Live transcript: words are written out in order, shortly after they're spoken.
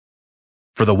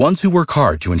For the ones who work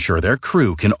hard to ensure their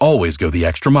crew can always go the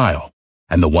extra mile,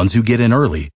 and the ones who get in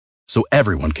early so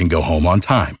everyone can go home on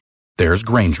time, there's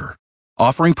Grainger,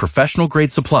 offering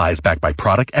professional-grade supplies backed by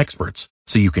product experts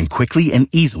so you can quickly and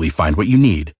easily find what you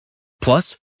need.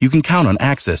 Plus, you can count on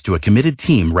access to a committed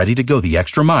team ready to go the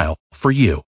extra mile for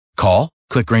you. Call,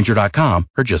 click Grainger.com,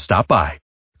 or just stop by.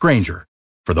 Grainger,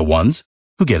 for the ones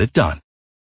who get it done.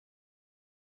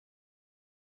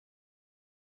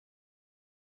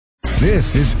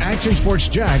 This is Action Sports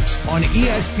Jax on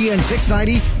ESPN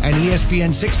 690 and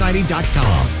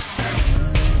ESPN690.com.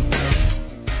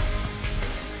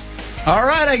 All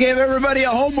right, I gave everybody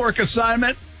a homework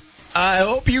assignment. I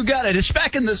hope you got it. It's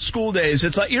back in the school days.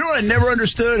 It's like, you know what I never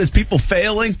understood is people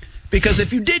failing? Because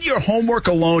if you did your homework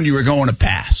alone, you were going to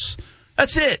pass.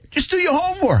 That's it. Just do your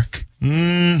homework.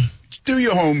 Just do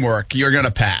your homework. You're going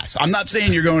to pass. I'm not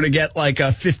saying you're going to get like a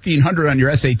 1,500 on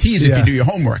your SATs if you do your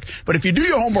homework. But if you do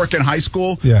your homework in high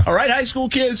school, all right, high school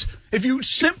kids, if you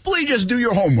simply just do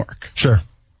your homework, sure,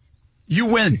 you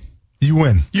win. You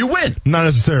win. You win. Not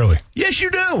necessarily. Yes, you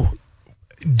do.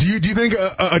 Do you think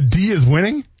a D is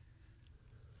winning?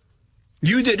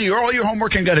 You did all your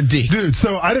homework and got a D. Dude,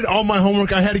 so I did all my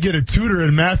homework. I had to get a tutor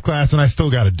in math class, and I still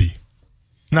got a D.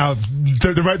 Now,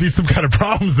 there might be some kind of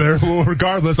problems there. Well,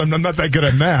 regardless, I'm not that good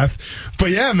at math. But,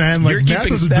 yeah, man, like, you're math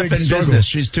keeping is a Steph big in struggle. business.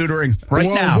 She's tutoring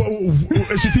now.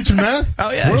 Is she teaching math? Oh,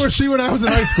 yeah. Where was she when I was in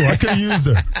high school? I could have used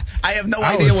her. I have no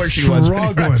idea where she was.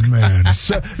 Struggling, man.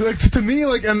 So, like, to me,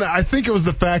 like, and I think it was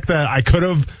the fact that I could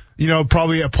have,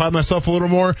 probably applied myself a little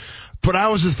more. But I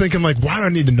was just thinking, like, why do I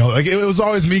need to know? Like, it was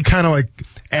always me kind of, like,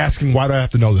 asking, why do I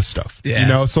have to know this stuff?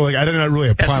 Yeah. So, like, I didn't really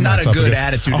apply myself. That's not a good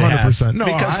attitude 100%. to have. No,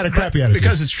 I had a crappy attitude.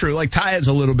 Because it's true. Like, Ty has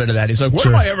a little bit of that. He's like, when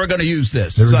am I ever going to use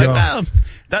this? There we go. Like,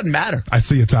 doesn't matter. I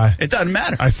see you, Ty. It doesn't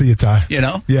matter. I see you, Ty.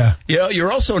 Yeah.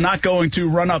 You're also not going to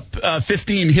run up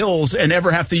 15 hills and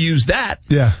ever have to use that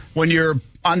when you're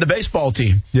on the baseball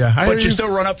team. Yeah. But you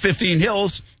still run up 15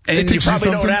 hills, and you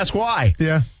probably don't ask why.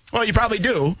 Yeah. Well, you probably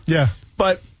do. Yeah.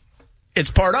 But it's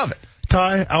part of it.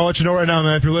 Ty, I'll let you know right now,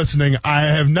 man, if you're listening, I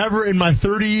have never in my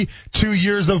 32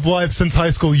 years of life since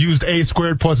high school used A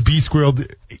squared plus B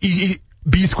squared,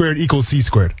 B squared equals C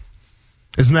squared.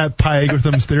 Isn't that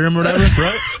Pythagorean theorem or whatever,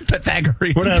 right?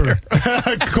 Pythagorean. Whatever.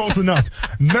 Close enough.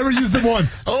 Never used it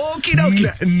once. Okie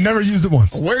dokie. Never used it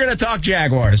once. We're going to talk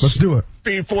Jaguars. Let's do it.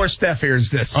 Before Steph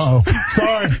hears this. Uh-oh.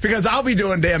 Sorry. Because I'll be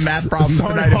doing damn math problems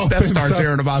tonight if Steph starts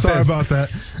hearing about this. Sorry about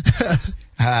that.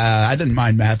 I didn't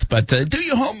mind math, but do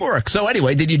your homework. So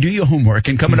anyway, did you do your homework?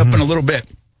 And coming up in a little bit,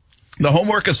 the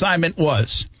homework assignment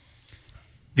was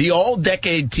the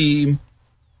all-decade team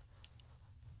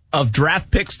of draft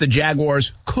picks the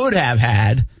Jaguars could have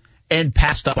had and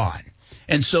passed up on.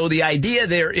 And so the idea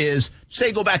there is,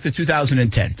 say, go back to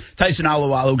 2010. Tyson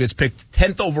Alualu gets picked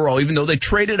 10th overall, even though they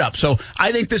traded up. So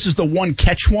I think this is the one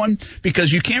catch one,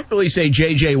 because you can't really say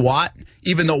J.J. Watt,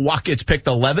 even though Watt gets picked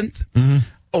 11th. Mm-hmm.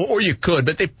 Or you could,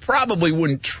 but they probably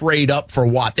wouldn't trade up for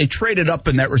Watt. They traded up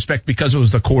in that respect because it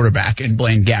was the quarterback in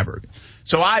Blaine Gabbert.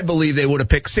 So I believe they would have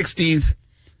picked 16th.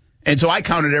 And so I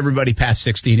counted everybody past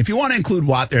 16. If you want to include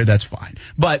Watt there, that's fine.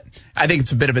 But I think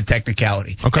it's a bit of a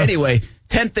technicality. Okay. Anyway,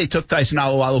 10th they took Tyson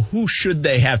Alualu. Who should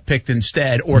they have picked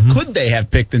instead, or could they have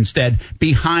picked instead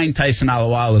behind Tyson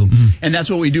Alualu? Mm-hmm. And that's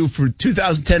what we do for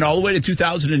 2010 all the way to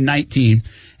 2019.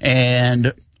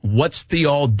 And what's the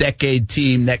all-decade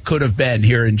team that could have been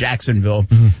here in Jacksonville?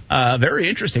 Mm-hmm. Very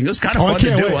interesting. It was kind of fun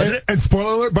to do, wasn't it? And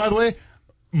spoiler alert, by the way,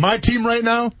 my team right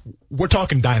now, we're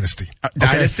talking dynasty.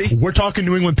 Dynasty? Okay? We're talking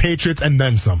New England Patriots and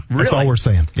then some. Really? That's all we're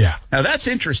saying. Yeah. Now, that's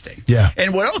interesting. Yeah.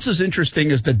 And what else is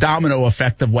interesting is the domino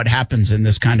effect of what happens in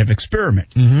this kind of experiment,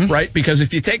 right? Because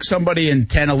if you take somebody in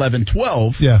 10, 11,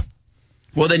 12,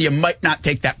 well, then you might not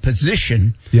take that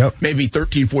position. Yep. Maybe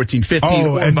 13, 14, 15,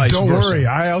 or and vice don't versa. worry.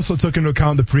 I also took into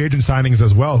account the free agent signings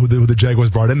as well, who the Jaguars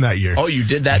brought in that year. Oh, you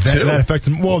did that too? That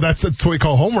affected. Well, that's what we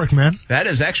call homework, man. That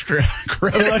is extra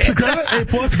credit. Extra credit?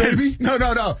 A+, baby?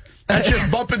 No. That's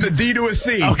just bumping the D to a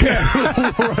C. Okay.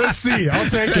 Let's see. I'll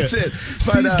take it. That's it.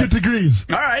 C's get degrees.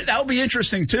 All right. That'll be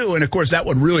interesting, too. And, of course, that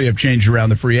would really have changed around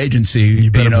the free agency, you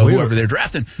know, whoever they're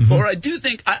drafting. But what I do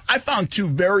think, I found two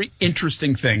very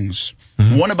interesting things.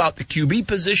 One about the QB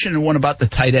position and one about the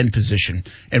tight end position.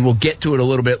 And we'll get to it a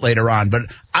little bit later on. But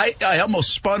I almost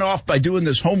spun off by doing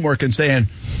this homework and saying,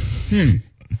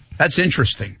 that's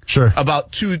interesting. Sure.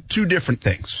 About two different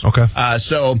things. Okay.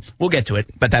 So we'll get to it,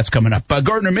 but that's coming up.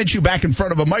 Gardner Minshew back in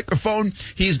front of a microphone.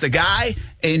 He's the guy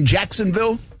in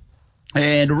Jacksonville.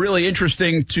 And really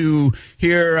interesting to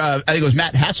hear, I think it was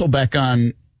Matt Hasselbeck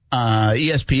on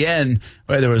ESPN,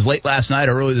 whether it was late last night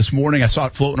or early this morning. I saw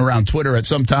it floating around Twitter at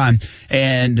some time.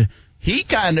 And he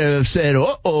kind of said,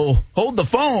 hold the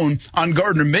phone on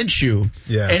Gardner Minshew.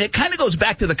 Yeah. And it kind of goes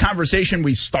back to the conversation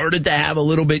we started to have a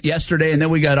little bit yesterday, and then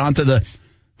we got onto the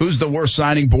who's the worst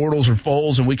signing, Bortles or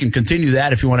Foles, and we can continue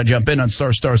that if you want to jump in on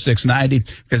Star 690,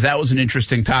 because that was an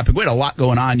interesting topic. We had a lot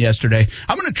going on yesterday.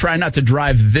 I'm going to try not to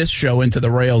drive this show into the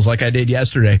rails like I did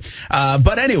yesterday.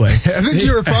 But anyway. I think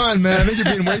you were fine, man. I think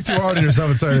you're being way too hard on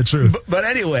yourself, to tell you the truth. But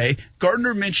anyway,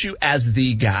 Gardner Minshew as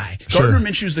the guy. Sure.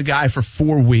 Gardner Minshew's the guy for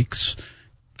 4 weeks.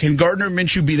 Can Gardner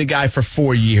Minshew be the guy for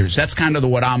 4 years? That's kind of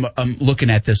what I'm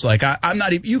looking at this like. I'm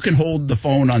not even, you can hold the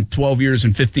phone on 12 years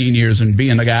and 15 years and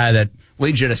being the guy that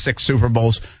leads you to 6 Super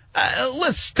Bowls.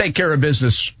 Let's take care of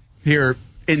business here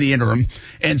in the interim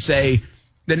and say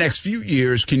the next few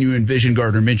years, can you envision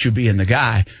Gardner Minshew being the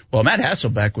guy? Well, Matt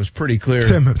Hasselbeck was pretty clear.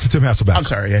 Tim Hasselbeck. I'm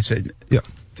sorry, I said. Yeah.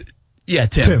 Yeah,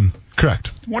 Tim. Tim,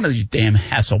 correct. One of you damn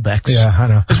Hasselbecks. Yeah, I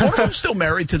know. Is one of them still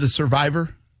married to the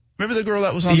Survivor? Remember the girl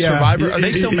that was on Survivor? Are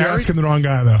they still married? You're asking the wrong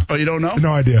guy, though. Oh, you don't know?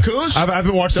 No idea. Coos? I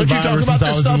haven't watched Don't Survivor you talk since I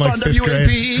about was this in stuff like on 5th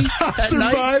grade. WAPE at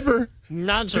night? Survivor.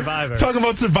 Non-Survivor. Talking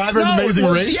about Survivor and No, Amazing it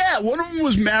was, Race? yeah, one of them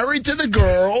was married to the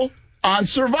girl on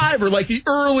Survivor, like the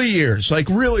early years, like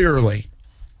really early.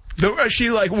 I don't know if she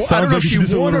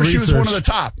won or she was one of the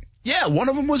top. Yeah, one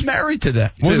of them was married to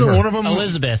that. Wasn't one of them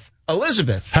Elizabeth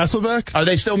Hasselbeck? Are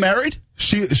they still married?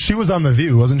 She was on The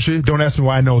View, wasn't she? Don't ask me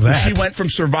why I know that. She went from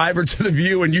Survivor to The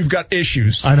View, and you've got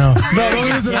issues. I know. No, the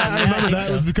only reason I remember I that think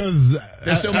was so.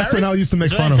 because still married? SNL used to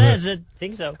make That's fun what of it it. says. I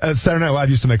think so. Saturday Night Live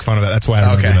used to make fun of that. That's why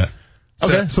I remember Okay. that.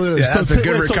 Okay, So, yeah, that's a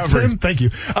good recovery. So Tim, thank you.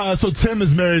 So Tim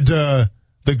is married to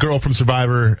the girl from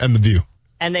Survivor and The View.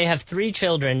 And they have 3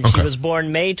 children. Okay. She was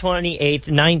born May 28th,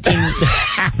 19...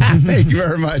 Thank you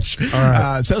very much. All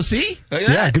right. So see? Look at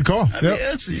Yeah, that. good call. I mean,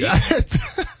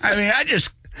 Yep. I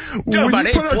just do When about you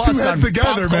 8 put our plus two on heads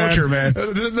together, pop culture, man.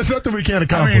 there's nothing we can't I mean,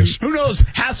 accomplish. who knows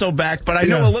Hasselbeck, but I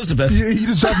know Yeah. Elizabeth. You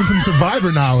just dropping some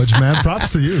Survivor knowledge, man.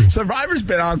 Props to you. Survivor's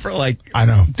been on for like I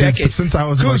know. decades. Since I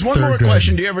was in Coos, like one more 3rd grade.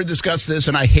 question. Do you ever discuss this?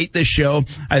 And I hate this show.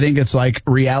 I think it's like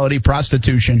reality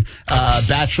prostitution,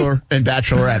 Bachelor and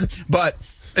Bachelorette. But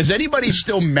is anybody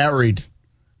still married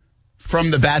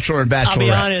from the Bachelor and Bachelorette? I'll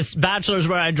be honest, Bachelor's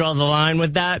where I draw the line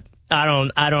with that. I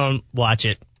don't watch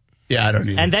it. Yeah, I don't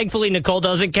either. And thankfully Nicole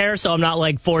doesn't care, so I'm not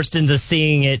like forced into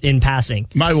seeing it in passing.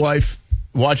 My wife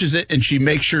watches it, and she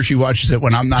makes sure she watches it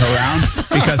when I'm not around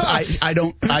because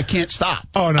I can't stop.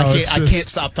 Oh, no, I can't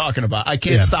stop talking about it. I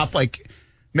can't stop like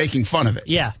making fun of it.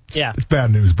 Yeah. It's bad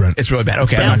news, Brent. It's really bad.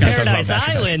 Okay, Now I'm not going to talk about Paradise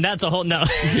Bachelor. Island, that's a whole no.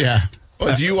 Yeah.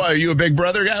 Well, are you a Big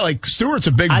Brother guy? Like Stuart's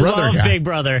a Big Brother I love guy. Big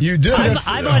Brother. You do.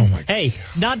 Hey,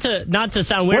 not to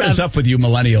sound weird. What is up with you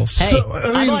millennials? Hey, So, I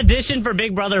mean- I've auditioned for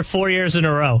Big Brother 4 years in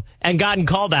a row and gotten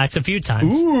callbacks a few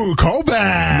times. Ooh,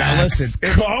 callbacks. Now listen,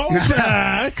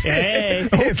 Callbacks. Hey,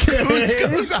 If Coos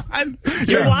goes on,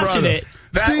 you're Big watching Brother, it.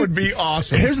 That See, would be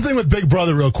awesome. Here's the thing with Big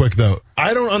Brother real quick, though.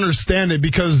 I don't understand it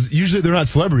because usually they're not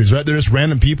celebrities, right? They're just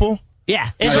random people.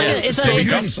 Yeah, it's So a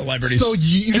become celebrities. So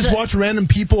you just a- watch random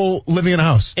people living in a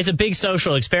house. it's a big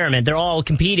social experiment. They're all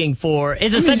competing for.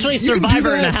 It's essentially You can do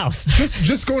Survivor in that a house.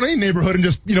 Just go in any neighborhood and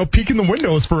just peek in the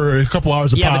windows for a couple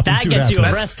hours a Yeah, pop but and that see what gets you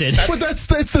happens. arrested. But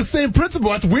it's the same principle.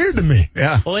 That's weird to me.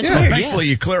 yeah. Well, it's Yeah, weird. Thankfully,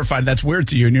 you clarified that's weird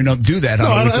to you, and you don't do that on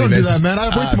No, a I weekly don't do basis. that, man. I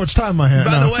have way too much time on my hand.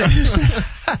 By No. the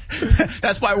way,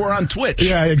 that's why we're on Twitch.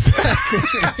 Yeah, exactly.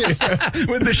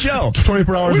 With the show.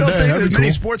 24 hours we a don't day. think That'd there's be many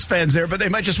cool. sports fans there, but they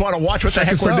might just want to watch what Check the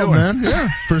heck us we're out, doing. man. Yeah,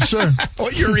 for sure.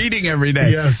 What you're eating every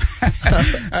day. Yes.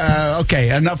 Okay,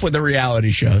 enough with the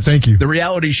reality shows. Thank you. The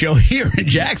reality show here in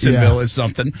Jacksonville Yeah. is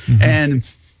something. Mm-hmm. And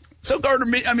so,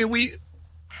 Gardner, I mean,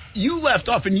 you left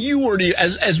off, and you were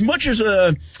as much as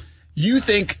you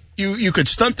think you could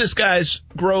stunt this guy's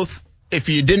growth if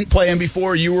you didn't play him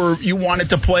before. You wanted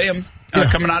to play him. Yeah.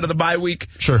 Coming out of the bye week,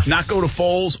 Sure. not go to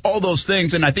Foles, all those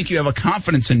things, and I think you have a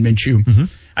confidence in Minshew. Mm-hmm.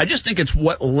 I just think it's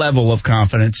what level of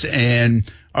confidence, and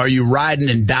are you riding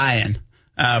and dying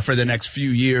for the next few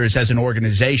years as an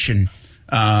organization?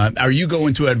 Are you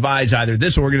going to advise either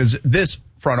this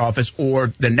front office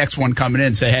or the next one coming in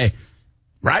and say, hey,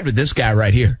 ride with this guy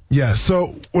right here? Yeah,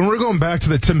 so when we're going back to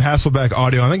the Tim Hasselbeck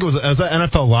audio, I think it was that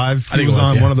NFL Live. I think he was it was,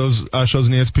 on yeah. one of those shows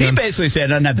on ESPN. He basically said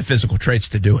doesn't have the physical traits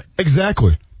to do it.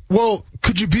 Exactly. Well,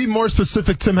 could you be more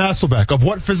specific, Tim Hasselbeck? Of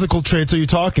what physical traits are you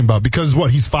talking about? Because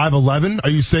he's 5'11"? Are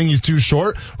you saying he's too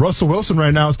short? Russell Wilson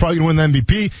right now is probably going to win the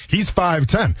MVP. He's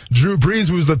 5'10". Drew Brees,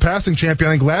 who was the passing champion,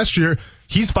 I think last year,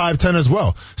 He's 5'10" as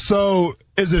well. So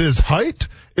is it his height?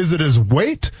 Is it his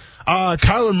weight?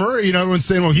 Kyler Murray, everyone's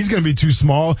saying, well, he's going to be too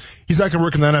small. He's not going to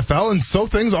work in the NFL.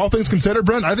 And all things considered,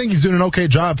 Brent, I think he's doing an okay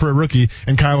job for a rookie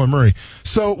in Kyler Murray.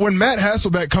 So when Matt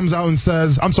Hasselbeck comes out and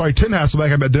says, I'm sorry, Tim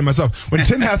Hasselbeck, I did it myself. When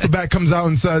Tim Hasselbeck comes out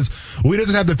and says, well, he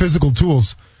doesn't have the physical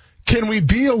tools, can we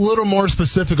be a little more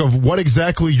specific of what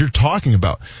exactly you're talking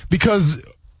about? Because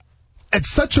it's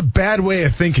such a bad way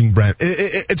of thinking, Brent.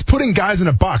 It's putting guys in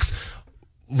a box.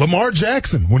 Lamar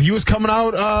Jackson, when he was coming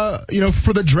out,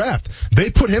 for the draft, they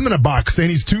put him in a box saying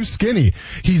he's too skinny.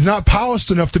 He's not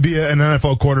polished enough to be an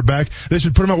NFL quarterback. They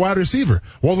should put him at wide receiver.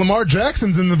 Well, Lamar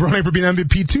Jackson's in the running for being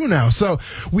MVP too now. So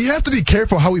we have to be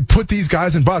careful how we put these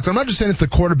guys in box. I'm not just saying it's the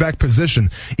quarterback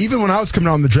position. Even when I was coming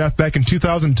out in the draft back in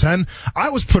 2010,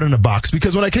 I was put in a box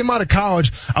because when I came out of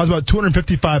college, I was about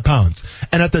 255 pounds.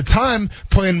 And at the time,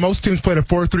 most teams played a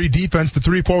 4-3 defense. The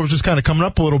 3-4 was just kind of coming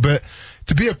up a little bit.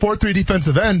 To be a 4-3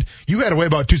 defensive end, you had to weigh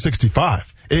about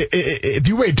 265. If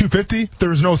you weighed 250, there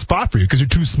was no spot for you because you're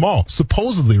too small,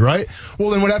 supposedly, right? Well,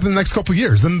 then what happened in the next couple of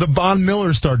years? Then the Von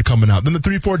Millers started coming out. Then the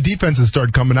 3-4 defenses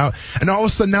started coming out. And all of a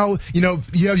sudden now, you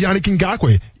have Yannick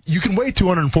Ngakoue. You can weigh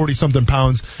 240-something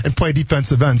pounds and play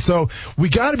defensive end. So we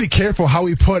got to be careful how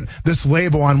we put this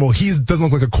label on, well, he doesn't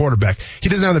look like a quarterback. He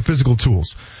doesn't have the physical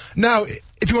tools. Now,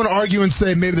 if you want to argue and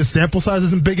say maybe the sample size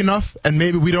isn't big enough and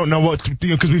maybe we don't know what to do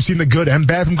because we've seen the good and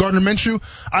bad from Gardner Minshew,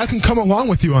 I can come along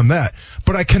with you on that.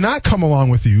 But I cannot come along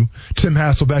with you, Tim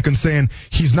Hasselbeck, and saying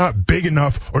he's not big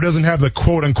enough or doesn't have the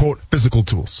quote-unquote physical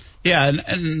tools. Yeah,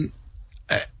 and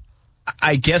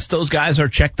I guess those guys are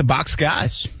check-the-box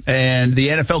guys, and the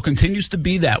NFL continues to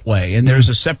be that way, and there's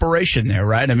a separation there,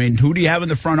 right? I mean, who do you have in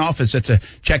the front office that's a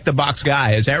check-the-box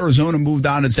guy? Has Arizona moved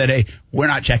on and said, hey, we're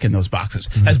not checking those boxes?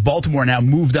 Has Baltimore now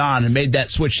moved on and made that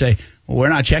switch, say, well, we're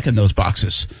not checking those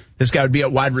boxes? This guy would be a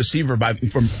wide receiver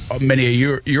from many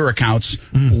of your accounts.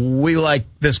 We like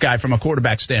this guy from a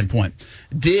quarterback standpoint.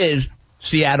 Did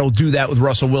Seattle do that with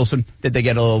Russell Wilson? Did they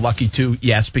get a little lucky too?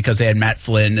 Yes, because they had Matt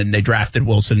Flynn and they drafted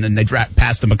Wilson and they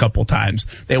passed him a couple times.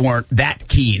 They weren't that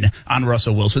keen on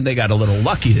Russell Wilson. They got a little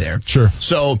lucky there. Sure.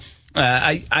 So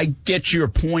I get your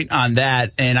point on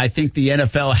that, and I think the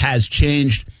NFL has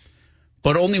changed,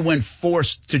 but only when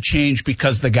forced to change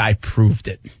because the guy proved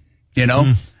it.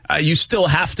 You still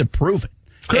have to prove it.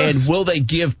 And will they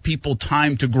give people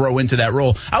time to grow into that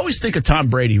role? I always think of Tom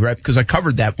Brady, right? Because I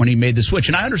covered that when he made the switch.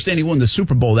 And I understand he won the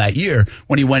Super Bowl that year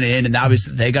when he went in, and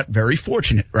obviously they got very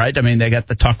fortunate, right? I mean, they got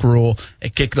the Tuck rule. They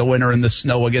kicked the winner in the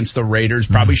snow against the Raiders.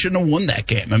 Probably shouldn't have won that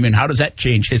game. I mean, how does that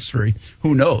change history?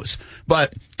 Who knows?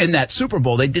 But in that Super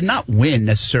Bowl, they did not win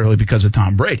necessarily because of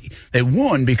Tom Brady. They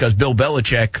won because Bill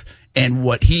Belichick and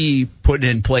what he put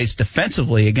in place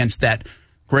defensively against that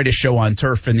greatest show on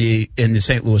turf in the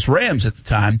St. Louis Rams at the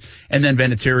time, and then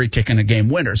Vinatieri kicking a game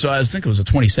winner. So I think it was a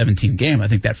 2017 game. I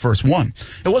think that first one.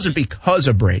 It wasn't because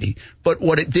of Brady, but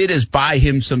what it did is buy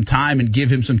him some time and give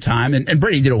him some time, and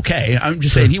Brady did okay. I'm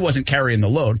just saying he wasn't carrying the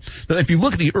load. But if you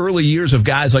look at the early years of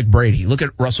guys like Brady, look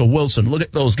at Russell Wilson, look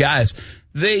at those guys,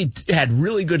 they had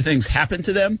really good things happen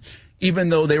to them, even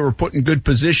though they were put in good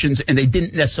positions and they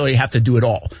didn't necessarily have to do it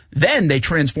all. Then they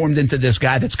transformed into this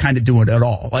guy that's kind of doing it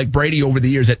all. Like Brady over the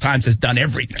years at times has done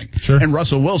everything. Sure. And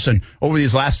Russell Wilson over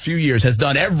these last few years has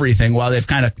done everything while they've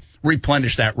kind of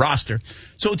replenished that roster.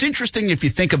 So it's interesting if you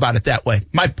think about it that way.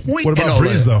 My point. What about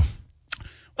Breeze, though?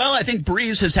 Well, I think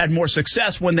Breeze has had more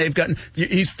success when they've gotten –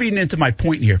 he's feeding into my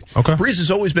point here. Okay. Breeze has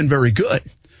always been very good.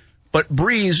 But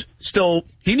Breeze still,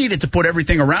 he needed to put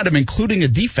everything around him, including a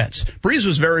defense. Breeze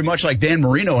was very much like Dan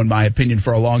Marino, in my opinion,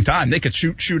 for a long time. They could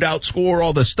shoot out, score,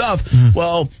 all this stuff.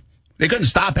 Well, they couldn't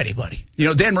stop anybody.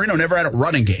 Dan Marino never had a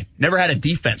running game, never had a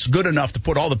defense good enough to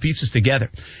put all the pieces together.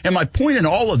 And my point in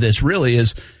all of this really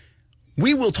is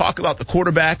we will talk about the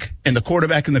quarterback and the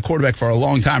quarterback and the quarterback for a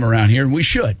long time around here, and we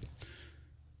should.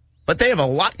 But they have a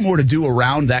lot more to do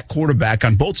around that quarterback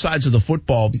on both sides of the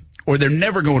football, or they're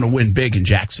never going to win big in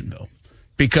Jacksonville,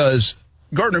 because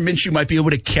Gardner Minshew might be able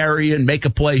to carry and make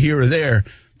a play here or there.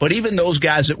 But even those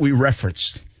guys that we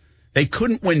referenced, they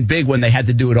couldn't win big when they had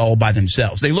to do it all by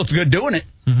themselves. They looked good doing it.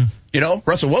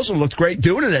 Russell Wilson looked great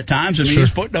doing it at times. I mean, he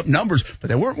was putting up numbers, but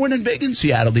they weren't winning big in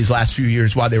Seattle these last few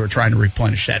years while they were trying to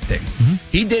replenish that thing.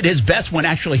 He did his best when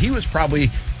actually he was probably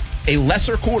a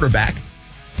lesser quarterback,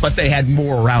 but they had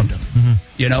more around him,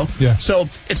 Yeah. So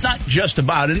it's not just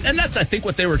about it. And that's, I think,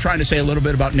 what they were trying to say a little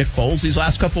bit about Nick Foles these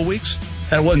last couple of weeks.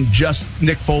 That wasn't just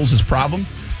Nick Foles' problem.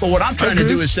 But what I'm trying to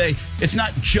do is say it's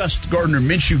not just Gardner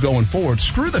Minshew going forward.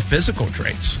 Screw the physical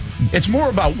traits. It's more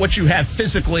about what you have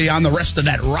physically on the rest of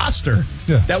that roster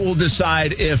that will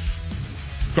decide if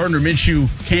Gardner Minshew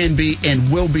can be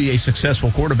and will be a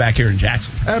successful quarterback here in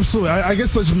Jacksonville. Absolutely. I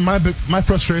guess that's my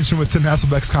frustration with Tim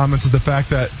Hasselbeck's comments is the fact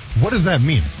that, what does that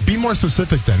mean? Be more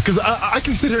specific then. Because I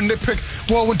can sit here and nitpick,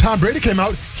 well, when Tom Brady came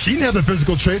out, he didn't have the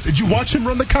physical traits. Did you watch him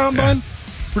run the combine? Yeah.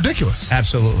 Ridiculous.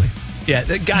 Absolutely. Yeah,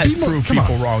 the guys prove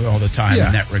people wrong all the time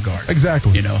in that regard.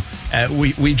 Exactly. You know,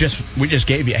 we just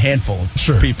gave you a handful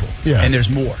of people, and there's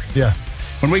more. Yeah.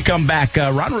 When we come back,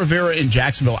 Ron Rivera in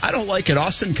Jacksonville. I don't like it.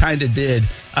 Austin kind of did.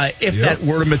 If that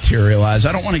were to materialize,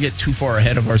 I don't want to get too far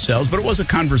ahead of ourselves, but it was a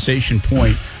conversation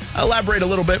point. Elaborate a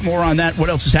little bit more on that. What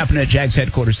else is happening at Jags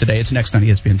headquarters today? It's next on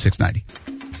ESPN 690.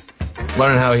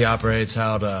 Learning how he operates,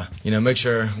 how to, make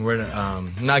sure we're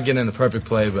not getting in the perfect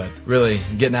play, but really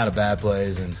getting out of bad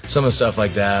plays and some of the stuff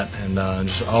like that. And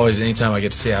just always, anytime I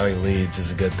get to see how he leads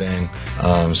is a good thing.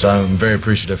 So I'm very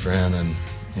appreciative for him and,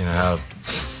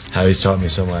 how he's taught me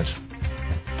so much.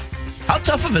 How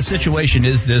tough of a situation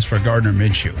is this for Gardner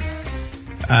Minshew?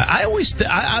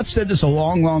 I've said this a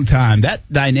long, long time.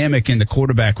 That dynamic in the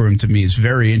quarterback room to me is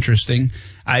very interesting.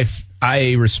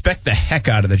 I respect the heck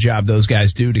out of the job those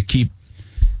guys do to keep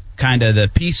kind of the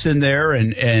peace in there,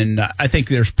 and I think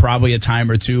there's probably a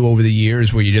time or two over the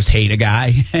years where you just hate a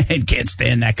guy and can't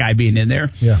stand that guy being in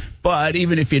there. Yeah. But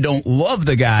even if you don't love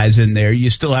the guys in there, you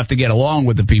still have to get along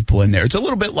with the people in there. It's a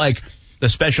little bit like the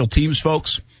special teams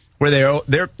folks where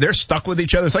they're stuck with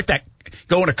each other. It's like that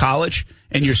going to college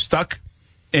and you're stuck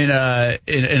in a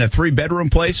 3-bedroom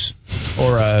place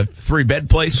or a 3-bed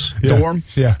place dorm,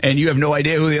 and you have no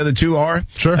idea who the other two are.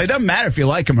 Sure. It doesn't matter if you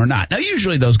like them or not. Now,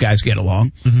 usually those guys get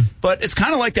along, but it's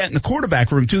kind of like that in the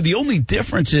quarterback room, too. The only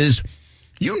difference is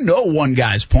one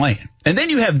guy's playing. And then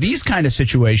you have these kind of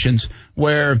situations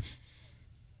where,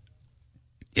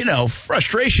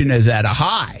 frustration is at a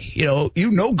high.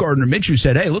 Gardner Minshew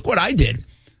said, hey, look what I did.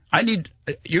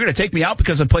 You're going to take me out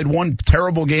because I played one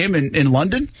terrible game in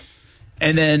London?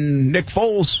 And then Nick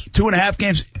Foles, 2.5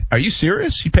 games. Are you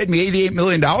serious? You paid me $88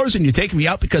 million and you're taking me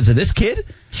out because of this kid?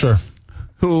 Sure.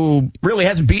 Who really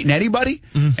hasn't beaten anybody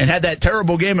and had that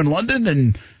terrible game in London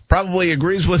and probably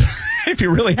agrees with, if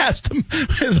you really asked him,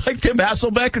 like Tim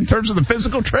Hasselbeck in terms of the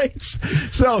physical traits.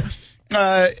 So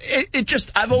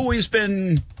I've always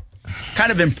been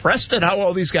kind of impressed at how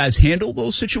all these guys handle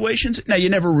those situations. Now, you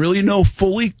never really know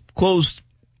fully closed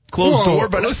door,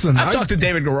 but listen, I've talked to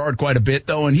David Garrard quite a bit,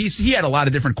 though, and he had a lot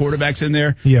of different quarterbacks in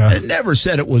there. Yeah. And never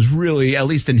said it was really, at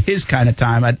least in his kind of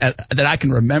time, that I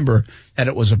can remember, that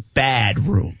it was a bad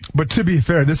room. But to be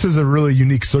fair, this is a really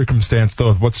unique circumstance, though,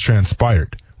 of what's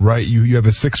transpired. Right, you have a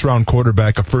 6th-round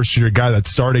quarterback, a first-year guy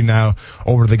that's starting now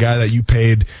over the guy that you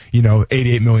paid,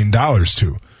 $88 million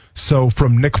to. So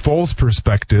from Nick Foles'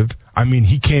 perspective,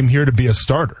 he came here to be a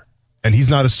starter, and he's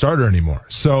not a starter anymore.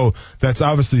 So that's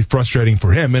obviously frustrating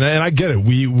for him. And I get it.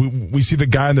 We see the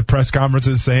guy in the press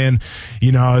conferences saying,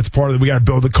 it's part of we got to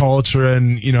build the culture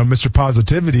and, Mr.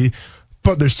 Positivity.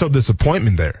 But there's still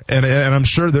disappointment there. And I'm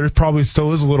sure there probably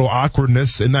still is a little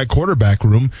awkwardness in that quarterback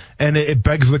room. And it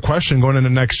begs the question going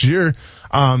into next year,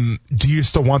 do you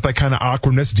still want that kind of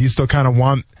awkwardness? Do you still kind of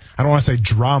want, I don't want to say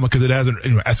drama because it hasn't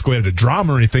escalated to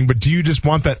drama or anything, but do you just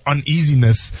want that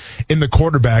uneasiness in the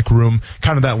quarterback room,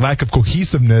 kind of that lack of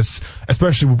cohesiveness,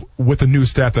 especially with a new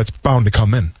staff that's bound to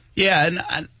come in? Yeah,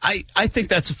 and I think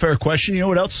that's a fair question. You know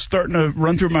what else is starting to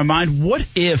run through my mind? What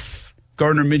if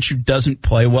Gardner Minshew doesn't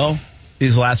play well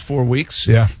these last 4 weeks?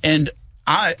 Yeah. And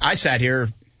I sat here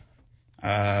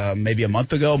maybe a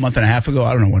month and a half ago,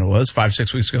 I don't know when it was,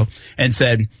 5-6 weeks ago, and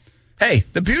said, hey,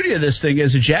 the beauty of this thing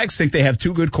is the Jags think they have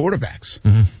 2 good quarterbacks.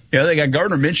 They got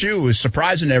Gardner Minshew, who is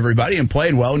surprising everybody and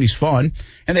playing well, and he's fun.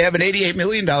 And they have an $88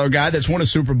 million guy that's won a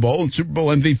Super Bowl and Super Bowl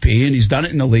MVP, and he's done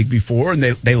it in the league before, and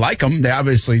they like him. They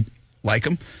obviously like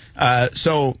him.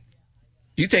 So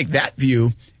you take that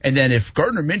view, and then if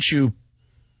Gardner Minshew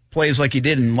plays like he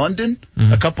did in London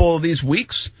a couple of these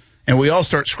weeks, and we all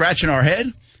start scratching our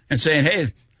head and saying, hey,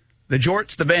 the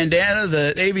jorts, the bandana,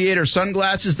 the aviator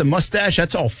sunglasses, the mustache,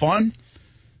 that's all fun.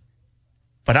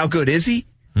 But how good is he?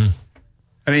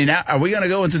 Are we going to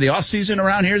go into the offseason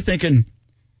around here thinking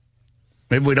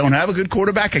maybe we don't have a good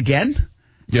quarterback again?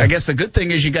 Yeah. I guess the good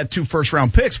thing is you got 2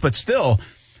 first-round picks, but still,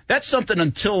 that's something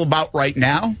until about right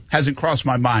now hasn't crossed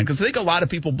my mind because I think a lot of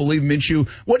people believe Minshew,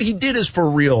 what he did is for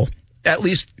real, at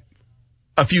least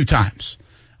a few times.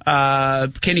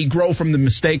 Can he grow from the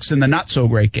mistakes in the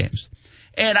not-so-great games?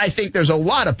 And I think there's a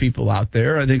lot of people out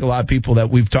there. I think a lot of people that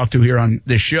we've talked to here on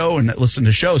this show and that listen to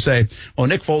the show say, well,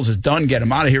 Nick Foles is done. Get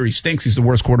him out of here. He stinks. He's the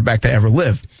worst quarterback to ever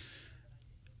live.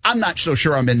 I'm not so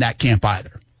sure I'm in that camp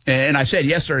either. And I said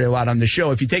yesterday a lot on the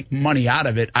show, if you take money out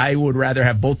of it, I would rather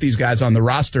have both these guys on the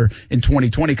roster in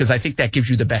 2020 because I think that gives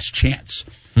you the best chance.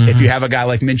 If you have a guy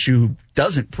like Minshew who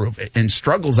doesn't prove it and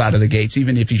struggles out of the gates,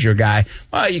 even if he's your guy,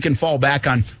 well, you can fall back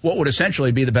on what would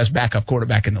essentially be the best backup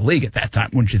quarterback in the league at that time,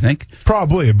 wouldn't you think?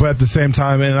 Probably, but at the same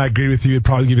time, and I agree with you, it'd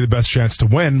probably give you the best chance to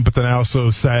win. But then I also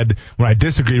said, when I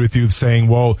disagreed with you, saying,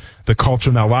 well, the culture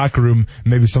in that locker room,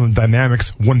 maybe some of the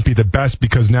dynamics wouldn't be the best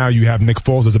because now you have Nick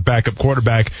Foles as a backup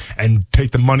quarterback, and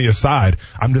take the money aside.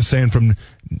 I'm just saying from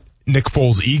Nick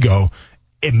Foles' ego,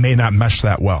 it may not mesh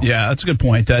that well. Yeah, that's a good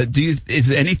point. Is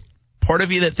there any part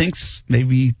of you that thinks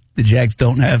maybe the Jags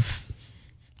don't have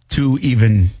two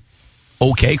even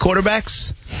okay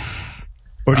quarterbacks?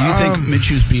 Or do you think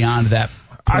Minshew's beyond that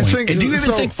point? And do you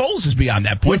even think Foles is beyond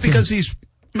that point? Because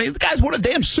the guy's won a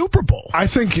damn Super Bowl. I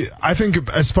think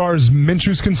as far as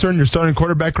Minshew's concerned, your starting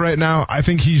quarterback right now, I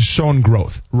think he's shown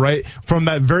growth, right? From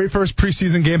that very first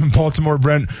preseason game in Baltimore,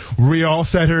 Brent, we all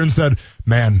sat here and said,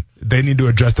 man, they need to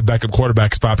address the backup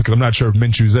quarterback spot because I'm not sure if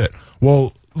Minshew's it.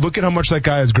 Well, look at how much that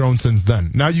guy has grown since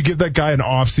then. Now you give that guy an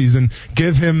offseason,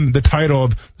 give him the title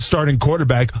of starting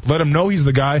quarterback, let him know he's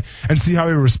the guy, and see how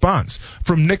he responds.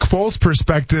 From Nick Foles'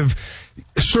 perspective,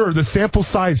 sure, the sample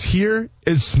size here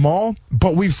is small,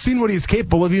 but we've seen what he's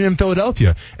capable of even in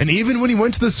Philadelphia. And even when he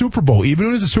went to the Super Bowl, even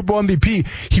when he was a Super Bowl MVP,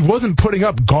 he wasn't putting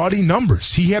up gaudy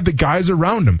numbers. He had the guys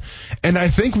around him. And I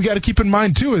think we got to keep in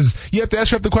mind, too, is you have to ask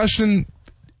yourself the question,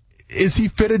 is he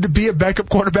fitted to be a backup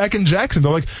quarterback in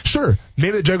Jacksonville? Like, sure,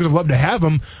 maybe the Jaguars would love to have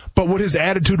him, but would his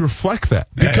attitude reflect that?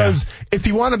 Because if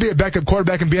he wanted to be a backup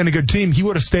quarterback and be on a good team, he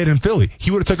would have stayed in Philly.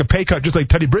 He would have took a pay cut just like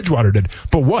Teddy Bridgewater did.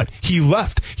 But what? He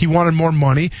left. He wanted more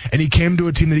money, and he came to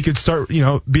a team that he could start,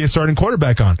 be a starting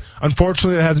quarterback on.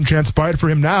 Unfortunately, that hasn't transpired for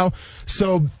him now.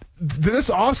 So this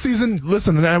offseason,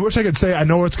 listen, and I wish I could say I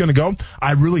know where it's going to go.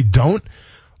 I really don't.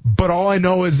 But all I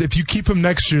know is if you keep him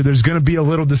next year, there's going to be a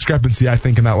little discrepancy, I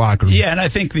think, in that locker room. Yeah, and I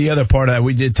think the other part of that,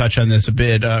 we did touch on this a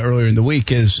bit earlier in the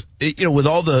week, is, with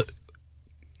all the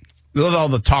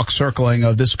talk circling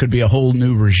of this could be a whole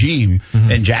new regime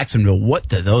in Jacksonville, what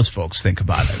do those folks think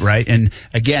about it, right? And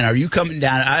again, are you coming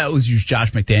down? I always use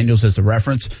Josh McDaniels as the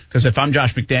reference, because if I'm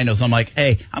Josh McDaniels, I'm like,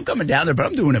 hey, I'm coming down there, but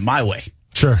I'm doing it my way.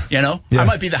 Sure. I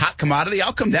might be the hot commodity.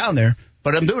 I'll come down there,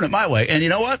 but I'm doing it my way. And you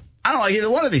know what? I don't like either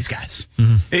one of these guys.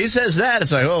 He says that,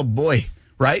 it's like, oh, boy,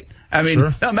 right? I mean,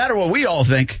 it doesn't matter what we all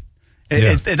think.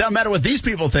 It doesn't matter what these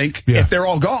people think if they're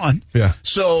all gone. Yeah.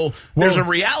 So there's a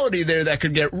reality there that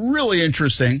could get really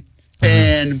interesting.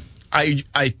 And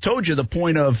I told you the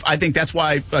point of, I think that's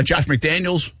why Josh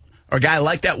McDaniels or a guy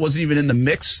like that wasn't even in the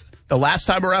mix the last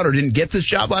time around or didn't get this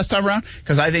job last time around,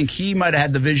 because I think he might have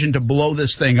had the vision to blow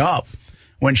this thing up.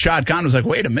 When Shad Khan was like,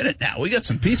 wait a minute now, we got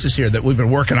some pieces here that we've been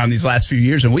working on these last few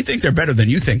years, and we think they're better than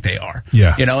you think they are.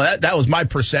 Yeah. That was my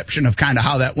perception of kind of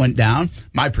how that went down,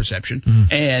 my perception.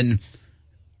 And,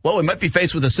 well, we might be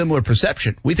faced with a similar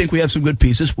perception. We think we have some good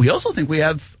pieces. We also think we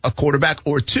have a quarterback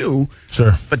or two.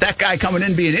 Sure. But that guy coming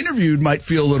in being interviewed might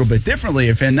feel a little bit differently.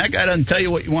 And that guy doesn't tell you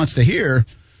what he wants to hear,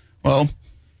 well,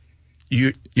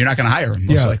 you're not going to hire him,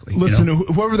 most likely. Listen,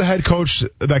 whoever the head coach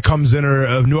that comes in or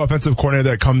a new offensive coordinator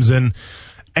that comes in,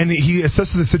 and he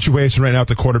assesses the situation right now at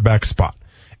the quarterback spot.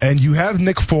 And you have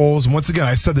Nick Foles. Once again,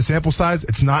 I said the sample size,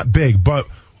 it's not big, but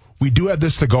we do have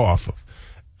this to go off of.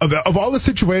 Of all the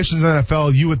situations in the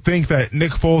NFL, you would think that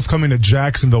Nick Foles coming to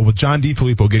Jacksonville with John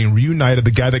DeFilippo getting reunited,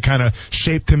 the guy that kind of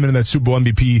shaped him into that Super Bowl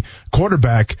MVP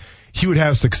quarterback, he would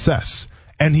have success.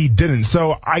 And he didn't.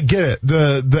 So I get it.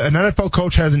 An NFL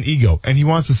coach has an ego, and he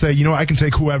wants to say, I can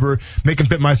take whoever, make him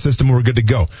fit my system, and we're good to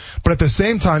go. But at the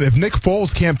same time, if Nick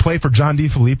Foles can't play for John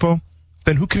DeFilippo,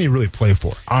 then who can he really play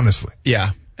for, honestly?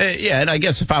 Yeah. And I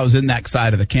guess if I was in that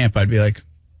side of the camp, I'd be like,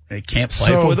 they can't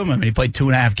play with him? I mean, he played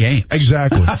 2.5 games.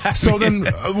 Exactly. So then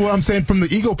what I'm saying from the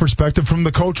ego perspective, from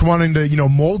the coach wanting to,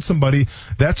 mold somebody,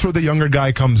 that's where the younger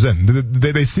guy comes in.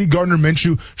 They see Gardner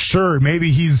Minshew. Sure,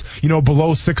 maybe he's,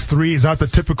 below 6'3". He's not the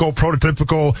typical,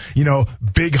 prototypical,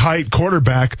 big height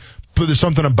quarterback, but there's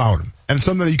something about him. And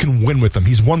something that you can win with him.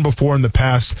 He's won before in the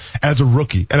past as a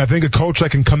rookie. And I think a coach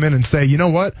that can come in and say, you know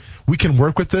what, we can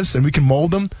work with this and we can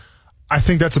mold him, I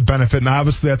think that's a benefit, and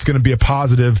obviously that's going to be a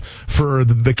positive for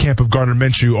the camp of Gardner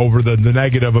Minshew over the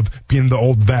negative of being the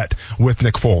old vet with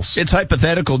Nick Foles. It's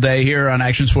hypothetical day here on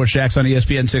Action Sports Jacks on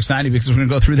ESPN 690 because we're going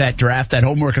to go through that draft, that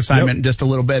homework assignment in just a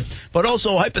little bit. But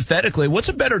also, hypothetically, what's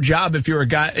a better job if you're a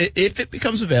guy, if it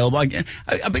becomes available? I think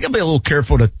I'll be a little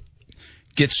careful to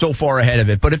get so far ahead of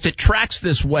it. But if it tracks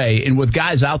this way, and with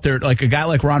guys out there, like a guy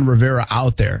like Ron Rivera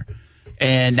out there,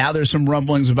 and now there's some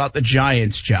rumblings about the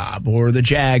Giants job or the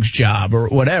Jags job or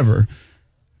whatever.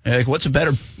 Like, what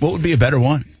would be a better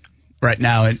one? right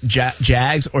now. And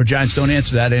Jags or Giants, don't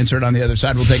answer that. Answer it on the other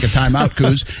side. We'll take a timeout.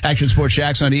 Coos. Action Sports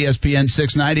Jax on ESPN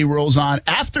 690 rolls on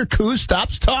after Coos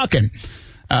stops talking.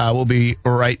 We'll be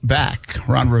right back.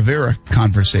 Ron Rivera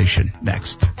conversation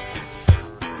next.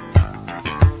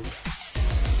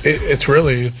 It's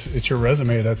your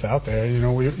resume that's out there. You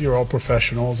know, you're all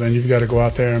professionals, and you've got to go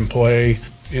out there and play,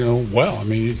 well. I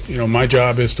mean, my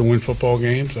job is to win football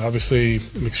games. Obviously,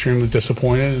 I'm extremely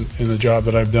disappointed in the job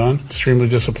that I've done. Extremely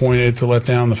disappointed to let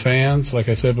down the fans, like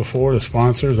I said before, the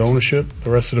sponsors, ownership,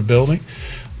 the rest of the building.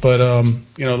 But,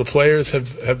 the players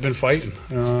have been fighting,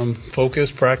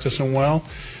 focused, practicing well.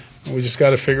 We just got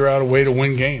to figure out a way to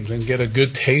win games and get a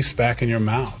good taste back in your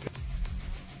mouth.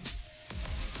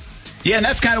 Yeah, and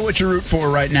that's kind of what you root for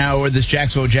right now with this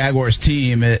Jacksonville Jaguars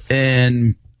team.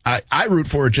 And I root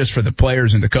for it just for the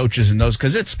players and the coaches and those,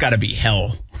 because it's got to be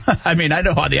hell. I mean, I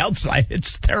know on the outside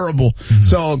it's terrible. Mm-hmm.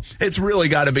 So it's really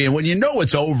got to be. And when you know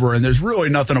it's over and there's really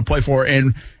nothing to play for,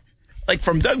 and like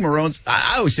from Doug Marone's,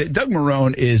 I always say Doug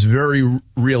Marone is very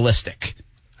realistic.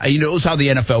 He knows how the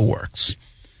NFL works.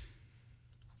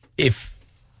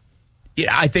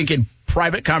 I think in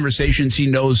private conversations, he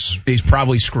knows he's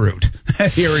probably screwed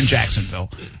here in Jacksonville.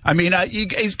 I mean,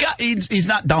 he's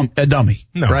not a dummy,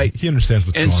 no, right? He understands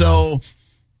what's going on. And so,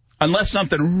 unless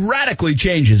something radically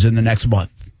changes in the next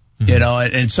month,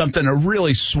 mm-hmm. And something to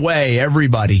really sway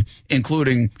everybody,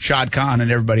 including Shad Khan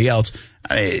and everybody else.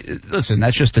 Listen,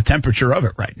 that's just the temperature of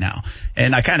it right now.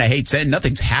 And I kind of hate saying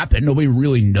nothing's happened. Nobody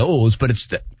really knows, but it's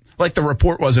like the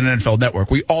report was on NFL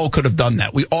Network. We all could have done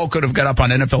that. We all could have got up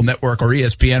on NFL Network or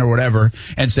ESPN or whatever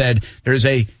and said there's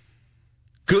a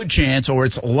good chance or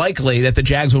it's likely that the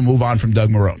Jags will move on from Doug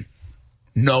Marone.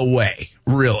 No way,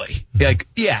 really. Like,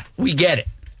 yeah, we get it.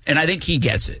 And I think he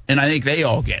gets it. And I think they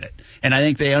all get it. And I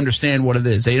think they understand what it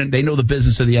is. They know the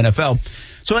business of the NFL.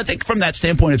 So I think from that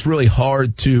standpoint, it's really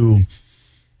hard to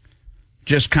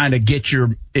just kind of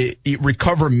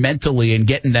recover mentally and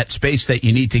get in that space that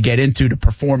you need to get into to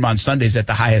perform on Sundays at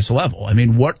the highest level. I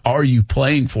mean, what are you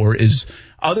playing for is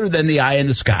other than the eye in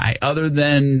the sky, other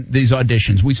than these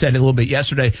auditions. We said it a little bit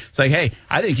yesterday. It's like, hey,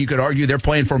 I think you could argue they're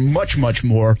playing for much, much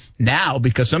more now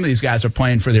because some of these guys are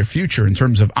playing for their future in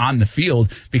terms of on the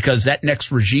field because that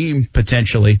next regime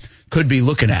potentially could be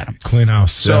looking at them. Clean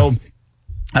house. So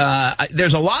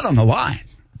there's a lot on the line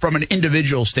from an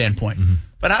individual standpoint. Mm-hmm.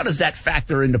 But how does that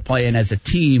factor into playing as a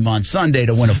team on Sunday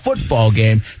to win a football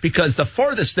game? Because the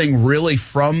farthest thing really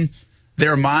from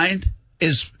their mind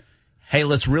is, hey,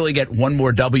 let's really get one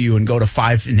more W and go to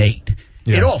 5-8.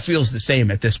 Yeah. It all feels the same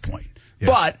at this point. Yeah.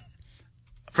 But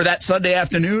for that Sunday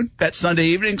afternoon, that Sunday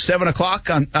evening, 7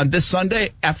 o'clock on this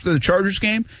Sunday after the Chargers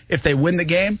game, if they win the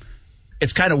game,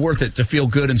 it's kind of worth it to feel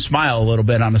good and smile a little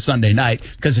bit on a Sunday night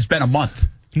because it's been a month.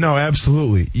 No,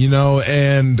 absolutely.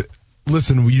 And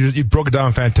listen, you broke it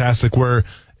down fantastic where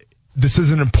this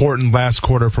is an important last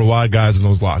quarter for a lot of guys in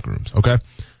those locker rooms, okay?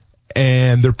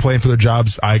 And they're playing for their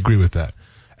jobs. I agree with that.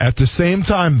 At the same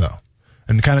time, though,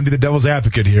 and to kind of be the devil's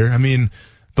advocate here, I mean,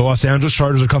 the Los Angeles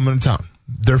Chargers are coming to town.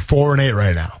 They're 4-8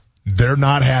 right now. They're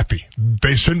not happy.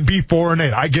 They shouldn't be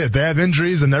 4-8. I get it. They have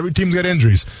injuries, and every team's got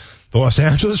injuries. The Los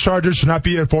Angeles Chargers should not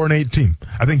be a 4-8 team.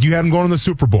 I think you had them going to the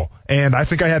Super Bowl. And I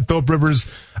think I had Philip Rivers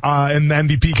in the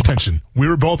MVP contention. We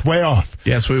were both way off.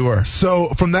 Yes, we were. So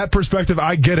from that perspective,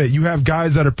 I get it. You have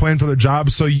guys that are playing for their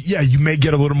jobs. So, yeah, you may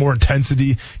get a little more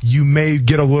intensity. You may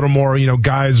get a little more,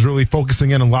 guys really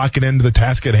focusing in and locking into the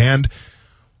task at hand.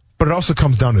 But it also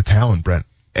comes down to talent, Brent.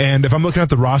 And if I'm looking at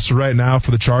the roster right now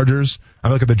for the Chargers, I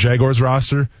look at the Jaguars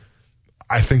roster,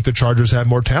 I think the Chargers have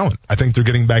more talent. I think they're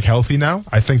getting back healthy now.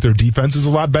 I think their defense is a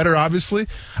lot better, obviously.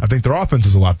 I think their offense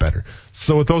is a lot better.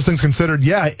 So with those things considered,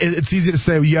 yeah, it's easy to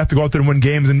say you have to go out there and win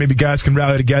games and maybe guys can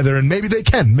rally together and maybe they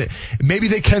can. Maybe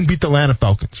they can beat the Atlanta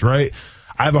Falcons, right?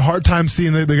 I have a hard time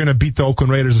seeing that they're going to beat the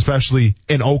Oakland Raiders, especially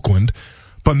in Oakland.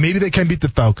 But maybe they can beat the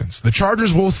Falcons. The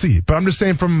Chargers, we'll see. But I'm just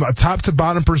saying from a top to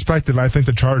bottom perspective, I think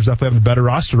the Chargers definitely have a better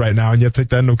roster right now, and you have to take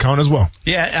that into account as well.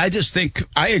 Yeah, I just think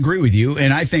I agree with you,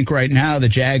 and I think right now the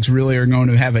Jags really are going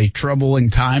to have a troubling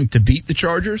time to beat the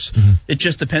Chargers. Mm-hmm. It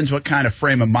just depends what kind of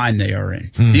frame of mind they are in.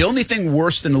 Mm-hmm. The only thing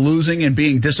worse than losing and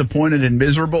being disappointed and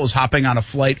miserable is hopping on a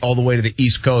flight all the way to the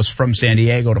East Coast from San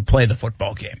Diego to play the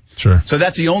football game. Sure. So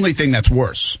that's the only thing that's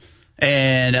worse.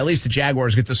 And at least the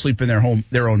Jaguars get to sleep in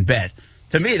their own bed.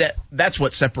 To me, that's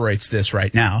what separates this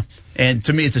right now. And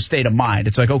to me, it's a state of mind.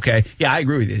 It's like, okay, yeah, I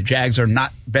agree with you. The Jags are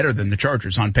not better than the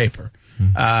Chargers on paper.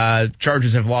 Mm-hmm.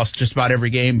 Chargers have lost just about every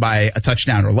game by a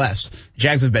touchdown or less.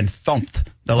 Jags have been thumped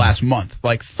the last month,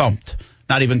 like thumped.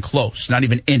 Not even close, not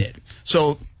even in it.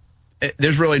 So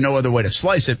there's really no other way to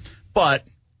slice it. But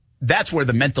that's where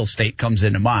the mental state comes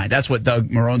into mind. That's what Doug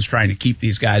Marone's trying to keep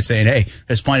these guys saying, hey,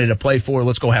 there's plenty to play for.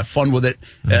 Let's go have fun with it.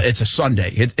 It's a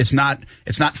Sunday. It's not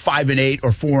 5-8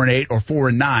 or 4-8 or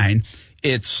 4-9.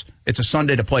 It's a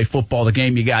Sunday to play football, the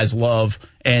game you guys love,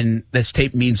 and this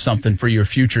tape means something for your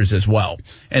futures as well.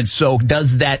 And so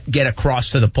does that get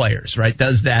across to the players, right?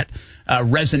 Does that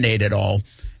resonate at all?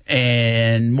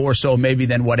 And more so maybe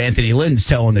than what Anthony Lynn's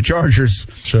telling the Chargers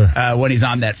when he's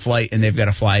on that flight and they've got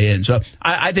to fly in. So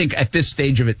I think at this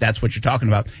stage of it, that's what you're talking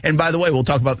about. And by the way, we'll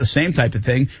talk about the same type of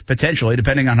thing potentially,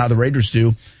 depending on how the Raiders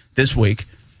do this week.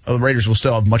 The Raiders will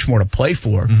still have much more to play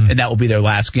for, and that will be their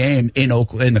last game in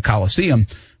Oakland, in the Coliseum.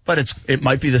 But it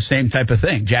might be the same type of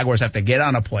thing. Jaguars have to get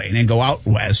on a plane and go out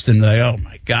west and like, oh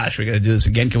my gosh, we got to do this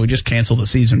again. Can we just cancel the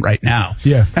season right now?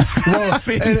 Yeah. Well, I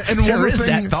mean, and there is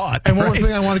that thought. And one right?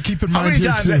 thing I want to keep in mind How many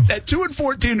times too. at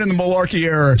 2-14 in the Malarkey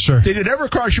era, did it ever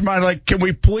cross your mind like, can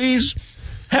we please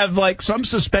have like some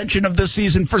suspension of this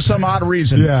season for some odd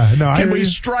reason? Yeah. No. Can we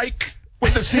strike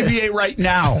with the CBA right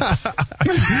now?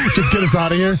 Just get us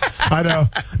out of here. I know.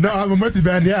 No, I'm with you,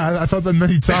 Ben. Yeah, I thought that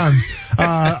many times.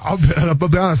 I'll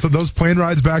be honest. Those plane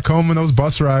rides back home and those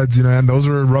bus rides, and those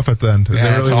were rough at the end.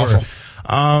 Yeah, they really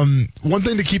awful. One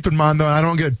thing to keep in mind, though, I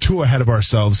don't get too ahead of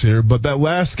ourselves here, but that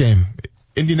last game,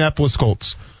 Indianapolis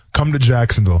Colts, come to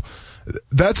Jacksonville.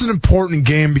 That's an important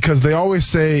game because they always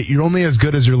say you're only as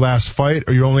good as your last fight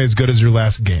or you're only as good as your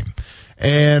last game.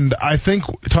 And I think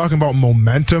talking about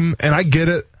momentum, and I get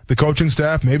it, the coaching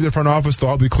staff, maybe the front office,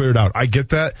 they'll all be cleared out. I get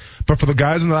that. But for the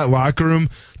guys in that locker room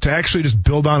to actually just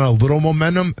build on a little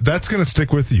momentum, that's going to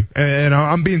stick with you. And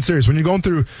I'm being serious. When you're going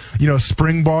through,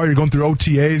 spring ball, you're going through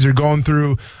OTAs, you're going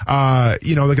through,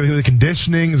 the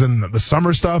conditionings and the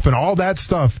summer stuff and all that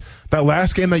stuff, that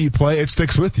last game that you play, it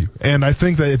sticks with you. And I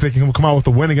think that if they can come out with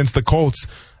a win against the Colts,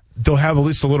 they'll have at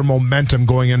least a little momentum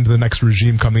going into the next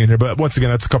regime coming in here. But once again,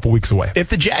 that's a couple weeks away. If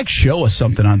the Jags show us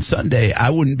something on Sunday, I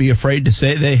wouldn't be afraid to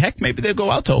say maybe they'll go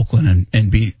out to Oakland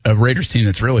and beat a Raiders team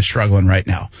that's really struggling right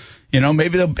now.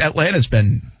 Maybe Atlanta's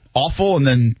been awful, and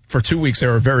then for 2 weeks they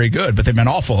were very good, but they've been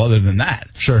awful other than that.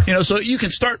 Sure. So you can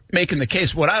start making the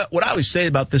case. What I always say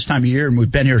about this time of year, and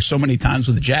we've been here so many times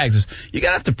with the Jags, is you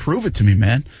gotta have to prove it to me,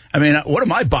 man. I mean, what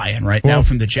am I buying right now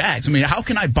from the Jags? I mean, how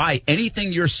can I buy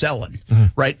anything you're selling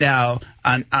right now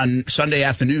on Sunday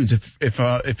afternoons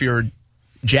if you're a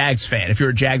Jags fan, if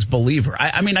you're a Jags believer?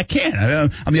 I mean, I can't.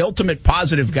 I'm the ultimate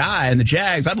positive guy, and the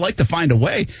Jags, I'd like to find a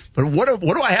way, but what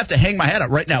do I have to hang my head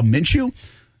up right now? Minshew?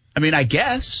 I mean, I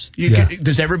guess.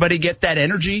 Does everybody get that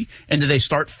energy? And do they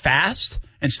start fast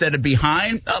instead of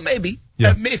behind? Oh, maybe.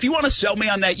 Yeah. If you want to sell me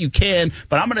on that, you can.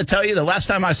 But I'm going to tell you, the last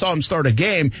time I saw him start a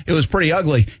game, it was pretty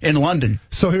ugly in London.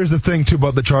 So here's the thing, too,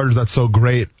 about the Chargers that's so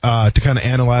great to kind of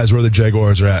analyze where the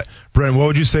Jaguars are at. Brent, what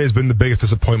would you say has been the biggest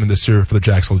disappointment this year for the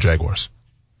Jacksonville Jaguars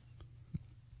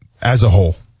as a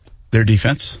whole? Their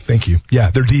defense? Thank you.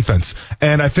 Yeah, their defense.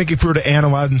 And I think if we were to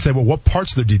analyze and say, well, what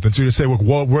parts of their defense, we're going to say, well,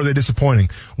 what were they disappointing?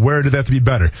 Where did they have to be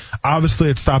better? Obviously,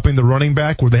 it's stopping the running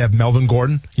back where they have Melvin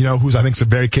Gordon, who's I think is a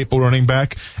very capable running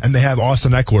back, and they have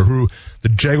Austin Eckler, who the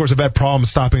Jaguars have had problems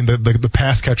stopping the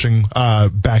pass catching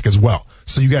back as well.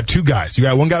 So you got two guys. You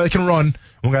got one guy that can run,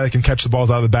 one guy that can catch the balls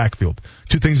out of the backfield.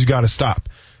 Two things you got to stop.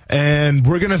 And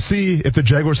we're going to see if the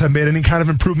Jaguars have made any kind of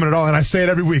improvement at all. And I say it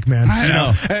every week, man. I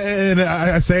know. And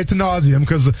I say it to nauseum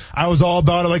because I was all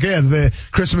about it. Like, the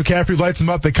Christian McCaffrey lights them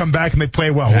up. They come back and they play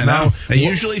well. Well, now they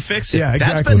usually fix it. Yeah,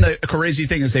 exactly. That's been the crazy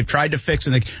thing is they've tried to fix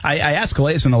it. I asked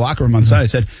Calais in the locker room on Sunday. I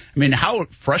said, I mean, how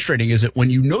frustrating is it when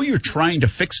you know you're trying to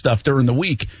fix stuff during the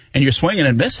week and you're swinging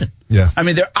and missing? Yeah. I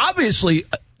mean, they're obviously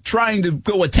trying to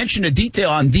go attention to detail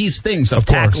on these things of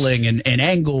tackling and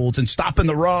angles and stopping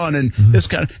the run and this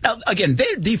kind of. Now, again,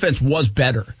 their defense was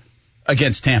better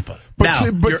against Tampa.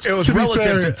 But it was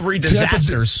relative to three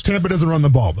disasters. Tampa doesn't run the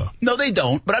ball, though. No, they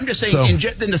don't. But I'm just saying,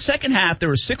 in the second half, there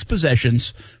were 6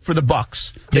 possessions for the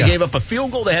Bucs. They gave up a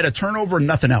field goal. They had a turnover and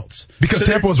nothing else. Because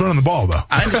Tampa was running the ball, though.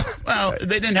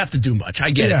 They didn't have to do much.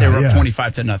 I get it. They were up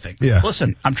 25-0. Yeah.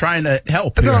 Listen, I'm trying to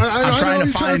help. No, I'm trying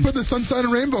to find for the sunshine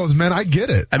and rainbows, man. I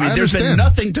get it. I mean, there's been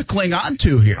nothing to cling on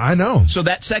to here. I know. So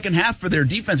that second half for their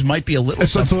defense might be a little.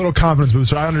 It's a little confidence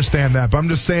booster. I understand that, but I'm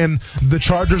just saying the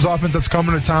Chargers offense that's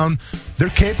coming to town, they're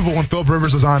capable when Philip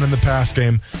Rivers is on in the pass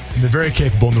game, and they're very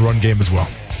capable in the run game as well.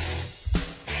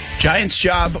 Giants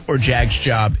job or Jags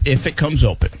job, if it comes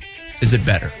open, is it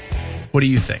better? What do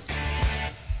you think?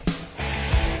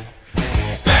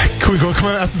 Can we go come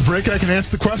after the break and I can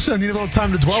answer the question? I need a little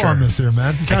time to dwell on this here,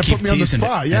 man. You kind of put me on the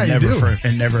spot. Yeah, you do.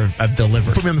 I've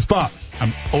delivered. Put me on the spot.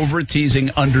 I'm over teasing,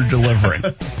 under delivering.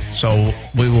 So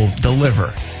we will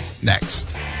deliver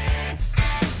next.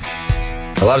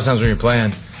 A lot of times when you're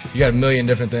playing, you got a million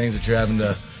different things that you're having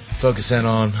to focus in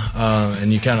on,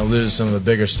 and you kind of lose some of the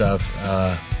bigger stuff,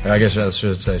 or I guess I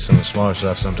should say some of the smaller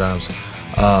stuff sometimes.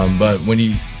 But when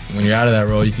you're out of that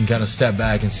role, you can kind of step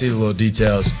back and see the little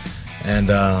details, and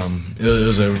it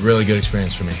was a really good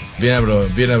experience for me. Being able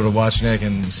to watch Nick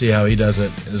and see how he does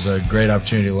it is a great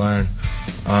opportunity to learn,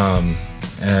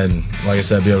 and like I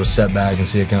said, be able to step back and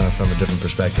see it kind of from a different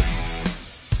perspective.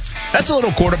 That's a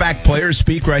little quarterback player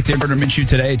speak right there. Gardner Minshew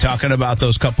today talking about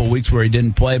those couple of weeks where he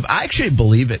didn't play. But I actually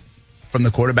believe it from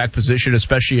the quarterback position,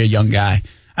 especially a young guy.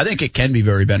 I think it can be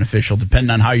very beneficial depending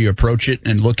on how you approach it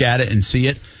and look at it and see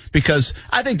it. Because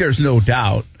I think there's no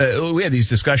doubt, we had these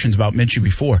discussions about Minshew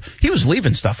before. He was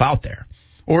leaving stuff out there.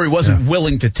 Or he wasn't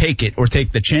willing to take it or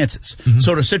take the chances. Mm-hmm.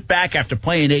 So to sit back after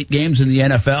playing 8 games in the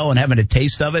NFL and having a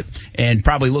taste of it and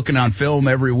probably looking on film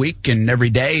every week and every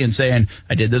day and saying,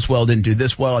 I did this well, didn't do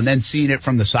this well, and then seeing it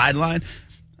from the sideline.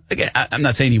 Again, I'm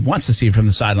not saying he wants to see it from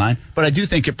the sideline, but I do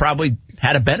think it probably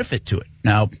had a benefit to it.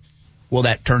 Now, will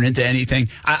that turn into anything?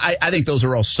 I think those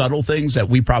are all subtle things that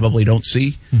we probably don't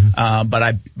see. Mm-hmm. But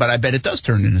I bet it does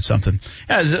turn into something.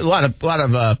 Yeah, there's a lot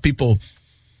of people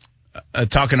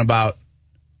talking about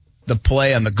the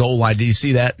play on the goal line. Did you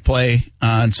see that play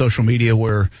on social media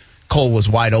where Cole was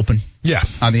wide open? Yeah.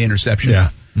 On the interception. Yeah.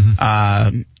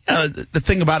 Mm-hmm. The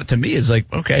thing about it to me is like,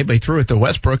 okay, but he threw it to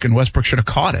Westbrook and Westbrook should have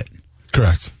caught it.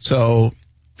 Correct. So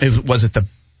was it the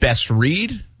best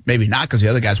read? Maybe not because the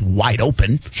other guy's wide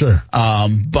open. Sure.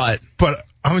 But how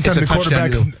many times the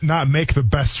quarterbacks not make the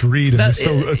best read and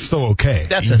it's still okay?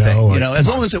 That's the thing. Like, as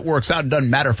long as it works out, it doesn't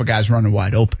matter if a guy's running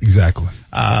wide open. Exactly.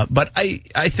 But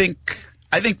I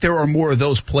think there are more of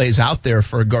those plays out there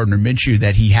for Gardner Minshew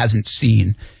that he hasn't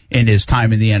seen in his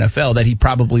time in the NFL that he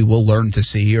probably will learn to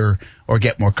see or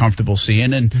get more comfortable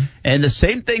seeing. And the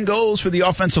same thing goes for the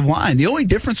offensive line. The only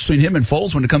difference between him and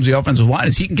Foles when it comes to the offensive line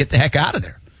is he can get the heck out of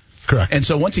there. Correct. And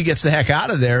so once he gets the heck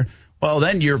out of there, well,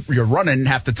 then you're running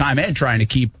half the time and trying to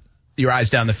keep your eyes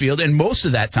down the field. And most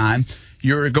of that time,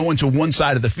 you're going to one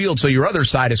side of the field, so your other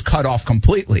side is cut off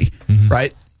completely,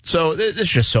 right? So there's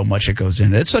just so much that goes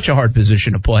in it. It's such a hard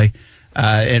position to play,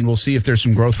 and we'll see if there's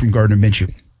some growth from Gardner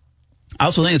Minshew. I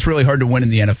also think it's really hard to win in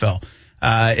the NFL.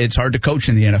 It's hard to coach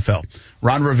in the NFL.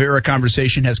 Ron Rivera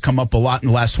conversation has come up a lot in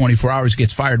the last 24 hours. He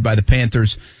gets fired by the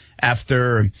Panthers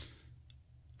after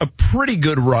a pretty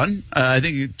good run. I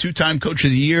think 2-time coach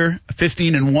of the year,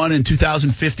 15-1 in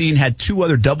 2015, had 2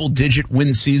 other double-digit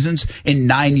win seasons in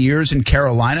 9 years in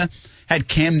Carolina. Had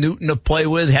Cam Newton to play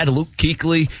with, had Luke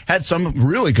Kuechly, had some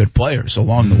really good players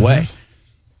along the way.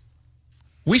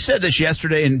 We said this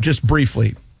yesterday, and just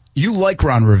briefly, you like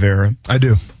Ron Rivera. I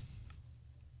do.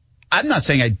 I'm not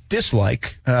saying I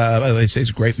dislike. By the way, they say he's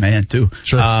a great man, too.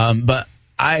 Sure. But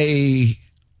I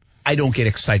don't get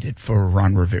excited for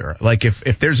Ron Rivera. Like,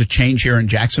 if there's a change here in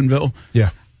Jacksonville,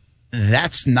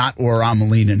 that's not where I'm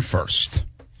leaning first.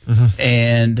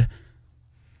 And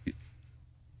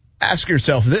ask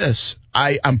yourself this.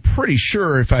 I'm pretty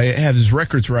sure if I have his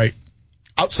records right,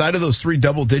 outside of those 3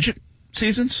 double-digit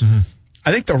seasons,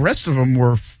 I think the rest of them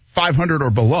were 500 or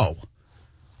below.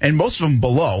 And most of them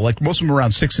below, like most of them around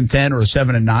 6-10 or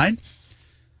 7-9.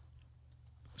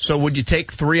 So would you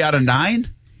take 3 out of 9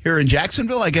 here in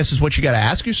Jacksonville, I guess is what you got to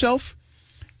ask yourself.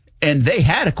 And they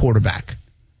had a quarterback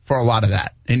for a lot of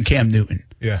that in Cam Newton.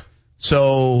 Yeah.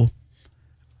 So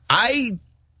I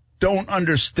don't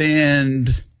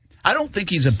understand. I don't think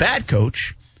he's a bad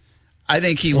coach. I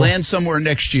think he lands somewhere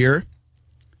next year,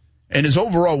 and his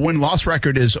overall win-loss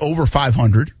record is over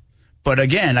 500. But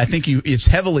again, I think it's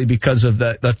heavily because of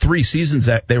the 3 seasons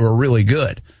that they were really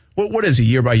good. What is he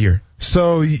year by year?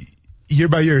 So year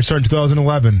by year, starting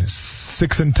 2011,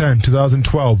 6-10,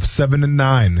 2012,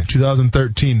 7-9,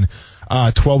 2013,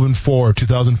 12-4,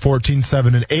 2014,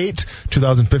 7-8,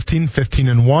 2015,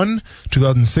 15-1,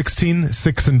 2016,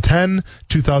 6-10,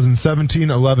 2017,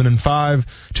 11-5,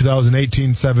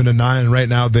 2018, 7-9, and right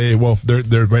now they're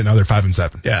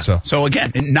 5-7. Yeah. So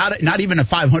again, not even a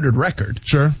 500 record.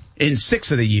 Sure. In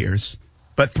 6 of the years,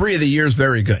 but 3 of the years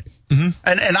very good. And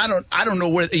I don't know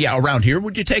where. Yeah, around here,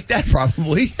 would you take that?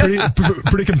 Probably.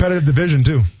 Pretty competitive division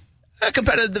too. A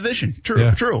competitive division,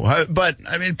 true. But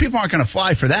I mean, people aren't going to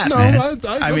fly for that. No, man.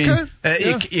 I mean,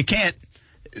 you can't.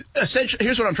 Essentially,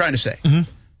 here's what I'm trying to say.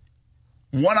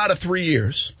 1 out of 3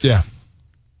 years. Yeah.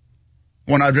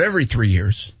 1 out of every 3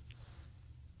 years,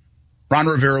 Ron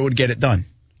Rivera would get it done.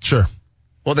 Sure.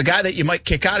 Well, the guy that you might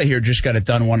kick out of here just got it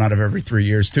done 1 out of every 3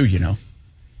 years too. You know.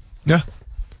 Yeah.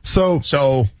 So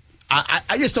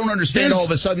I just don't understand all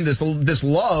of a sudden this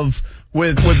love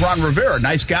with Ron Rivera.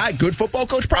 Nice guy, good football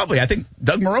coach, probably. I think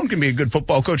Doug Marrone can be a good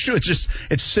football coach too. It's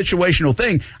a situational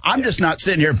thing. I'm just not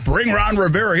sitting here, bring Ron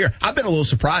Rivera here. I've been a little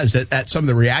surprised at some of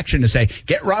the reaction to say,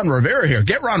 get Ron Rivera here,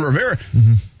 get Ron Rivera.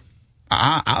 Mm-hmm.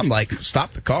 I'm like,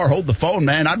 stop the car, hold the phone,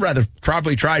 man. I'd rather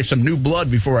probably try some new blood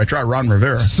before I try Ron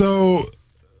Rivera. So,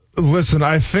 listen,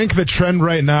 I think the trend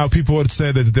right now, people would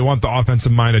say that they want the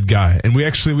offensive-minded guy. And we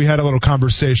had a little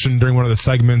conversation during one of the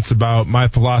segments about my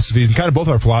philosophies and kind of both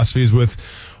our philosophies with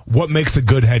what makes a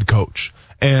good head coach.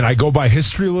 And I go by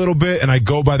history a little bit, and I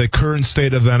go by the current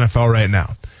state of the NFL right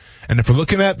now. And if we're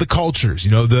looking at the cultures,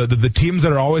 the teams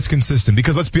that are always consistent,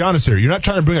 because let's be honest here, you're not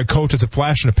trying to bring a coach that's a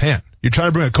flash in a pan. You're trying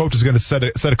to bring a coach that's going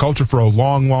to set a culture for a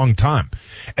long, long time.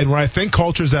 And when I think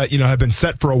cultures that, have been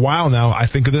set for a while now, I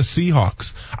think of the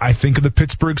Seahawks. I think of the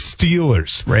Pittsburgh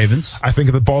Steelers. Ravens. I think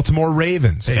of the Baltimore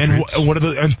Ravens. Patriots. And what are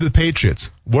the Patriots?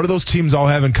 What do those teams all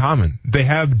have in common? They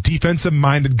have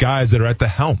defensive-minded guys that are at the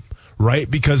helm. Right?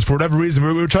 Because for whatever reason,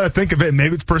 we were trying to think of it,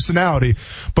 maybe it's personality,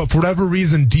 but for whatever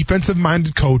reason,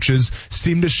 defensive-minded coaches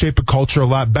seem to shape a culture a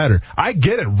lot better. I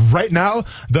get it. Right now,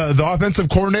 the offensive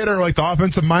coordinator, like the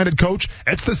offensive-minded coach,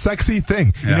 it's the sexy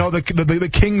thing. Yeah. The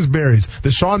Kingsburys, the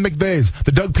Sean McVays,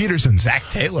 the Doug Petersons. Zach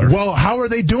Taylor. Well, how are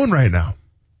they doing right now?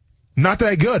 Not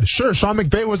that good. Sure, Sean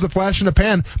McVay was the flash in the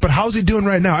pan, but how's he doing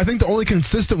right now? I think the only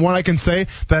consistent one I can say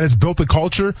that has built a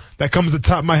culture that comes to the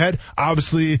top of my head,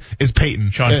 obviously, is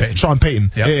Peyton. Sean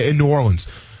Payton in New Orleans.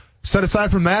 Set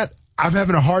aside from that, I'm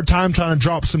having a hard time trying to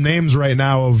drop some names right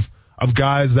now of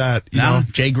guys that,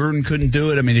 Jay Gruden couldn't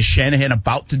do it. I mean, is Shanahan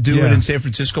about to do it in San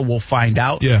Francisco? We'll find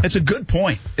out. Yeah. It's a good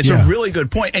point. It's a really good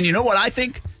point. And you know what I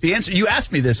think? The answer, you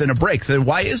asked me this in a break. So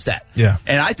why is that? Yeah.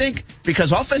 And I think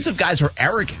because offensive guys are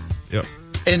arrogant. Yep.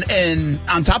 And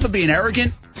on top of being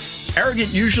arrogant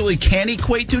usually can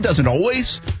equate to, doesn't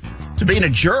always, to being a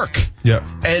jerk. Yeah.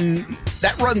 And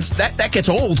that gets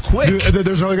old quick.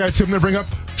 There's another guy, too, I'm going to bring up.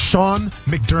 Sean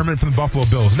McDermott from the Buffalo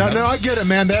Bills. Now, I get it,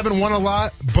 man. They haven't won a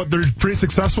lot, but they're pretty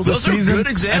successful this season. Those are good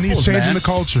examples, and he's changing the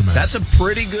culture, man. That's a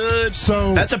pretty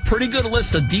good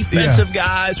list of defensive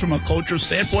guys from a cultural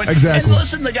standpoint. Exactly. And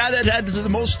listen, the guy that had the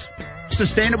most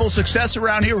sustainable success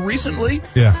around here recently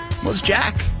was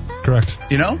Jack. Correct.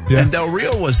 Yeah. And Del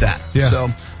Rio was that. Yeah. So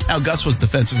now Gus was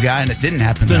defensive guy, and it didn't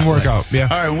happen. Didn't work out. Yeah.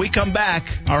 All right, when we come back,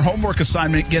 our homework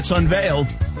assignment gets unveiled.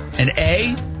 An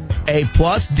A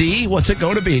plus, D. What's it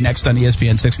going to be next on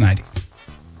ESPN 690?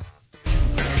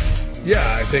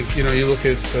 Yeah, I think, you look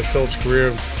at Phillips'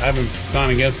 career, I haven't gone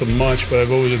against him much, but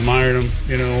I've always admired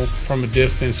him, from a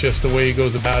distance, just the way he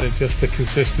goes about it, just the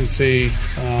consistency.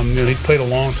 He's played a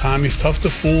long time. He's tough to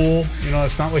fool.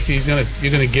 It's not like you're going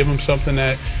to give him something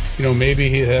that, maybe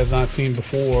he has not seen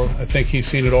before. I think he's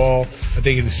seen it all. I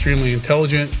think he's extremely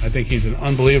intelligent. I think he's an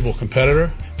unbelievable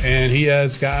competitor. And he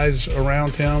has guys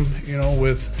around him,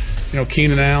 with,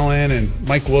 Keenan Allen and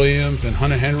Mike Williams and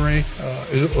Hunter Henry.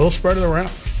 He'll spread it around.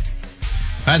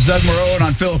 That's Doug Marrone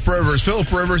on Phillip Rivers.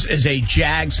 Phillip Rivers is a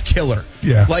Jags killer.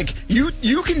 Yeah. Like,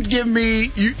 you can give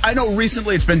me I know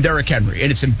recently it's been Derrick Henry,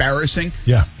 and it's embarrassing.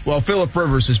 Yeah. Well, Phillip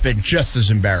Rivers has been just as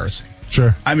embarrassing.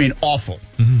 Sure. I mean, awful.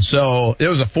 Mm-hmm. So there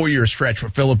was a 4-year stretch where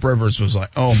Phillip Rivers was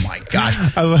like, oh, my gosh.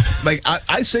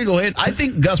 I single-handed. I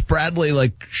think Gus Bradley,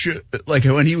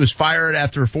 when he was fired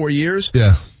after 4 years.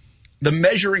 Yeah. The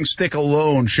measuring stick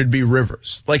alone should be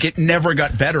Rivers. Like, it never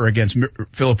got better against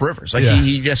Phillip Rivers. Like,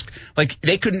 he just,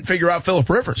 they couldn't figure out Phillip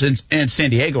Rivers and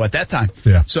San Diego at that time.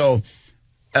 Yeah. So,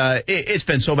 it's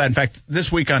been so bad. In fact,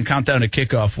 this week on Countdown to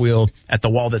Kickoff, we'll, at the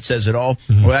wall that says it all,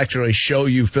 we'll actually show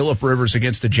you Phillip Rivers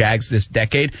against the Jags this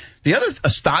decade. The other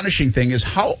astonishing thing is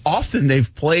how often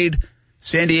they've played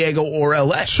San Diego or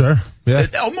LA. Sure. Yeah.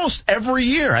 Almost every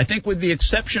year, I think, with the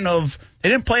exception of, they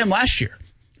didn't play them last year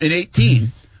in 18. Mm-hmm.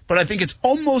 But I think it's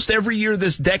almost every year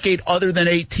this decade other than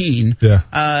 18. Yeah.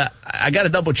 I got to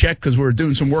double check because we're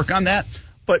doing some work on that.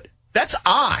 But that's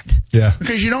odd. Yeah.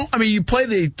 Because, you play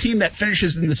the team that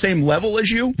finishes in the same level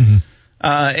as you,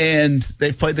 and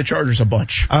they've played the Chargers a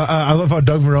bunch. I love how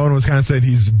Doug Marrone was kind of saying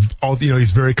he's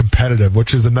very competitive,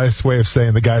 which is a nice way of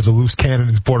saying the guy's a loose cannon and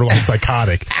he's borderline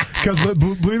psychotic. Because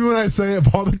believe me when I say,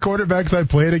 of all the quarterbacks I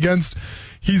played against,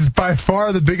 he's by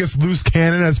far the biggest loose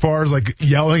cannon as far as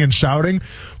yelling and shouting,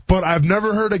 but I've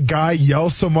never heard a guy yell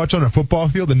so much on a football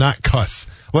field and not cuss.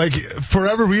 For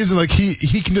whatever reason,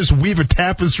 he can just weave a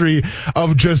tapestry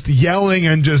of just yelling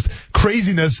and just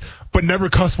craziness, but never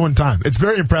cuss one time. It's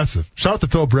very impressive. Shout out to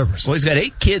Phillip Rivers. Well, he's got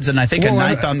 8 kids and I think a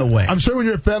ninth on the way. I'm sure when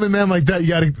you're a family man like that, you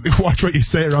got to watch what you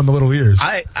say around the little ears.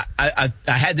 I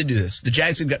had to do this. The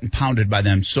Jags have gotten pounded by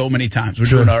them so many times. We're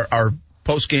doing our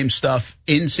post-game stuff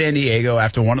in San Diego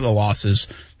after one of the losses.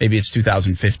 Maybe it's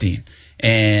 2015.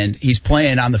 And he's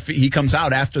playing he comes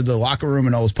out after the locker room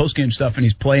and all his post-game stuff, and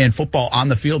he's playing football on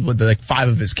the field with like 5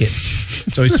 of his kids.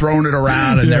 So he's throwing it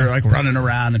around, and they're like running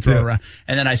around and throwing around.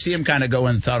 And then I see him kind of go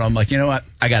in the tunnel. I'm like, you know what?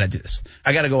 I got to do this.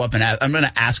 I got to go up and I'm going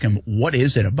to ask him, what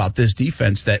is it about this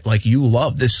defense that like you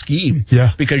love, this scheme?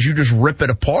 Yeah. Because you just rip it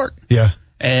apart. Yeah.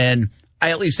 And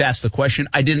I at least asked the question.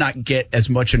 I did not get as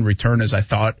much in return as I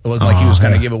thought. It wasn't like he was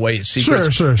going to give away his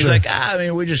secrets. Sure. He's like, I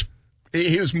mean,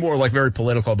 he was more like very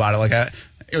political about it. Like,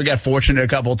 we got fortunate a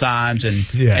couple of times,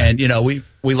 and you know, we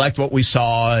liked what we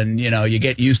saw, and you know, you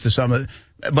get used to some of it,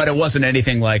 but it wasn't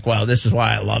anything like, well, this is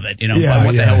why I love it. You know,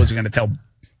 what the hell was he going to tell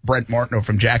Brent Martineau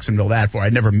from Jacksonville that for?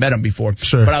 I'd never met him before.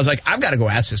 Sure. But I was like, I've got to go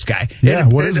ask this guy. Yeah,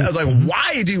 and what is it? I was like,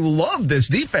 why do you love this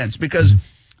defense? Because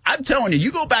I'm telling you,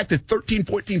 you go back to 13,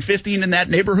 14, 15 in that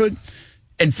neighborhood,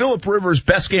 and Phillip Rivers'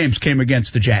 best games came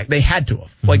against the Jags. They had to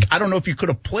have. Like, I don't know if you could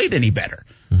have played any better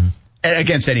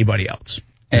against anybody else.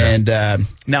 And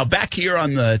now back here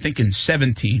I think in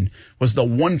 17 was the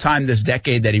one time this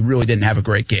decade that he really didn't have a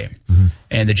great game.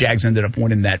 And the Jags ended up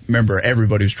winning that. Remember,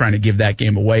 everybody was trying to give that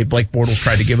game away. Blake Bortles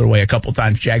tried to give it away a couple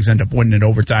times. Jags ended up winning in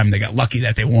overtime. They got lucky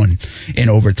that they won in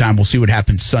overtime. We'll see what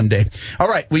happens Sunday. All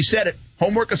right, we said it.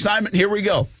 Homework assignment, here we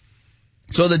go.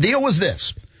 So the deal was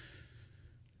this.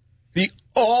 The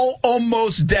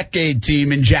almost decade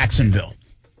team in Jacksonville.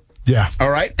 Yeah. All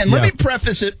right? And let me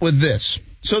preface it with this.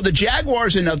 So the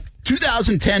Jaguars in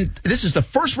 2010, this is the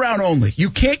first round only.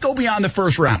 You can't go beyond the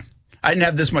first round. I didn't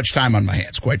have this much time on my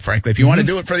hands, quite frankly. If you want to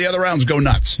do it for the other rounds, go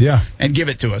nuts. Yeah. And give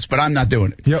it to us, but I'm not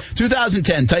doing it. Yep.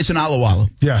 2010, Tyson Alualu.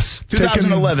 Yes.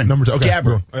 2011,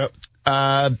 Gabbert.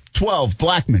 Yep. 12,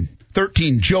 Blackman.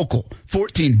 13, Jokel.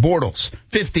 14, Bortles.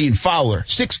 15, Fowler.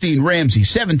 16, Ramsey.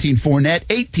 17, Fournette.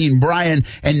 18, Bryan.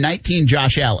 And 19,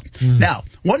 Josh Allen. Now,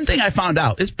 one thing I found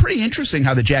out is pretty interesting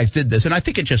how the Jags did this, and I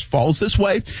think it just falls this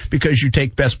way because you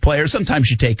take best players.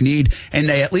 Sometimes you take need, and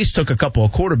they at least took a couple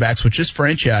of quarterbacks, which this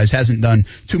franchise hasn't done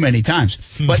too many times.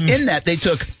 But in that, they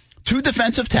took 2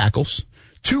 defensive tackles,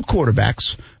 2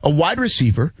 quarterbacks, a wide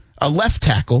receiver, a left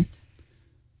tackle,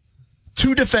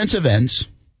 2 defensive ends,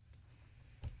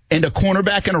 and a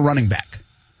cornerback and a running back.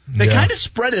 They kind of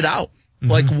spread it out,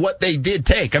 like what they did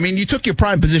take. I mean, you took your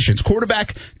prime positions,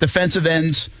 quarterback, defensive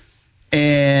ends,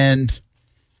 and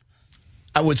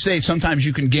I would say sometimes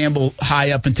you can gamble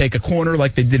high up and take a corner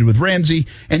like they did with Ramsey,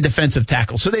 and defensive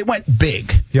tackle. So they went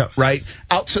big, right?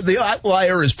 So the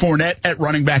outlier is Fournette at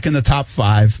running back in the top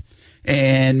 5,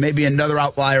 and maybe another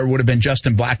outlier would have been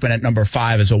Justin Blackman at number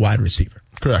 5 as a wide receiver.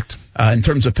 Correct. In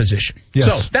terms of position.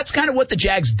 Yes. So that's kind of what the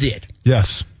Jags did.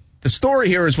 Yes. The story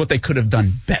here is what they could have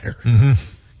done better.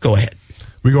 Go ahead.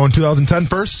 We go in 2010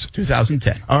 first?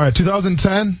 2010. All right,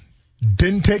 2010.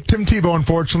 Didn't take Tim Tebow,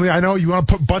 unfortunately. I know you want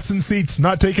to put butts in seats.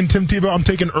 Not taking Tim Tebow. I'm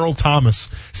taking Earl Thomas.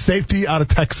 Safety out of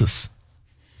Texas.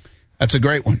 That's a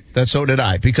great one. So did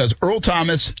I. Because Earl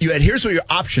Thomas, here's what your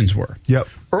options were. Yep.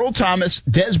 Earl Thomas,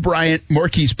 Des Bryant,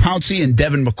 Marquise Pouncey, and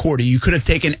Devin McCourty. You could have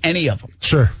taken any of them.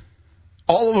 Sure.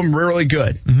 All of them really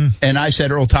good. And I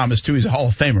said Earl Thomas, too. He's a Hall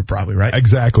of Famer, probably, right?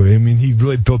 Exactly. I mean, he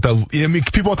really built that. I mean,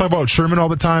 people talk about Sherman all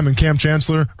the time and Cam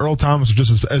Chancellor. Earl Thomas was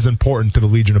just as important to the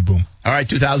Legion of Boom. All right,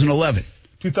 2011.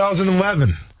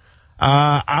 2011.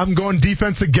 I'm going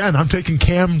defense again. I'm taking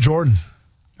Cam Jordan.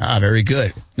 Very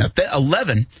good. Now,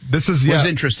 11 was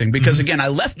interesting because, again, I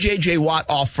left J.J. Watt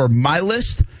off for my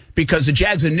list because the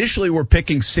Jags initially were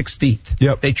picking 16th.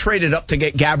 Yep. They traded up to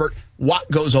get Gabbert.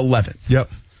 Watt goes 11th. Yep.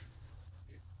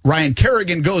 Ryan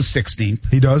Kerrigan goes 16th.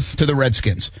 He does. To the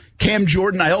Redskins. Cam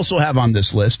Jordan I also have on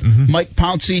this list. Mike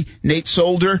Pouncey, Nate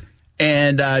Solder,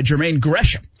 and Jermaine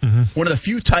Gresham. One of the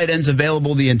few tight ends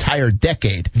available the entire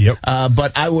decade. Yep.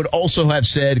 But I would also have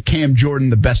said Cam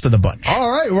Jordan the best of the bunch. All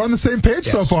right, we're on the same page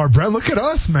so far, Brent. Look at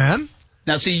us, man.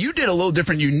 Now, see, you did a little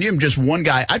different. You named just one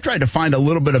guy. I tried to find a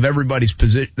little bit of everybody's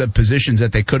the positions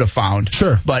that they could have found.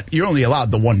 Sure. But you're only allowed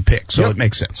the one pick, so it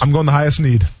makes sense. I'm going the highest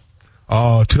need.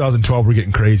 Oh, 2012, we're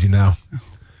getting crazy now.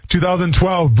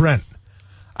 2012, Brent.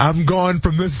 I'm going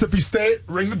from Mississippi State.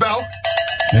 Ring the bell.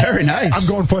 Very nice. I'm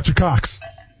going Fletcher Cox.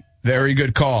 Very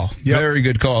good call. Very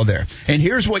good call there. And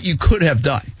here's what you could have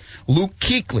done. Luke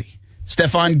Kuechly,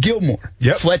 Stephon Gilmore,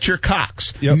 Fletcher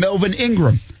Cox, Melvin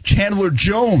Ingram, Chandler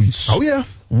Jones. Oh, yeah.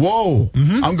 Whoa.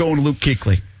 I'm going Luke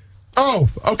Kuechly. Oh,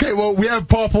 okay. Well, we have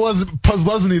Paul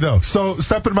Posluszny, though. So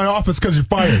step in my office because you're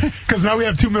fired. Because now we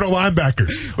have 2 middle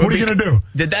linebackers. What are you going to do?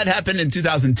 Did that happen in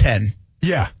 2010?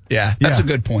 Yeah, that's a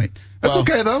good point. That's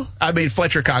okay, though. I mean,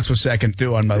 Fletcher Cox was second,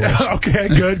 too, on my list. Okay,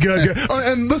 good. Oh,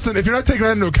 and listen, if you're not taking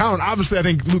that into account, obviously I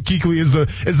think Luke Kuechly is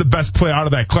the best player out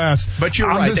of that class. But you're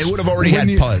right. They would have already had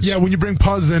Puz. Yeah, when you bring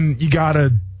Puz in, you got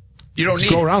to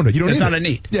go around it. You don't it's need not it. a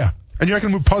need. Yeah, and you're not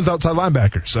going to move Puz outside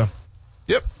linebacker. So,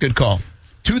 yep, good call.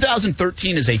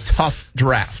 2013 is a tough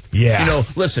draft. Yeah. You know,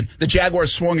 listen, the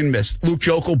Jaguars swung and missed. Luke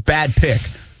Joeckel, bad pick.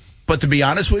 But to be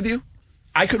honest with you,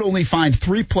 I could only find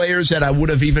 3 players that I would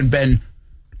have even been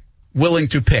willing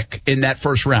to pick in that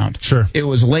first round. Sure. It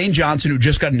was Lane Johnson, who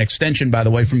just got an extension, by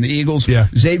the way, from the Eagles. Yeah.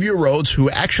 Xavier Rhodes, who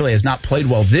actually has not played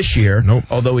well this year, Nope.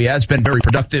 although he has been very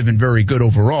productive and very good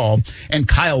overall. And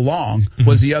Kyle Long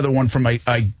was the other one from a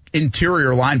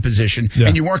interior line position. Yeah.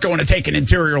 And you weren't going to take an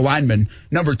interior lineman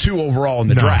number 2 overall in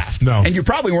the draft. No. And you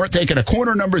probably weren't taking a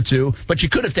corner number 2, but you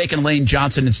could have taken Lane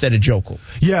Johnson instead of Joeckel.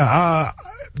 Yeah,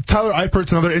 Tyler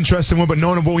Eipert's another interesting one, but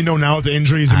knowing what we know now with the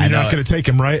injuries, you're not going to take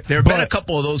him, right? There have been a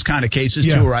couple of those kind of cases,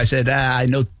 too, where I said, I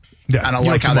know. Yeah, I don't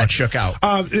like how that shook out.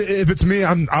 If it's me,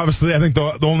 I think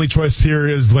the only choice here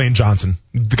is Lane Johnson.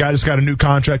 The guy just got a new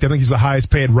contract. I think he's the highest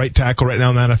paid right tackle right now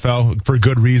in the NFL for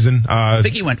good reason. I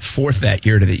think he went 4th that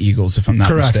year to the Eagles, if I'm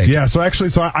not mistaken. Yeah, so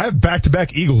I have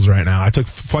back-to-back Eagles right now. I took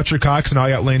Fletcher Cox, and now I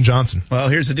got Lane Johnson. Well,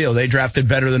 here's the deal. They drafted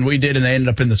better than we did, and they ended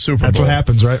up in the Super Bowl. That's what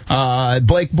happens, right?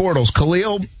 Blake Bortles,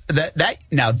 Khalil.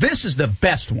 Now, this is the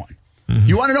best one. Mm-hmm.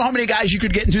 You want to know how many guys you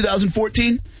could get in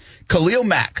 2014? Khalil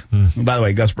Mack, who, by the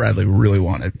way, Gus Bradley really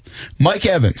wanted. Mike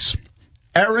Evans,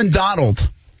 Aaron Donald,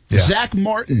 Zach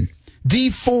Martin, Dee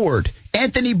Ford,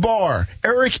 Anthony Barr,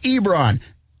 Eric Ebron.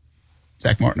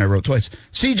 Zach Martin I wrote twice.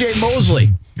 C.J.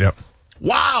 Mosley. Yep.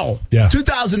 Wow. Yeah.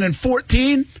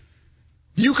 2014,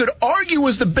 you could argue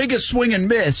was the biggest swing and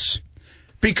miss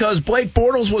because Blake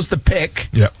Bortles was the pick.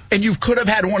 Yep. And you could have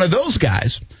had one of those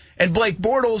guys. And Blake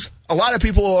Bortles, a lot of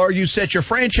people will argue, set your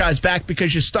franchise back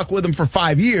because you stuck with him for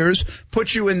 5 years,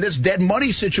 put you in this dead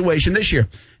money situation this year.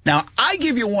 Now, I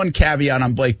give you one caveat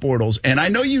on Blake Bortles, and I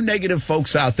know you negative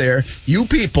folks out there, you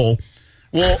people,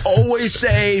 will always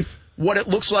say what it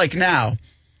looks like now.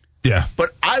 Yeah.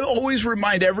 But I always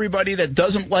remind everybody that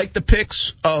doesn't like the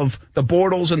picks of the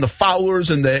Bortles and the Fowlers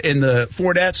and the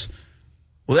Fournettes,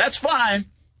 well, that's fine.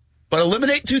 But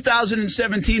eliminate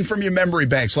 2017 from your memory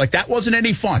banks. Like, that wasn't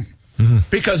any fun. Mm-hmm.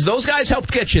 Because those guys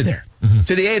helped get you there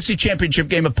to the AFC Championship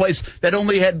game, a place that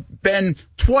only had been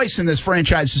twice in this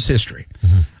franchise's history.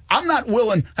 Mm-hmm. I'm not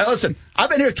willing. Listen, I've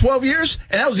been here 12 years,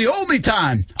 and that was the only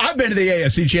time I've been to the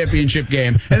AFC Championship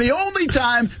game. And the only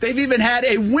time they've even had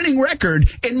a winning record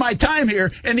in my time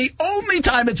here. And the only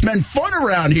time it's been fun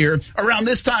around here around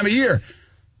this time of year.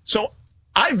 So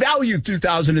I value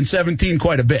 2017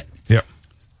 quite a bit. Yep.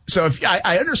 So if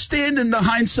I understand in the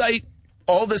hindsight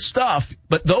all this stuff,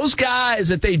 but those guys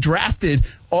that they drafted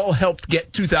all helped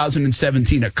get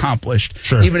 2017 accomplished,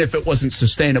 sure, even if it wasn't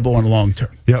sustainable in the long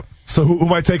term. Yep. So who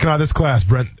am I taking out of this class,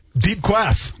 Brent? Deep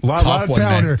class. A lot of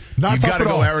talent here. Not you tough got to at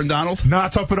go all. Aaron Donald?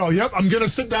 Not tough at all. Yep. I'm going to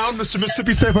sit down, Mr.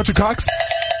 Mississippi State, Fletcher Cox.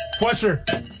 Fletcher,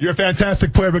 you're a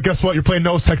fantastic player, but guess what? You're playing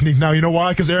nose technique now. You know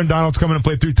why? Because Aaron Donald's coming to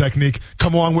play through technique.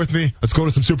 Come along with me. Let's go to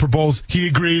some Super Bowls. He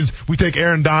agrees. We take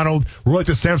Aaron Donald. We're like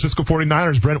the San Francisco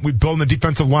 49ers, Brent. We build the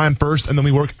defensive line first, and then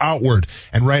we work outward.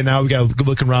 And right now, we got a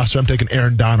good-looking roster. I'm taking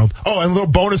Aaron Donald. Oh, and a little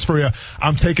bonus for you.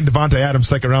 I'm taking Devontae Adams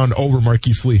second round over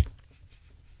Marquise Lee.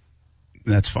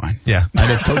 That's fine. Yeah.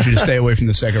 I told you to stay away from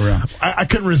the second round. I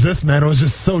couldn't resist, man. It was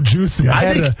just so juicy.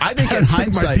 I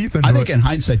think in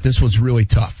hindsight, this was really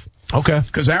tough. Okay.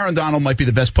 Because Aaron Donald might be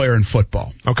the best player in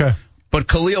football. Okay. But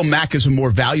Khalil Mack is a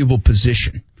more valuable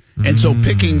position. And so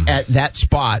picking at that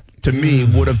spot, to me,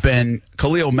 would have been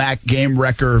Khalil Mack, game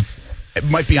wrecker. It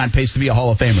might be on pace to be a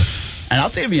Hall of Famer. And I'll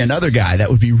tell you another guy that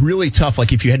would be really tough,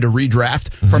 like if you had to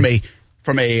redraft from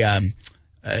a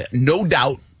no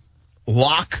doubt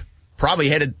lock, probably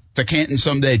headed to Canton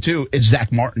someday too, is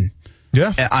Zach Martin.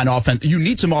 Yeah. On offense. You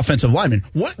need some offensive linemen.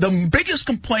 What the biggest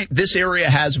complaint this area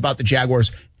has about the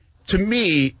Jaguars, to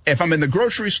me, if I'm in the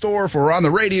grocery store, if we're on the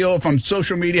radio, if I'm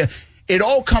social media, it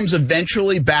all comes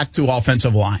eventually back to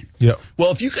offensive line. Yeah.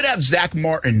 Well, if you could have Zach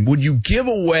Martin, would you give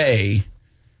away,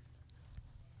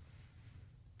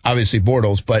 obviously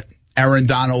Bortles, but Aaron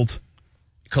Donald,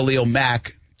 Khalil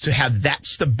Mack, to have that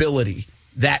stability,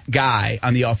 that guy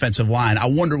on the offensive line? I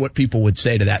wonder what people would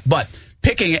say to that. But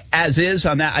picking it as is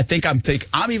on that, I think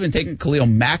I'm even taking Khalil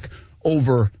Mack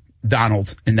over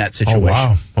Donald in that situation. Oh,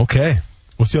 wow. Okay.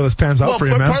 We'll see how this pans out for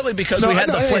you, man. Partly because we had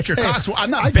the Fletcher Cox. I'm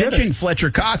not benching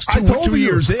Fletcher Cox 2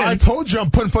 years in. I told you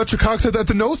I'm putting Fletcher Cox at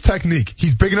the nose technique.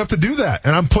 He's big enough to do that.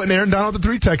 And I'm putting Aaron Donald at the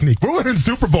 3 technique. We're winning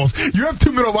Super Bowls. You have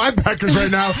 2 middle linebackers right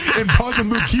now in Puz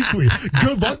and Luke Kuechly.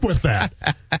 Good luck with that.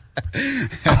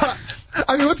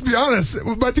 I mean, let's be honest.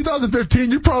 By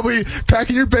 2015, you're probably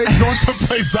packing your bags going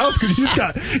someplace else because you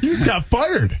just got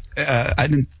fired. I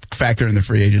didn't factor in the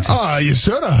free agency. Oh, you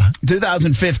should have.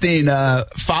 2015,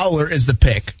 Fowler is the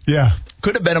pick. Yeah.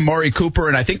 Could have been Amari Cooper,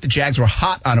 and I think the Jags were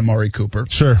hot on Amari Cooper.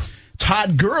 Sure.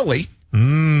 Todd Gurley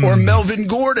or Melvin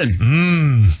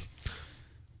Gordon.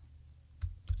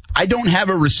 I don't have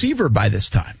a receiver by this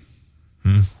time.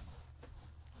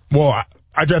 Well,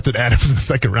 I drafted Adams in the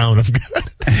second round. I'm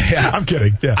good. Yeah. I'm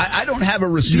kidding. Yeah. I don't have a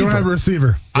receiver. You don't have a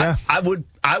receiver. Yeah. I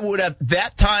would have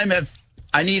that time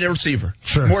I need a receiver.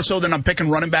 Sure. More so than I'm picking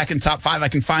running back in top 5. I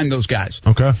can find those guys.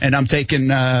 Okay. And I'm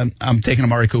taking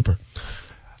Amari Cooper.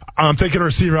 I'm taking a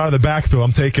receiver out of the backfield.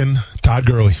 I'm taking Todd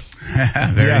Gurley.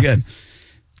 Very good.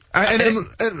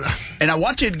 And I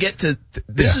want you to get to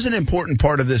this is an important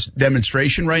part of this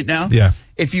demonstration right now. Yeah.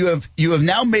 If you have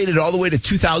now made it all the way to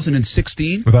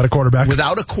 2016 without a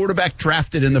quarterback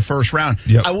drafted in the first round.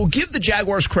 Yep. I will give the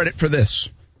Jaguars credit for this.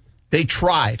 They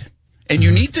tried, and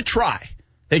you need to try.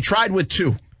 They tried with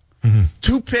 2.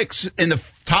 2 picks in the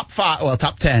top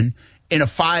 10 in a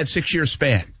 5-6 year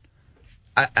span.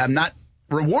 I'm not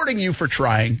rewarding you for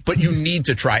trying, but you need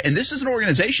to try. And this is an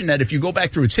organization that, if you go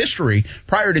back through its history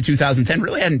prior to 2010,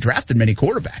 really hadn't drafted many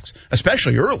quarterbacks,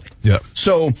 especially early. Yeah.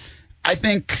 So I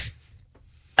think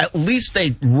at least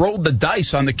they rolled the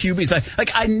dice on the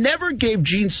QBs. I never gave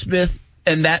Gene Smith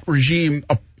and that regime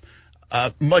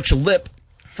much lip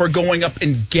for going up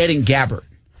and getting Gabbert.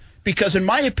 Because in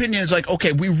my opinion, it's like,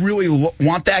 okay, we really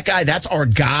want that guy. That's our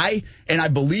guy, and I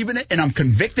believe in it, and I'm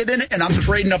convicted in it, and I'm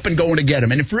trading up and going to get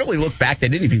him. And if you really look back, they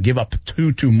didn't even give up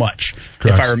too much,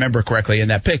 Correct. if I remember correctly, in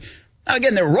that pick. Now,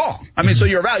 again, they're wrong. I mean, so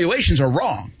your evaluations are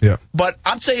wrong. Yeah. But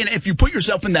I'm saying if you put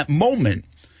yourself in that moment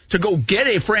to go get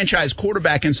a franchise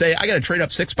quarterback and say, I got to trade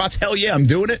up 6 spots, hell yeah, I'm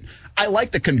doing it. I like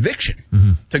the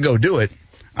conviction to go do it.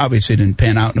 Obviously, it didn't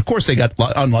pan out. And, of course, they got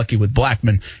unlucky with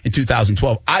Blackman in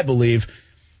 2012. I believe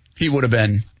he would have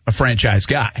been a franchise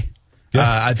guy. Yeah.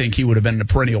 I think he would have been a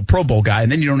perennial Pro Bowl guy,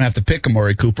 and then you don't have to pick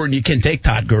Amari Cooper, and you can take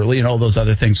Todd Gurley, and all those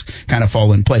other things kind of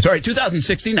fall in place. All right,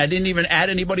 2016, I didn't even add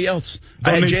anybody else.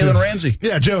 I had Jalen Ramsey.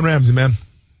 Yeah, Jalen Ramsey, man.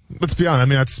 Let's be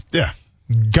honest. I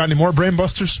mean, got any more brain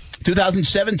busters?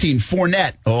 2017,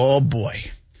 Fournette. Oh, boy.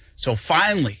 So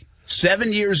finally,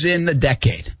 7 years in the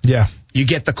decade, you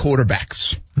get the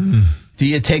quarterbacks. Do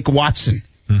you take Watson,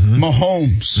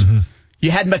 Mahomes? You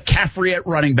had McCaffrey at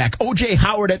running back, O.J.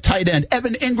 Howard at tight end,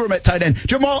 Evan Ingram at tight end,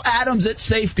 Jamal Adams at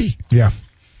safety. Yeah.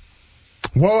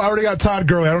 Well, I already got Todd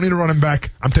Gurley. I don't need a running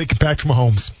back. I'm taking Patrick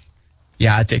Mahomes.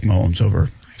 Yeah, I'd take Mahomes over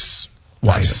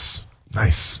Watson.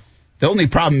 Nice. The only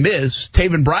problem is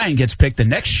Taven Bryan gets picked the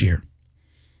next year,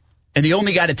 and the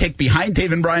only guy to take behind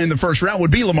Taven Bryan in the first round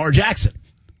would be Lamar Jackson.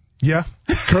 Yeah,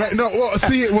 correct. No, well,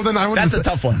 see, then I went. That's a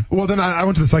tough one. Well, then I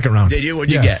went to the second round. Did you?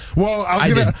 What'd you get? Well, I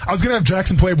was gonna have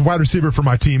Jackson play wide receiver for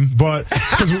my team, but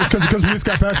because we just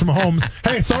got Patrick Mahomes.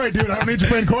 Hey, sorry, dude, I don't need you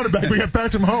playing quarterback. We got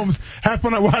Patrick Mahomes. Have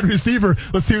fun at wide receiver.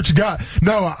 Let's see what you got.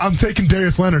 No, I'm taking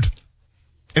Darius Leonard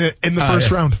in the first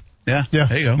round. Yeah,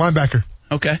 there you go. Linebacker.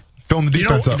 Okay. Filling the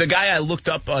defense up. The guy I looked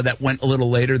up that went a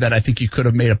little later that I think you could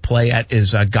have made a play at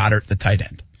is Goddard, the tight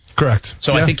end. Correct.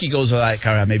 So I think he goes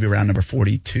maybe around number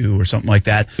 42 or something like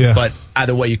that. Yeah. But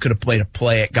either way, you could have played a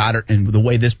play at Goddard, and the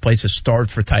way this place is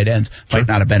starved for tight ends might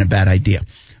not have been a bad idea.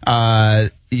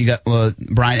 You got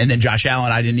Brian, and then Josh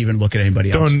Allen. I didn't even look at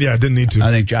anybody else. Didn't need to. I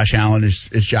think Josh Allen is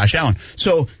Josh Allen.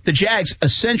 So the Jags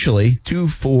essentially 2,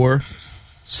 4,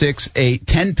 6, 8,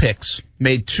 10 picks,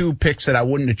 made 2 picks that I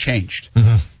wouldn't have changed,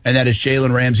 and that is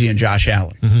Jalen Ramsey and Josh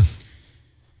Allen.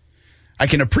 I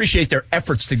can appreciate their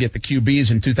efforts to get the QBs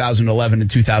in 2011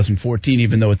 and 2014,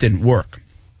 even though it didn't work.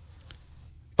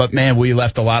 But, man, we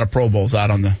left a lot of Pro Bowls out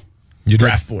on the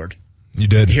draft board. You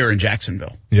did. Here in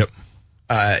Jacksonville. Yep.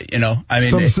 I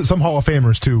mean, some Hall of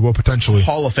Famers, too, well, potentially.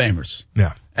 Hall of Famers.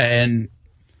 Yeah. And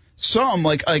some,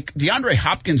 like DeAndre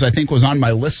Hopkins, I think, was on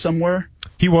my list somewhere.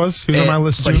 He was on my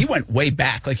list, too. But he went way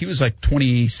back. Like, he was like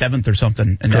 27th or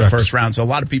something in that first round. So a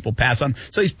lot of people pass on.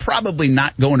 So he's probably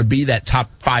not going to be that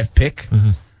top 5 pick.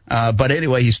 But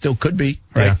anyway, he still could be,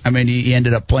 right? Yeah. I mean, he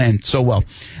ended up playing so well.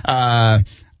 I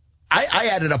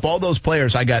added up all those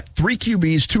players. I got 3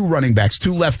 QBs, 2 running backs,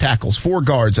 2 left tackles, 4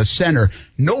 guards, a center,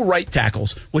 no right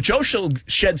tackles, which Osho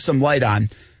shed some light on.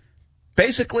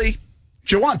 Basically,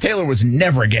 Jawan Taylor was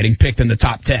never getting picked in the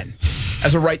top 10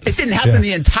 as a right. It didn't happen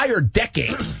the entire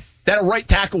decade that a right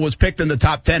tackle was picked in the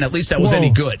top 10. At least that was any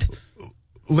good.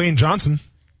 Lane Johnson.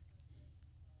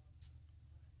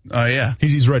 Oh, yeah.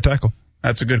 He's right tackle.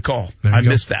 That's a good call. I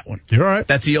missed that one. You're all right.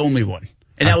 That's the only one.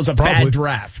 And that was a bad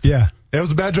draft. Yeah. It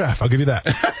was a bad draft. I'll give you that.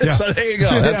 Yeah. So there you go.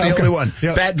 That's the only one.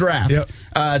 Yep. Bad draft. Yep.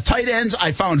 Tight ends,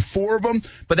 I found 4 of them,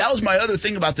 but that was my other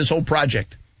thing about this whole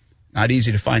project. Not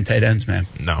easy to find tight ends, man.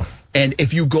 No. And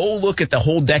if you go look at the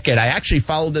whole decade, I actually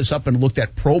followed this up and looked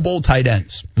at Pro Bowl tight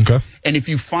ends. Okay. And if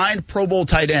you find Pro Bowl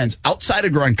tight ends outside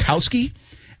of Gronkowski,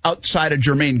 outside of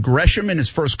Jermaine Gresham in his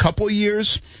first couple of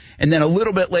years, and then a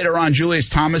little bit later on, Julius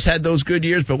Thomas had those good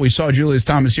years, but we saw Julius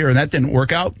Thomas here, and that didn't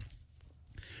work out.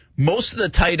 Most of the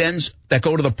tight ends that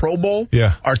go to the Pro Bowl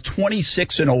are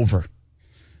 26 and over.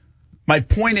 My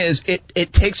point is,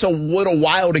 it takes a little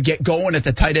while to get going at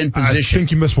the tight end position. I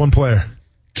think you missed one player.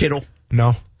 Kittle.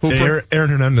 No. Hooper? Aaron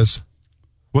Hernandez.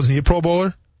 Wasn't he a Pro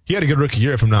Bowler? He had a good rookie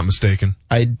year, if I'm not mistaken.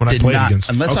 I played not, against.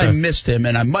 unless I missed him,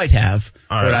 and I might have.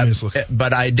 All right,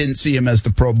 but I didn't see him as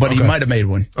the pro. But he might have made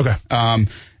one. Okay. And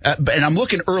I'm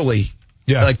looking early,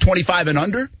 like 25 and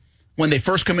under, when they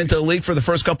first come into the league for the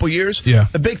first couple years. Yeah.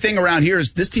 The big thing around here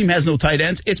is this team has no tight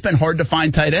ends. It's been hard to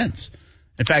find tight ends.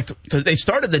 In fact, they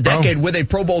started the decade with a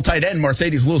Pro Bowl tight end.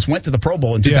 Mercedes Lewis went to the Pro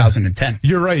Bowl in 2010.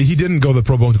 You're right. He didn't go to the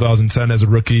Pro Bowl in 2010 as a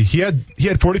rookie. He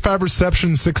had 45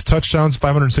 receptions, 6 touchdowns,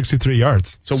 563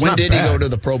 yards. So when did he go to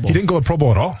the Pro Bowl? He didn't go to the Pro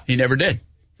Bowl at all. He never did.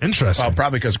 Interesting. Well,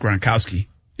 probably because Gronkowski.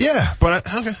 Yeah, but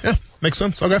makes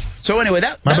sense. Okay. So anyway,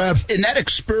 My bad. In that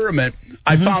experiment,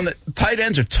 I found that tight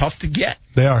ends are tough to get.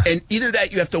 They are. And either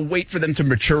that, you have to wait for them to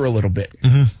mature a little bit.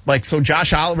 Like, so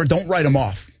Josh Oliver, don't write him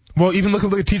off. Well, even look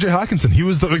at T.J. Hawkinson.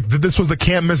 This was the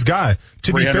can't miss guy.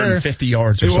 To be fair, 350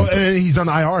 yards or something. And he's on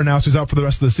the IR now, so he's out for the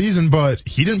rest of the season. But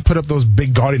he didn't put up those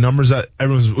big gaudy numbers that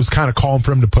everyone was kind of calling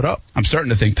for him to put up. I'm starting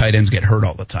to think tight ends get hurt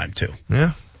all the time too.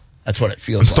 Yeah, that's what it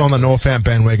feels. I'm still on the Noah Fant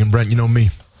bandwagon, Brent. You know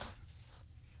me.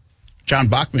 John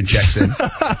Bachman checks in.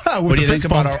 What do you think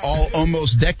about our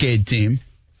almost decade team?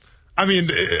 I mean,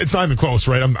 it's not even close,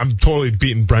 right? I'm totally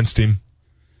beating Brent's team.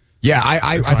 Yeah,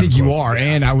 I think you are,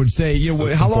 and I would say,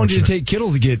 how long did it take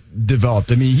Kittle to get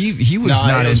developed? I mean, he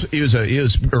was he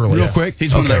was early, real quick.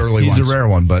 He's one of the early ones. He's a rare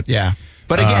one, but yeah.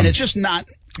 But again, it's just not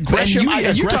Gresham.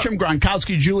 Gresham,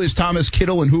 Gronkowski, Julius Thomas,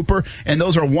 Kittle, and Hooper, and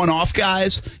those are one-off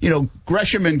guys.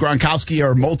 Gresham and Gronkowski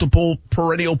are multiple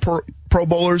perennial Pro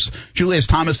Bowlers. Julius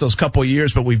Thomas, those couple of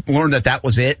years, but we've learned that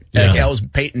was it. Yeah. That was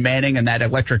Peyton Manning and that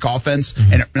electric offense,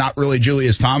 and not really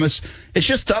Julius Thomas. It's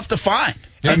just tough to find.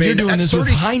 Yeah, I mean, you're doing this with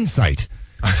hindsight.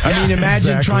 I mean,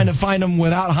 imagine trying to find them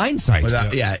without hindsight.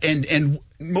 And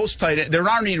most tight ends, there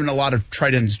aren't even a lot of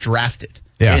tight ends drafted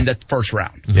in the first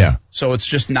round. Yeah. So it's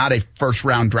just not a first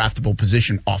round draftable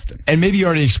position often. And maybe you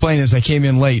already explained this. I came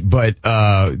in late, but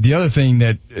the other thing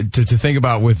that to think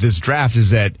about with this draft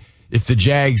is that if the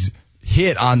Jags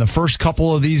hit on the first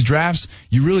couple of these drafts,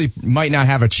 you really might not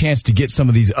have a chance to get some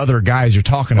of these other guys you're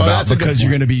talking about because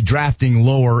you're going to be drafting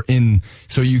lower in,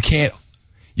 so you can't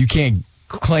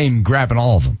claim grabbing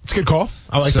all of them. It's a good call.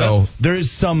 I like that. So there is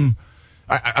some.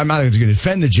 I'm not going to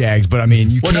defend the Jags, but I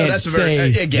mean, you can't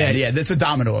say that's a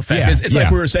domino effect. Yeah, it's like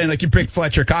we were saying, like you pick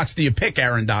Fletcher Cox, do you pick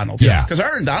Aaron Donald? Yeah, because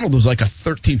Aaron Donald was like a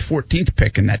 13th, 14th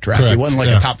pick in that draft. Correct. He wasn't like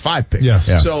a top 5 pick. Yes.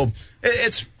 Yeah. So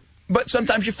it's. But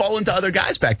sometimes you fall into other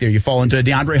guys back there. You fall into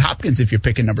DeAndre Hopkins if you're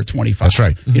picking number 25. That's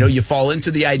right. You fall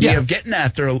into the idea of getting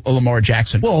after a Lamar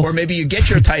Jackson. Or maybe you get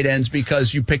your tight ends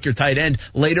because you pick your tight end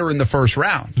later in the first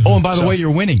round. Oh, and by the way,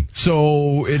 you're winning.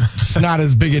 So it's not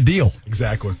as big a deal.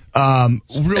 Exactly.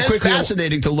 It's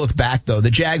fascinating to look back, though.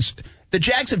 The Jags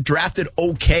have drafted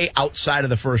okay outside of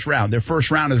the first round. Their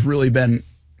first round has really been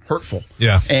hurtful.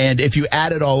 Yeah. And if you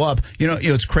add it all up,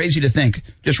 it's crazy to think.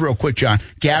 Just real quick, John.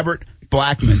 Gabbert,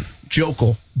 Blackman,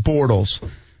 Jokel, Bortles,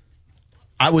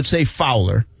 I would say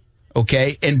Fowler,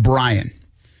 okay, and Bryan.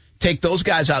 Take those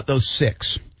guys out, those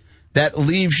 6. That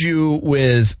leaves you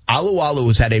with Alualu,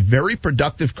 who's had a very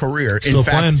productive career. In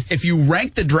fact, if you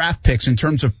rank the draft picks in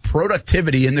terms of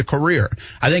productivity in the career,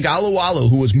 I think Alualu,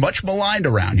 who was much maligned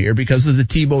around here because of the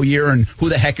Tebow year and who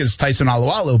the heck is Tyson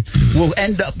Alualu, will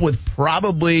end up with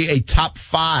probably a top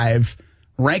 5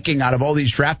 ranking out of all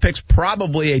these draft picks,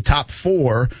 probably a top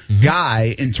 4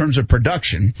 guy in terms of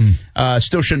production.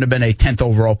 Still shouldn't have been a 10th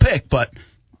overall pick, but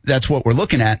that's what we're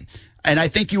looking at. And I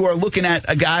think you are looking at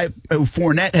a guy who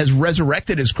Fournette has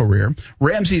resurrected his career.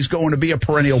 Ramsey's going to be a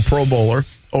perennial Pro Bowler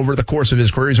over the course of his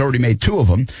career. He's already made 2 of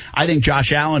them. I think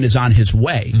Josh Allen is on his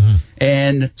way.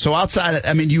 And so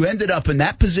you ended up in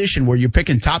that position where you're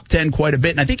picking top 10 quite a bit.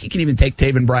 And I think you can even take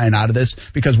Taven Bryan out of this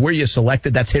because where you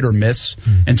selected, that's hit or miss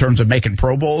in terms of making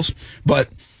Pro Bowls. But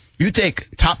you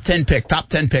take top 10 pick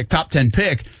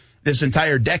this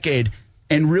entire decade,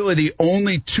 and really the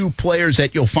only 2 players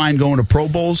that you'll find going to Pro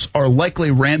Bowls are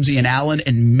likely Ramsey and Allen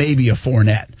and maybe a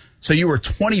Fournette. So you were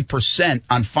 20%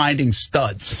 on finding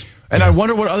studs. And I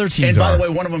wonder what other teams are. And by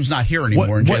the way, one of them's not here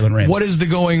anymore in Jalen Ramsey. What is the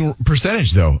going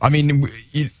percentage, though? I mean,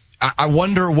 I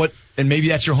wonder what, and maybe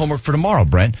that's your homework for tomorrow,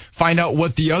 Brent. Find out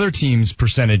what the other teams'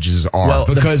 percentages are. Well,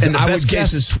 because the I would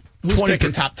guess who's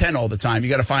picking top 10 all the time. You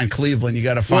got to find Cleveland. You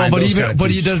got to find. But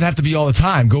it doesn't have to be all the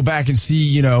time. Go back and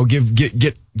see.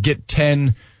 Get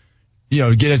 10.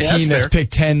 Get a team that's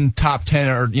picked 10 top 10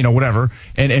 or whatever,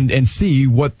 and see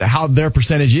how their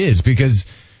percentage is, because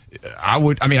I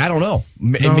don't know.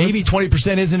 Maybe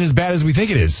 20% isn't as bad as we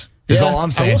think it is. Is all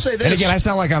I'm saying. I will say this. And again, I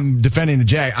sound like I'm defending the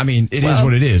Jag. I mean, it is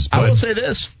what it is. But I will say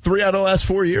this: 3 out of the last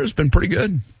 4 years been pretty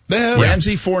good. Yeah.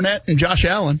 Ramsey, Fournette, and Josh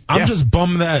Allen. I'm just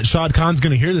bummed that Shad Khan's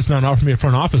going to hear this now and offer me a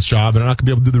front office job, and I'm not going to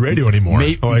be able to do the radio anymore.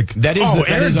 That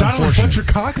is Donald Fletcher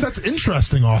Cox? That's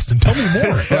interesting, Austin. Tell me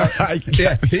more.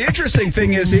 The interesting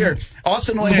thing is here,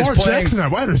 Austin Lane is playing. Jackson, our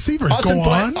wide receiver.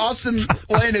 Austin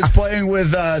Lane is playing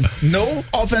with no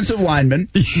offensive lineman,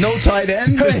 no tight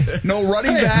end, no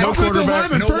running back, no quarterback,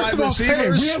 no wide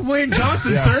receivers. We have Lane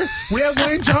Johnson, sir. We have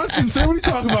Lane Johnson, sir. What are you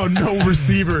talking about? No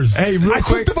receivers. Hey, real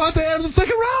quick. I took Devontae Adams the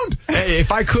second round. Hey,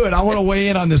 if I could, I want to weigh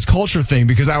in on this culture thing,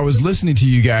 because I was listening to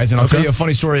you guys, and I'll tell you a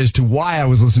funny story as to why I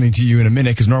was listening to you in a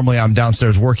minute, because normally I'm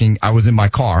downstairs working. I was in my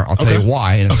car. I'll tell you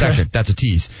why in a second. That's a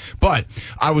tease. But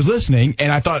I was listening,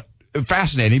 and I thought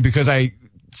fascinating, because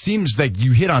seems like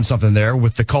you hit on something there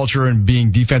with the culture and being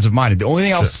defensive minded. The only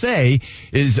thing I'll say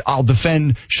is I'll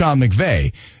defend Sean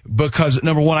McVay, because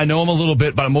number one, I know him a little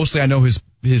bit, but mostly I know his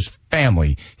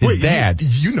family, his dad.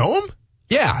 You know him?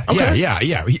 Yeah,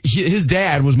 yeah. His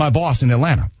dad was my boss in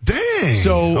Atlanta. Dang.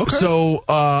 So,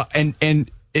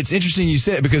 and it's interesting you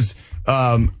say it, because,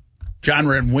 John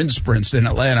ran wind sprints in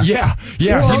Atlanta. Yeah.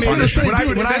 Well, I was going to say,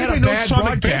 when I had a bad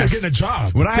broadcast, they're getting a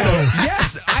job.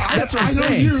 That's what I'm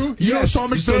saying. You know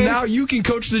Sean McVay. So now you can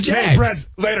coach the Jags. Hey, Brett,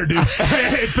 later, dude.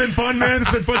 It's been fun, man.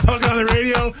 It's been fun talking on the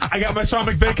radio. I got my Sean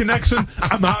McVay connection.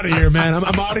 I'm out of here, man. I'm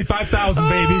Audi 5000,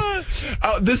 baby.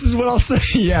 This is what I'll say.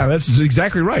 Yeah, that's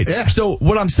exactly right. Yeah. So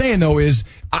what I'm saying, though, is,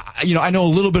 I know a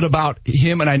little bit about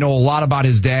him, and I know a lot about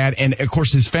his dad, and, of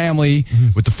course, his family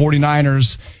with the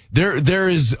 49ers. There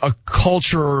is a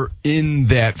culture in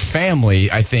that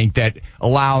family, I think, that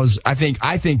allows, I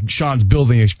think Sean's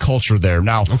building a culture there.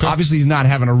 Now, obviously he's not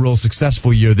having a real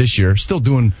successful year this year, still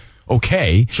doing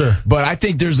okay. Sure. But I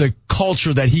think there's a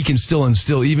culture that he can still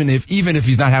instill, even if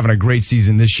he's not having a great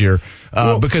season this year.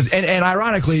 Because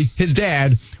ironically, his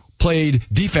dad played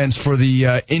defense for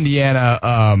the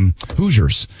Indiana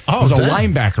Hoosiers. Was a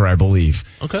linebacker, I believe.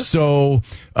 Okay. So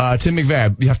Tim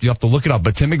McVay, you have to look it up.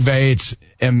 But Tim McVay,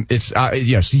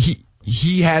 yes,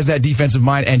 he has that defensive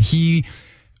mind, and he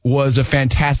was a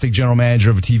fantastic general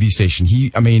manager of a TV station.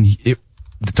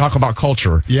 Talk about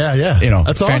culture. Yeah.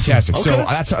 That's fantastic. Awesome.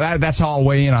 Okay. So that's how I'll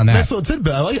weigh in on that. Nice little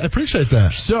tidbit. I appreciate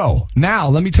that. So now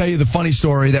let me tell you the funny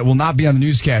story that will not be on the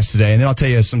newscast today, and then I'll tell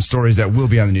you some stories that will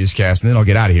be on the newscast, and then I'll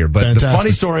get out of here. But the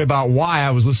funny story about why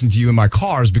I was listening to you in my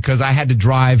car is because I had to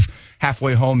drive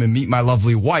halfway home and meet my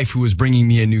lovely wife, who was bringing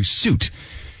me a new suit.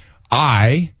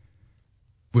 I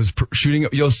was shooting.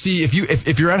 You'll see if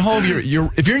you're at home, if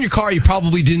you're in your car, you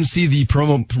probably didn't see the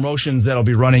promotions that'll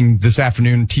be running this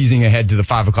afternoon, teasing ahead to the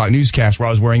 5 o'clock newscast, where I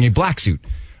was wearing a black suit.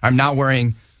 I'm now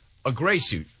wearing a gray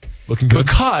suit. Looking good.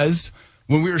 Because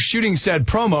when we were shooting said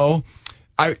promo,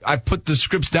 I put the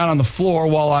scripts down on the floor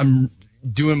while I'm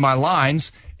doing my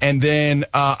lines, and then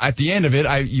at the end of it,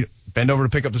 I bend over to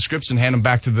pick up the scripts and hand them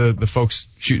back to the folks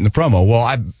shooting the promo. Well,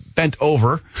 I bent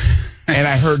over, and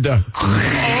I heard the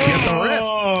get the rip.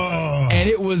 And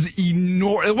it was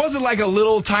enormous. It wasn't like a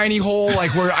little tiny hole,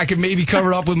 like where I could maybe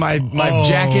cover it up with my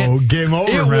jacket. Oh, game over,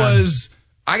 It man. was.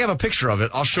 I have a picture of it.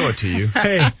 I'll show it to you.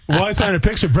 Hey, while I find a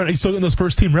picture, Brent, are you still getting those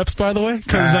first team reps, by the way?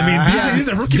 Because, these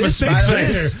are rookie mistakes right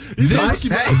here.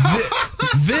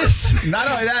 This. Not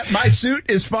only that, my suit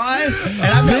is fine, and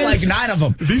I've got like 9 of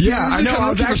them. I know. I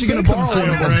was actually going to borrow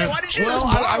one. Why didn't you just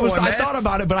borrow one, I thought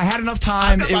about it, but I had enough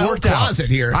time. It worked out. Closet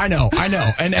here. I know.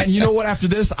 And you know what? After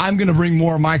this, I'm going to bring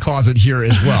more of my closet here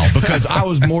as well, because I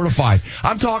was mortified.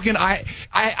 I'm talking. I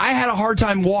had a hard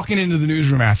time walking into the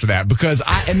newsroom after that, because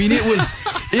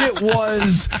it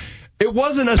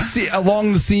wasn't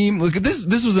along the seam. Look,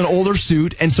 this was an older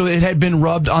suit, and so it had been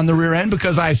rubbed on the rear end,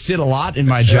 because I sit a lot in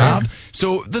my job.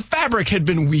 So the fabric had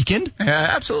been weakened.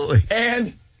 Yeah, absolutely.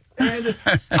 And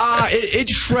it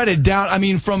shredded down. I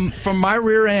mean, from my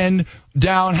rear end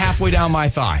down halfway down my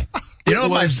thigh. You know,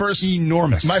 my first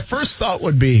enormous. My first thought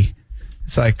would be,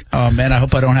 It's like, oh man, I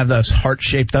hope I don't have those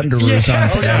heart-shaped underoos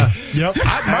on today. Yep.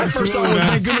 My first thought was,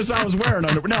 thank goodness I was wearing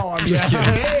under. No, I'm just kidding.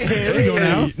 Hey, there we go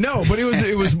now. No, but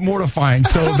it was mortifying.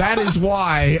 So that is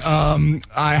why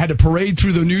I had to parade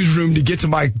through the newsroom to get to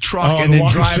my truck and then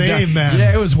drive down. Man.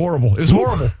 Yeah, it was horrible. It was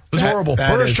horrible. It was horrible.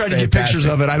 Burris tried to get pictures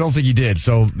of it. I don't think he did.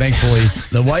 So thankfully,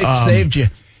 The wife saved you.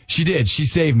 she did. She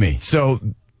saved me. So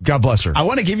God bless her. I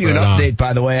want to give you an update,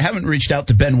 by the way. I haven't reached out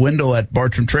to Ben Wendell at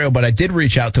Bartram Trail, but I did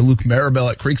reach out to Luke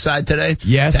Maribel at Creekside today.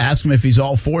 Yes. To ask him if he's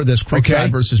all for this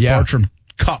Creekside versus Bartram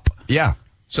Cup. Yeah.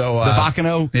 So The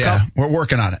Bacano yeah, Cup? we're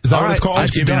working on it. Is that what it's called?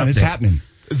 It's done. It's happening.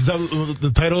 Is that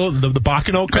the title, the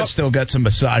Bacano Cup? I've still got some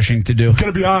massaging to do.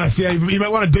 Gonna be honest, yeah, you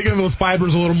might want to dig into those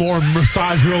fibers a little more and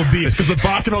massage real deep, because the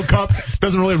Bacano Cup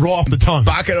doesn't really roll off the tongue.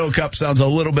 Bacano Cup sounds a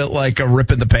little bit like a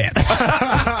rip in the pants.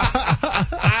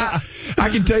 I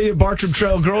can tell you, Bartram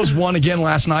Trail girls won again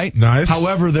last night. Nice.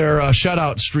 However, their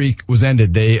shutout streak was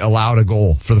ended. They allowed a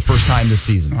goal for the first time this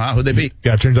season. Wow, who'd they beat?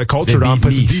 Gotta change that culture They down, beat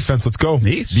play some Nice. defense. Let's go.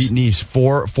 Nice. Beat Nice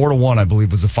 4-1, I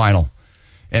believe, was the final.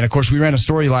 And, of course, we ran a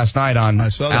story last night on I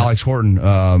saw that. Alex Horton.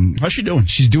 How's she doing?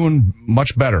 She's doing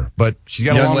much better, but she's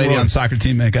got a Young long lady road. on soccer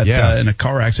team that got in a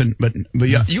car accident, but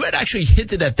you had actually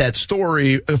hinted at that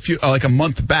story a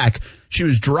month back. She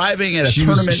was driving at a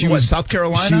tournament in South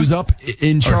Carolina. She was up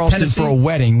in Charleston for a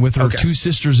wedding with her two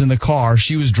sisters in the car.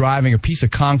 She was driving a piece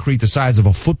of concrete the size of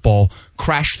a football,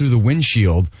 crashed through the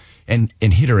windshield and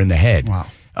hit her in the head. Wow.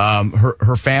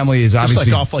 Her family is obviously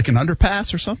just like off like an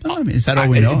underpass or something. I mean, is that all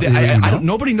we know?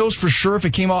 Nobody knows for sure if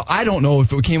it came off. I don't know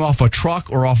if it came off a truck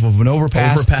or off of an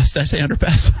overpass. Overpass? Did I say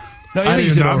underpass? No, I you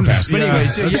said didn't overpass. know. But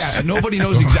anyways, nobody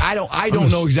knows. I don't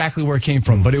know exactly where it came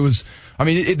from, but it was. I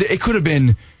mean, it could have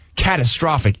been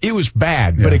catastrophic. It was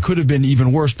bad, but it could have been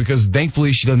even worse because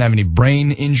thankfully she doesn't have any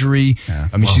brain injury. Yeah.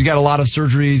 I mean, she's got a lot of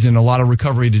surgeries and a lot of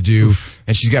recovery to do,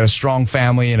 and she's got a strong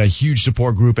family and a huge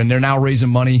support group, and they're now raising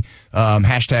money.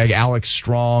 Hashtag Alex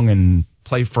Strong and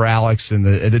play for Alex, and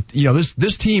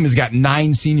this team has got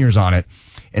 9 seniors on it,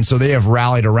 and so they have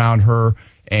rallied around her.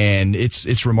 And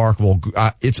it's remarkable.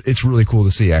 It's really cool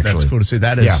to see, actually. That's cool to see.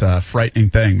 That is a frightening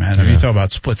thing, man. I mean, you talk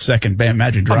about split second.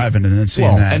 Imagine driving and then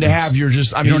seeing that. And to have your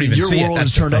world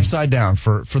is turned upside down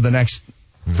for the next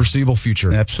foreseeable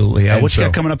future. Absolutely. What you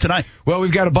got coming up tonight? Well,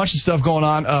 we've got a bunch of stuff going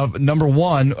on. Number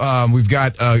one, we've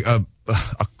got a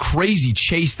crazy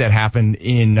chase that happened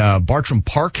in Bartram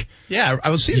Park. Yeah, I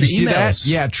was seeing Did the you see emails. that?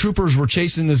 Yeah, troopers were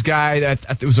chasing this guy.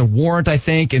 That it was a warrant, I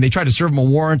think, and they tried to serve him a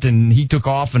warrant, and he took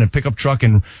off in a pickup truck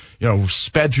and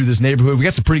sped through this neighborhood. We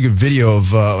got some pretty good video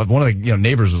of one of the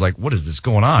neighbors was like, "What is this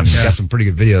going on?" We got some pretty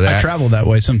good video of that. I travel that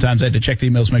way sometimes. I had to check the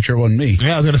emails to make sure it wasn't me.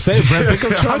 Yeah, I was gonna say, Brent,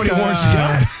 pickup truck. How many warrants you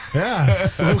got? Yeah,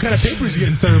 what kind of papers you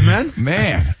getting served, man?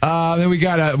 Man, then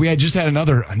we had just had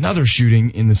another shooting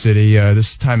in the city.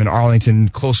 This time in Arlington,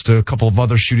 close to a couple of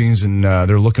other shootings, and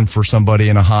they're looking for somebody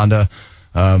in a Honda.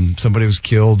 Somebody was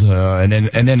killed, and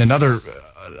then another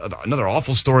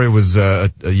awful story was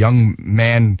a young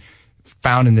man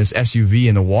found in this SUV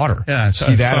in the water. Yeah, I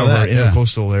see that over in the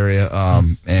coastal area,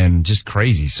 and just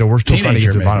crazy. So we're still trying to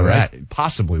get to the bottom of that.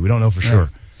 Possibly, we don't know for sure.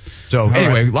 So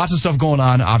anyway, lots of stuff going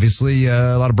on. Obviously,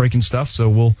 a lot of breaking stuff. So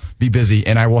we'll be busy,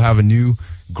 and I will have a new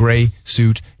gray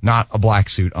suit, not a black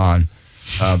suit on.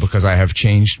 Because I have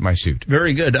changed my suit.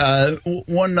 Very good.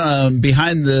 One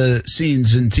behind the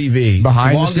scenes in TV.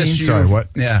 Behind the scenes? Sorry, what?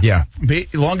 Yeah.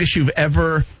 Longest you've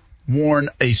ever worn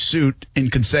a suit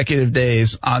in consecutive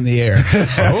days on the air.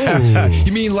 Oh.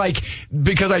 You mean like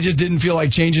because I just didn't feel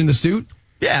like changing the suit?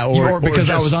 Yeah. Or because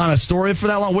I was on a story for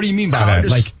that long? What do you mean by that?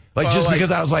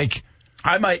 Because I was like...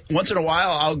 I might once in a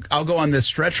while I'll go on this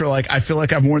stretch where I feel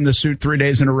like I've worn this suit 3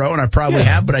 days in a row, and I probably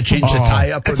have, but I changed the tie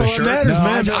up or the shirt. Matters,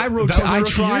 man. I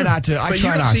try not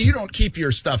to. You don't keep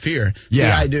your stuff here. Yeah.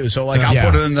 See, I do. So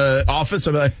I'll put it in the office.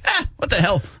 I'll be like, what the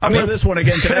hell? I'll wear this one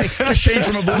again today. Just change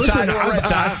from a blue tie to a red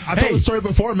tie. I told the story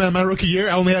before, man. My rookie year,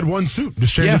 I only had one suit.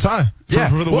 Just change the tie.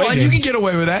 For the well, and you can get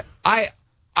away with that.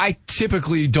 I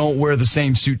typically don't wear the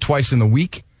same suit twice in the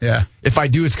week. Yeah. If I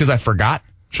do, it's because I forgot.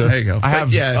 Sure. There you go. I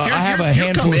have a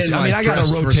handful. I got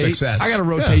to rotate. I got a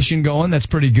rotation going. That's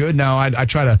pretty good. Now I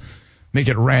try to make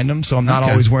it random, so I'm not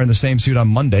always wearing the same suit on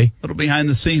Monday. A little behind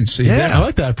the scenes. See, I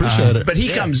like that. Appreciate it. But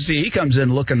he comes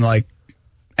in looking like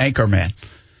Anchorman.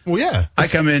 Well, yeah. I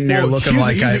come in there looking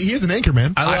like he is an anchor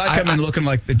man. I come in looking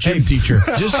like the gym teacher.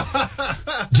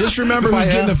 Just remember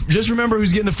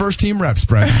who's getting the first team reps,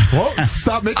 Brent. Well,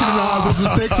 stop making those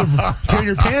mistakes of tearing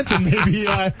your pants, and maybe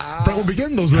Brent will be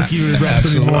getting those rookie reps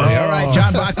anymore. All right,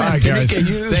 John Bachman, Tanika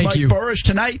Hughes, Thank Mike you. Burrish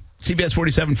tonight. CBS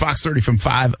 47, Fox 30 from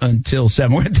 5 until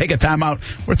 7. We're going to take a timeout.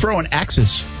 We're throwing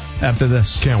axes after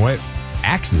this. Can't wait.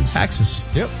 Axes. Axes.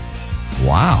 Yep.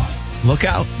 Wow. Look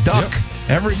out. Duck. Yep.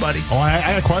 Everybody. Oh,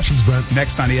 I got questions, Brent.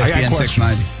 Next on I got ESPN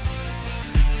questions. 690.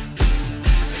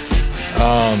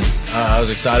 I was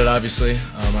excited, obviously.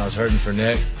 I was hurting for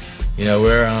Nick.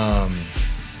 We're, I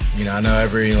know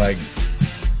every,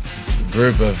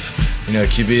 group of,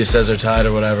 QB says they're tied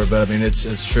or whatever, but,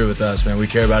 it's true with us, man. We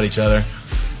care about each other.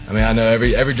 I know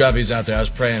every drive he's out there, I was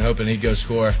praying, hoping he'd go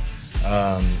score.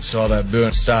 So all that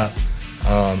booing stop.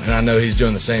 And I know he's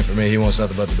doing the same for me. He wants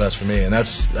nothing but the best for me. And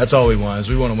that's all we want, is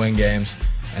we want to win games.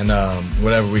 And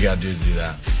whatever we got to do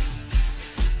that.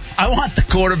 I want the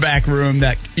quarterback room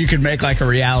that you could make like a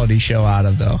reality show out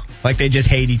of, though. Like they just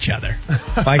hate each other.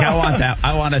 I want that.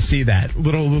 I want to see that.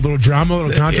 Little drama,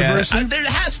 little controversy. Yeah, there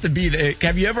has to be.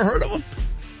 Have you ever heard of them?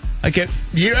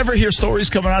 Do you ever hear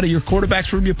stories coming out of your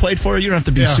quarterback's room you played for? You don't have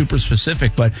to be super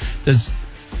specific, but does...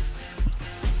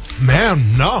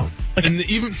 Man, no. I don't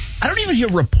even hear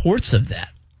reports of that.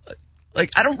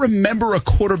 I don't remember a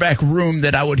quarterback room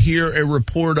that I would hear a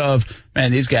report of,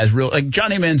 man, these guys real... Like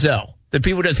Johnny Manziel. That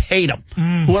people just hate him.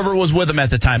 Whoever was with him at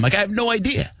the time. I have no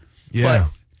idea. Yeah.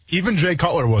 But, even Jay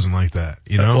Cutler wasn't like that,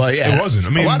 Well, yeah. It wasn't. A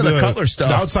lot of the Cutler stuff.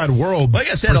 The outside world. Like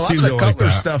I said, a lot of the Cutler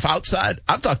stuff outside.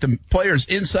 I've talked to players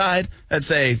inside that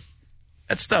say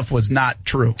that stuff was not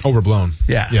true. Overblown.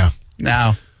 Yeah.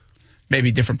 Now,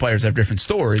 maybe different players have different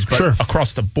stories, but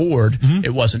across the board,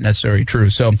 it wasn't necessarily true.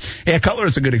 So, yeah, Cutler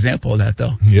is a good example of that,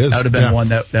 though. He is. That would have been one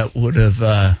that would have,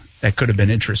 that could have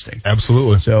been interesting.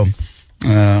 Absolutely. So,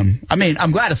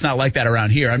 I'm glad it's not like that around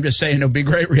here. I'm just saying it would be a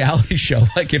great reality show,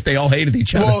 if they all hated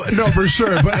each other. Well, no, for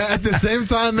sure. But at the same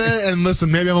time, man, and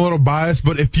listen, maybe I'm a little biased,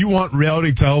 but if you want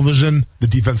reality television, the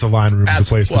defensive line room is the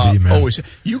place to be, man. Always.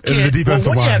 You can't.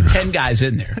 When you have 10 guys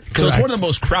in there, so it's one of the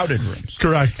most crowded rooms.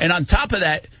 Correct. And on top of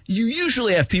that, you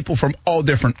usually have people from all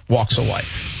different walks of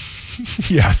life.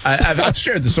 Yes. I've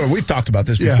shared the story. We've talked about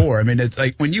this before. It's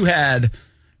like when you had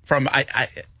from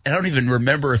I don't even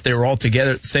remember if they were all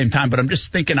together at the same time, but I'm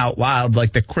just thinking out loud,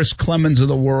 like the Chris Clemens of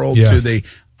the world to the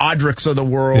Audricks of the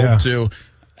world to,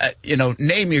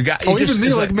 name your guy. Even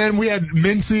me, man, we had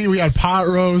Mincy, we had Pot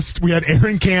Roast, we had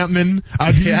Aaron Campman.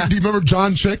 Do you remember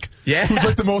John Chick? Yeah. Who's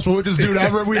like the most religious dude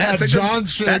ever. We had John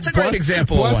Chick. That's a great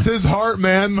example of one. Bless his heart,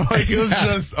 man. It was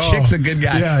just, Chick's a good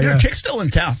guy. Chick's still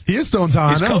in town. He is still in town.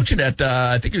 He's coaching at,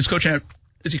 I think he was coaching at,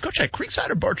 is he coaching at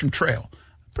Creekside or Bartram Trail?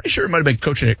 Pretty sure he might have been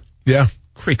coaching at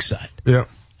Creekside. Yeah.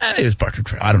 It was Bartram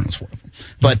Trail. I don't know. It's one of them.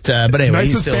 But anyway.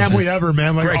 Nicest family ever,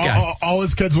 man. Great guy. All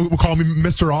his kids will call me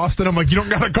Mr. Austin. I'm like, you don't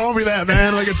got to call me that,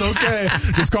 man. It's okay.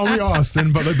 Just call me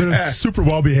Austin. But they're super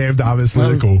well behaved,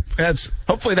 obviously. They're cool.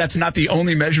 Hopefully that's not the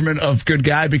only measurement of good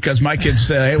guy, because my kids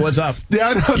say, hey, what's up? Yeah,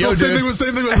 I know. Same thing with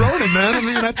Ronan,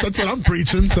 man. That's what I'm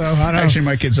preaching. So I know. Actually,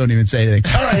 my kids don't even say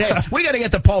anything. All right, hey, we got to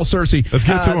get to Paul Searcy. Let's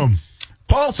get to him.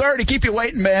 Paul, sorry to keep you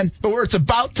waiting, man, but it's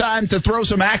about time to throw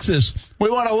some axes. We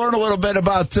want to learn a little bit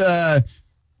about, the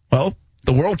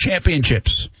World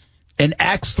Championships and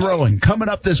axe throwing coming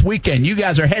up this weekend. You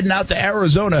guys are heading out to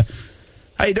Arizona.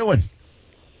 How you doing?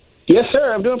 Yes,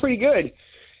 sir. I'm doing pretty good.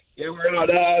 Yeah, we're out.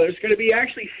 There's going to be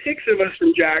actually 6 of us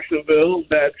from Jacksonville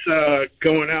that's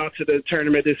going out to the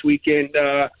tournament this weekend,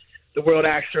 the World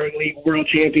Axe Throwing League World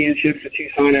Championships in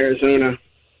Tucson, Arizona.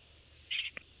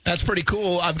 That's pretty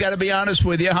cool. I've got to be honest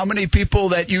with you. How many people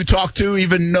that you talk to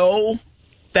even know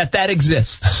that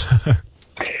exists?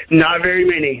 Not very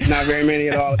many. Not very many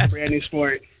at all. It's a brand new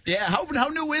sport. Yeah. How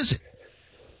new is it?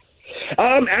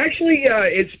 Actually,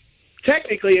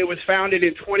 it was founded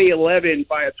in 2011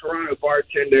 by a Toronto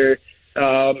bartender,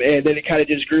 and then it kind of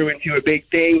just grew into a big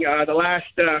thing. The last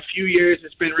few years,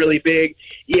 it's been really big.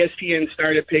 ESPN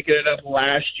started picking it up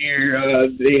last year.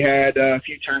 They had a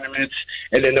few tournaments,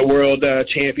 and then the World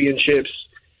Championships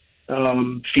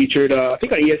featured, I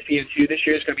think, on ESPN2. This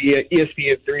year it's going to be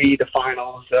ESPN3. The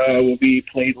finals will be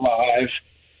played live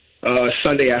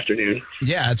Sunday afternoon.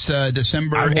 Yeah, it's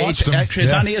December 8th. Actually,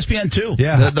 it's on ESPN2.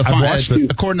 Yeah, I've watched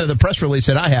it. According to the press release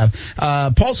that I have.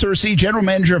 Paul Searcy, general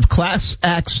manager of Class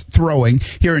Axe Throwing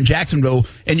here in Jacksonville,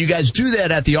 and you guys do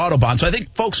that at the Autobahn. So I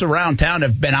think folks around town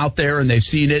have been out there and they've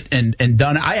seen it and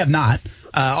done it. I have not.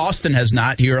 Austin has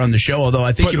not here on the show, although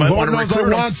I think you might want to recruit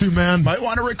him. I want to, man. Might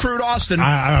want to recruit Austin.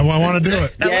 I want to do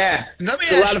it. Now,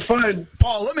 it's a lot of fun.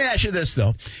 Paul, let me ask you this,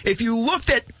 though. If you looked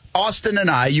at Austin and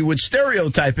I, you would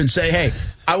stereotype and say, hey,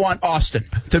 I want Austin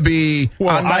to be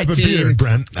on my team. Beard,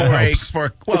 Brent. He's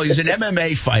an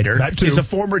MMA fighter. He's a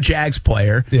former Jags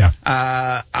player. Yeah.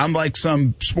 I'm like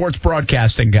some sports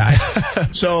broadcasting guy.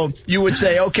 So you would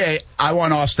say, okay, I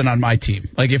want Austin on my team.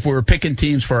 Like if we were picking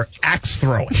teams for axe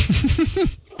throwing.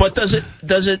 But does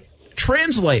it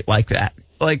translate like that?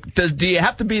 Like, do you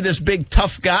have to be this big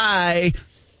tough guy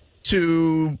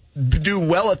to do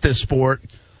well at this sport?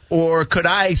 or could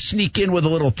I sneak in with a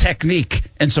little technique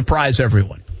and surprise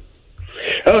everyone?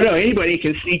 Oh, no, anybody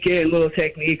can sneak in a little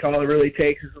technique. All it really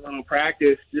takes is a little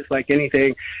practice, just like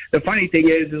anything. The funny thing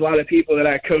is a lot of people that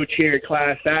I coach here at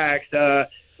Class Acts, a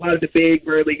lot of the big,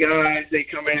 burly guys, they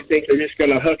come in and think they're just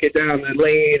going to hook it down the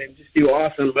lane and just do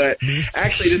awesome. But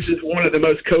actually, this is one of the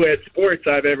most co-ed sports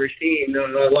I've ever seen.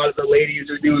 A lot of the ladies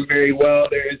are doing very well.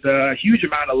 There's a huge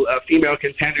amount of female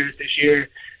contenders this year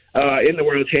in the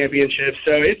World Championships.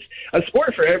 So it's a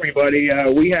sport for everybody.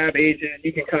 We have ages.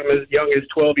 You can come as young as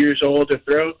 12 years old to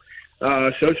throw.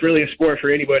 So it's really a sport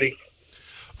for anybody.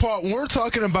 Paul, when we're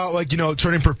talking about, like,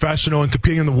 turning professional and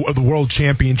competing in the World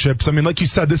Championships, I mean, like you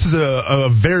said, this is a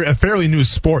fairly new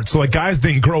sport. So, like, guys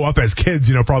didn't grow up as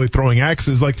kids, probably throwing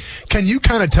axes. Like, can you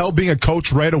kind of tell being a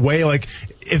coach right away, like,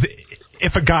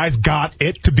 if a guy's got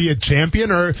it to be a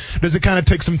champion, or does it kind of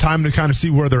take some time to kind of see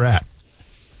where they're at?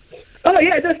 Oh,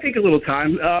 yeah, it does take a little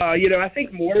time. I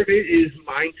think more of it is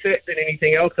mindset than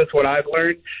anything else. That's what I've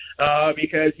learned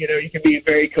because, you can be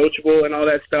very coachable and all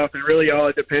that stuff, and really all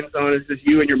it depends on is just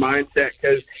you and your mindset.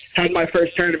 Because I had my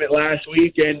first tournament last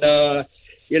week, and, I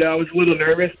was a little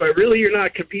nervous, but really you're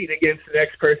not competing against the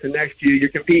next person next to you. You're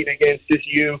competing against just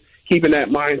you keeping that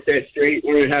mindset straight,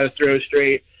 learning how to throw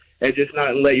straight, and just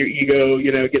not let your ego,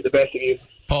 get the best of you.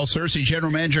 Paul Searcy,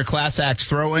 General Manager, Class Acts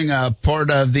Throwing,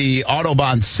 part of the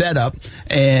Autobahn setup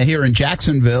here in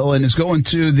Jacksonville, and is going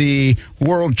to the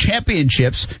World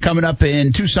Championships coming up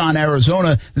in Tucson,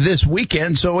 Arizona this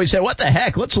weekend. So we said, what the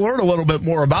heck? Let's learn a little bit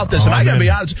more about this. And I got to be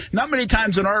honest, not many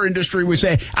times in our industry we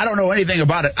say, I don't know anything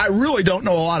about it. I really don't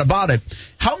know a lot about it.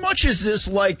 How much is this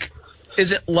like?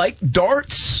 Is it like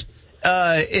darts?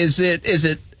 Is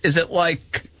it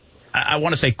like, I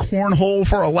want to say cornhole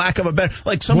for a lack of a better,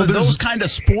 like some of those kind of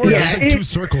sports? Yeah, like 2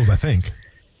 circles, I think.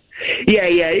 Yeah,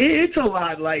 it's a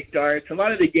lot like darts. A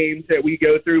lot of the games that we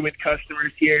go through with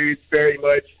customers here, it's very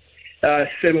much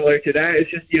similar to that.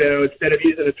 It's just, instead of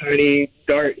using a tiny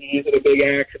dart and using a big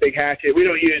axe, a big hatchet, we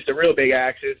don't use the real big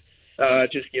axes,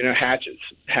 just, hatchets,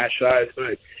 hatch size.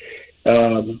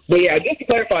 But yeah, just to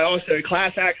clarify also,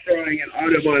 Class Axe Throwing and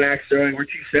Autobahn Axe Throwing, we're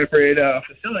 2 separate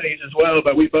facilities as well,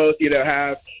 but we both,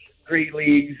 have great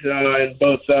leagues, and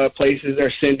both places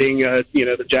are sending,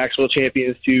 the Jacksonville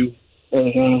champions to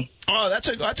Arizona. Oh,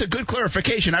 that's a good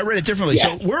clarification. I read it differently.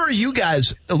 Yeah. So where are you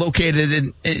guys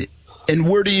located, and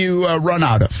where do you run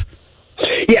out of?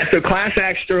 Yeah, so Class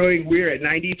Axe Throwing, we're at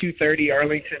 9230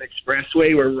 Arlington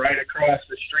Expressway. We're right across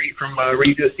the street from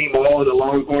Regency Mall and the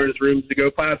Longhorns Rooms to Go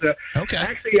Plaza. Okay.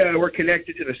 Actually, we're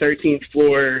connected to the 13th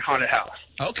floor haunted house.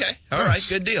 Okay. All right.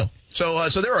 Good deal. So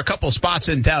there are a couple spots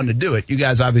in town to do it. You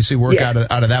guys obviously work out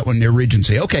of that one near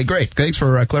Regency. Okay, great. Thanks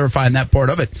for clarifying that part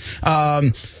of it.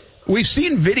 We've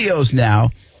seen videos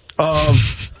now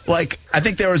of, like, I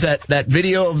think there was that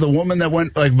video of the woman that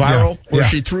went viral where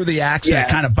she threw the axe and it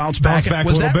kind of bounced back.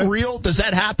 Was that real? Does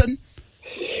that happen?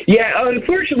 Yeah,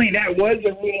 unfortunately, that was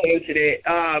a real incident.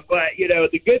 But,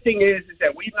 the good thing is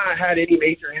that we've not had any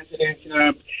major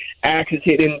incidents, axes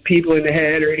hitting people in the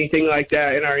head or anything like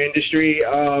that in our industry.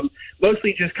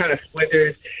 Mostly just kind of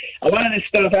splinters. A lot of this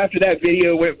stuff, after that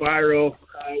video went viral,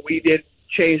 we did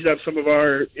change up some of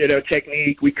our,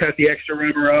 technique. We cut the extra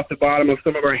rubber off the bottom of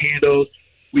some of our handles.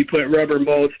 We put rubber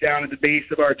molds down at the base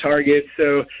of our targets.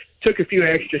 So took a few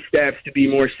extra steps to be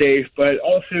more safe, but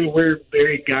also we're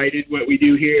very guided what we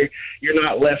do here. You're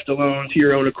not left alone to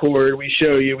your own accord. We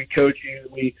show you, we coach you,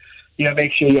 we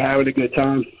make sure you're having a good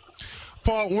time.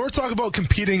 Paul, when we're talking about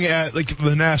competing at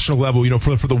the national level,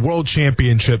 for the World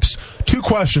Championships, 2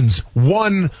 questions.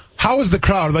 One, how is the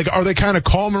crowd? Are they kind of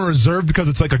calm and reserved because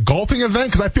it's like a golfing event?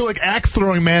 Because I feel like axe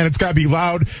throwing, man, it's got to be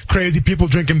loud, crazy, people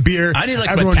drinking beer. I need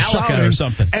everyone Metallica shouting. or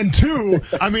something. And 2,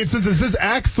 since this is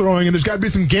axe throwing and there's got to be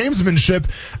some gamesmanship,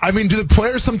 do the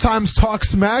players sometimes talk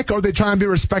smack, or are they trying to be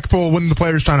respectful when the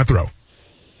player's trying to throw?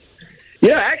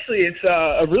 Yeah, actually, it's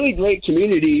a really great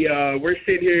community. We're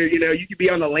sitting here, you could be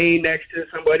on the lane next to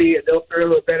somebody and they'll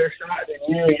throw a better shot than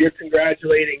you, and you're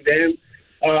congratulating them.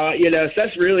 So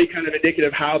that's really kind of indicative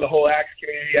of how the whole axe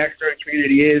throwing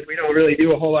community is. We don't really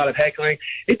do a whole lot of heckling.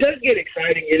 It does get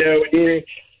exciting, when you're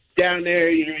down there,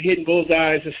 hitting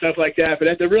bullseyes and stuff like that. But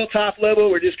at the real top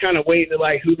level, we're just kind of waiting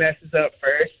to, who messes up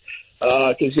first.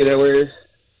 Because,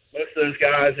 most of those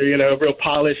guys are, real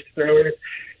polished throwers.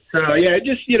 So, yeah,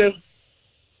 just,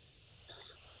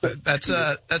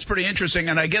 That's pretty interesting.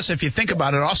 And I guess if you think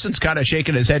about it, Austin's kind of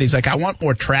shaking his head. He's like, I want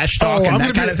more trash talk and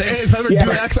that kind of thing. Hey, if I ever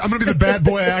do axe, I'm going to be the bad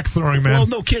boy axe throwing, man. Well,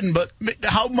 no kidding. But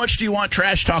how much do you want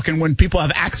trash talking when people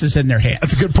have axes in their hands?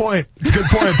 That's a good point.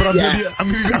 But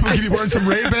I'm going to be wearing some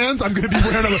Ray-Bans. I'm going to be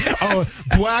wearing a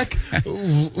black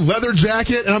leather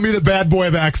jacket, and I'm going to be the bad boy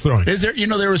of axe throwing. Is there?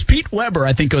 There was Pete Weber,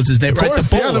 I think was his name, right?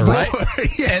 The bowler, right?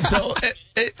 Yeah. And so,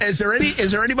 is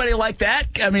there anybody like that?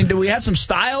 I mean, do we have some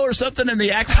style or something in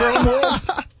the axe throwing world?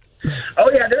 Oh,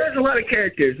 yeah, there's a lot of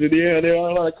characters. Yeah, there are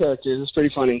a lot of characters. It's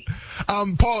pretty funny.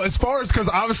 Paul, as far as, because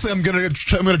obviously I'm going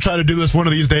to try to do this one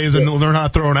of these days and learn how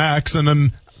to throw an axe, and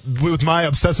then with my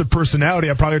obsessive personality,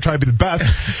 I probably try to be the best.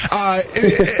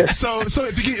 So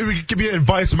if you could give me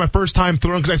advice on my first time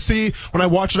throwing, because I see when I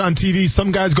watch it on TV,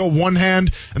 some guys go one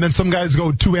hand and then some guys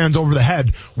go two hands over the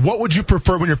head. What would you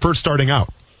prefer when you're first starting out?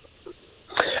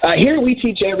 Here we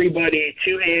teach everybody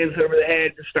 2 hands over the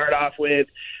head to start off with.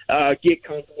 Get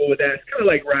comfortable with that. It's kind of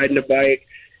like riding a bike.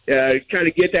 Kind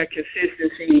of get that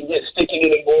consistency, get sticking to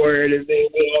the board, and then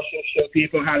we also show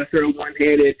people how to throw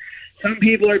one-handed. Some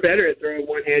people are better at throwing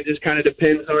one hand. Just kind of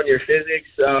depends on your physics.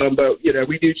 But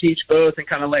we do teach both and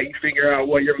kind of let you figure out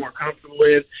what you're more comfortable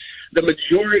with. The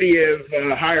majority of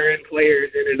higher-end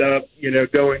players ended up,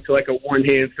 going to like a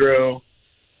one-hand throw.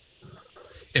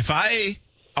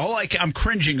 I'm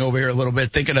cringing over here a little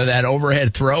bit thinking of that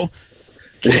overhead throw.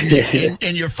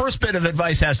 And your first bit of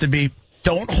advice has to be,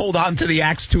 don't hold on to the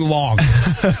axe too long.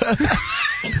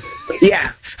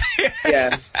 Yeah.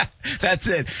 That's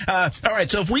it. All right,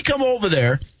 so if we come over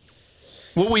there,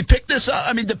 will we pick this up?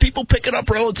 I mean, do people pick it up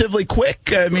relatively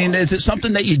quick? I mean, is it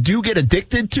something that you do get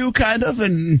addicted to, kind of,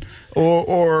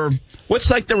 or what's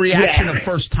like the reaction of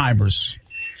first-timers?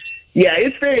 Yeah,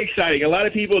 it's very exciting. A lot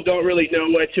of people don't really know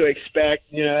what to expect,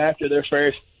 after their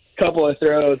first couple of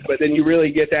throws, but then you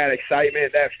really get that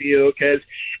excitement, that feel, because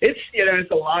it's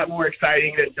a lot more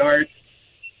exciting than darts.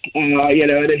 And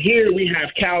then here we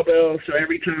have cowbell, so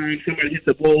every time somebody hits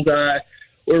a bullseye,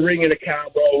 we're ringing a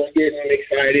cowbell, we're getting them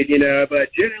excited,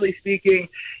 But generally speaking,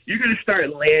 you're going to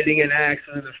start landing an axe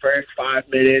in the first 5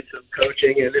 minutes of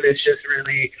coaching, and then it's just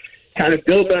really kind of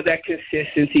building up that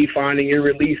consistency, finding your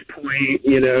release point,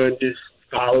 and just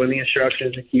following the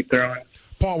instructions and keep throwing.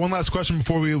 Paul, one last question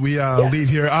before we leave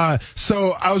here.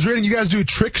 So I was reading you guys do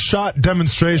trick shot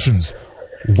demonstrations.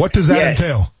 What does that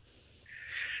entail?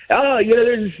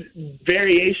 There's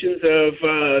variations of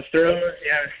throws.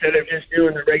 Instead of just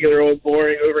doing the regular old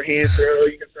boring overhand throw,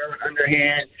 you can throw an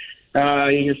underhand.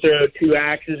 You can throw 2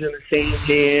 axes in the same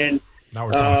hand. Now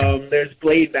we're talking. There's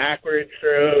blade backwards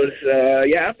throws.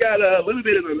 I've got a little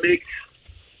bit of a mix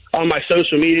on my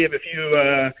social media of a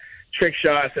few trick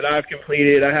shots that I've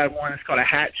completed. I have one that's called a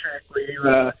hat trick, where you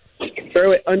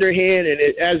throw it underhand, and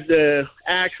as the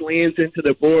axe lands into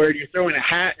the board, you're throwing a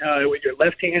hat with your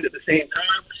left hand at the same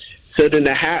time. So then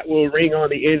the hat will ring on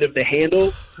the end of the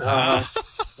handle.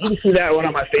 You can see that one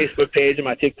on my Facebook page and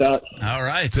my TikTok. All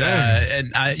right.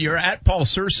 And you're at Paul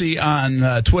Searcy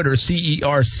on Twitter,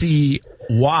 Cercy.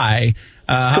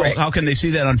 How can they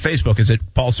see that on Facebook? Is it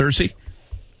Paul Searcy?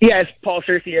 Yeah, it's Paul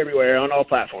Searcy everywhere on all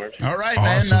platforms. All right,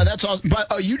 awesome. Man. That's awesome.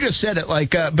 But you just said it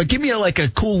but give me a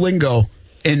cool lingo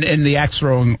in the axe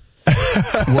throwing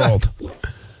world.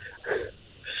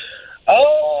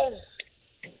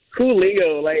 Cool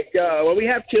lingo, we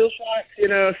have kill shots, so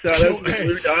those are the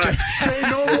blue dots. Say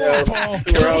no more, Paul.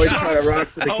 We're always trying to rock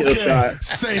for the kill shot.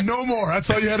 Say no more. That's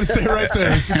all you had to say right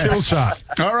there. It's the kill shot.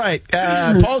 All right.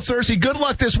 Paul Searcy, good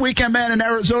luck this weekend, man, in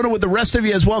Arizona with the rest of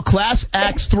you as well. Class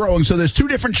axe throwing. So there's 2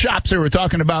 different shops that we're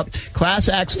talking about. Class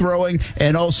axe throwing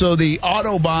and also the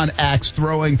Autobahn axe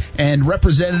throwing. And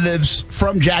representatives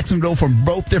from Jacksonville from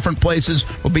both different places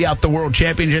will be out the World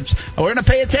Championships. We're going to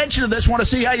pay attention to this. Want to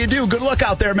see how you do. Good luck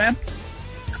out there, man.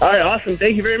 All right, awesome.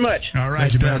 Thank you very much. All right,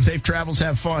 safe travels,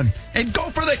 have fun, and go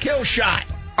for the kill shot.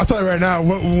 I'll tell you right now,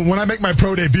 when I make my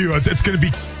pro debut, it's going to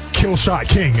be Kill Shot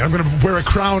King. I'm going to wear a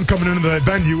crown coming into the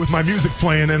venue with my music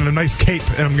playing and a nice cape,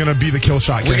 and I'm going to be the Kill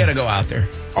Shot King. We got to go out there.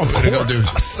 Of course.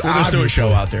 We'll just do a show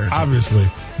out there. Obviously.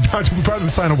 We'll probably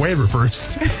sign a waiver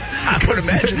first. I would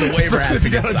imagine the waiver has to if you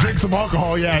got to drink some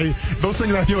alcohol, those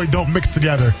things I feel like don't mix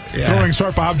together. Yeah. Throwing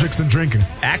sharp objects and drinking.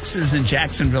 Axes in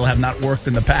Jacksonville have not worked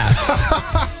in the past.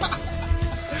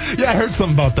 Yeah, I heard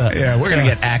something about that. Yeah, we're going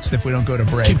to get axed if we don't go to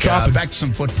break. Keep chopping. Back to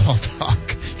some football talk.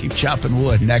 Keep chopping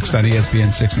wood next on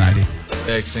ESPN 690.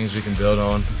 Big things we can build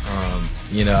on.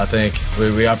 I think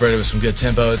we operated with some good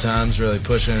tempo at times, really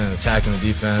pushing and attacking the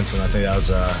defense, and I think that was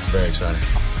very exciting.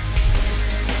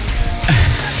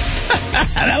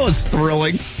 That was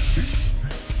thrilling.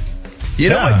 You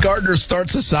know what Gardner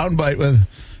starts a soundbite with?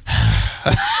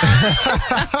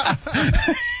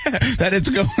 that it's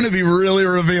going to be really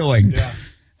revealing. Yeah.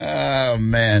 Oh,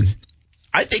 man.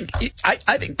 I think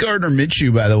Gardner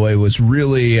Minshew, by the way, was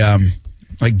really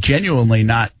genuinely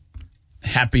not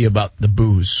happy about the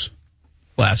boos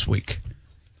last week.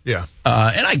 Yeah.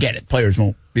 And I get it. Players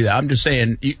won't be that. I'm just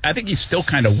saying, I think he's still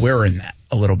kind of wearing that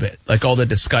a little bit. Like all the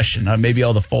discussion, maybe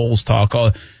all the Foles talk.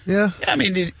 I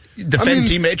mean, defend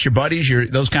teammates, your buddies,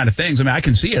 those kind of things. I mean, I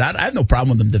can see it. I have no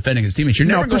problem with him defending his teammates. You're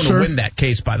never going to win that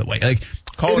case, by the way. Like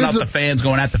calling out the fans,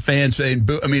 going at the fans, saying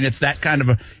boo. I mean, it's that kind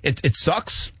of it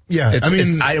sucks. Yeah,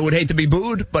 I would hate to be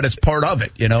booed, but it's part of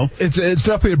it, you know? It's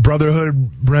definitely a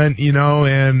brotherhood, Brent, you know,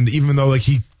 and even though, like,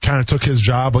 he kind of took his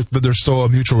job, like, but there's still a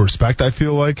mutual respect, I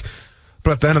feel like.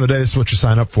 But at the end of the day, this is what you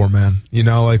sign up for, man. You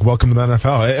know, like, welcome to the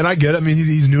NFL. And I get it. I mean,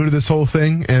 he's new to this whole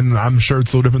thing, and I'm sure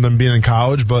it's a little different than being in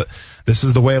college, but this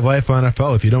is the way of life in the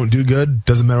NFL. If you don't do good,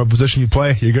 doesn't matter what position you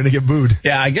play, you're going to get booed.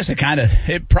 Yeah, I guess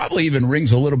it probably even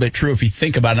rings a little bit true if you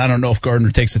think about it. I don't know if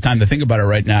Gardner takes the time to think about it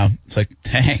right now. It's like,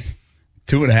 dang,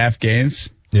 2.5 games.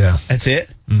 Yeah. That's it?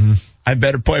 Mm-hmm. I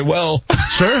better play well.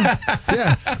 Sure.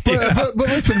 Yeah. But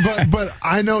listen, but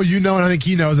I know you know, and I think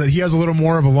he knows that he has a little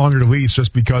more of a longer leash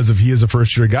just because he is a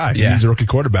first-year guy. Yeah. He's a rookie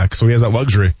quarterback, so he has that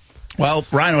luxury. Well,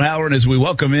 Ryan O'Halloran, as we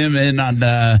welcome him in on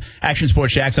Action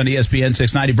Sports Jacks on ESPN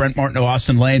 690. Brent Martineau,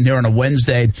 Austin Lane here on a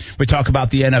Wednesday. We talk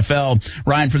about the NFL.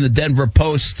 Ryan from the Denver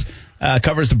Post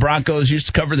covers the Broncos, used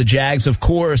to cover the Jags, of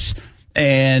course.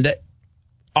 And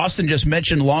Austin just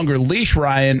mentioned longer leash,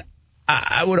 Ryan.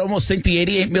 I would almost think the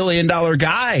 $88 million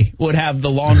guy would have the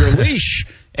longer leash,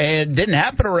 and didn't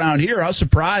happen around here. How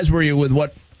surprised were you with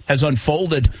what has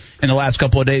unfolded in the last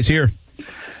couple of days here?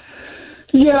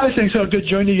 Yeah, I think so. Good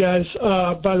join you guys.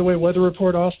 By the way, weather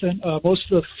report, Austin.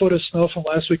 Most of the foot of snow from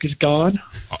last week is gone.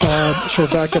 So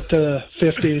we're back up to the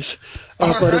 50s.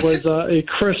 But it was a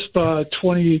crisp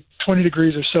 20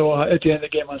 degrees or so at the end of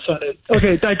the game on Sunday.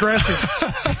 Okay, digressing.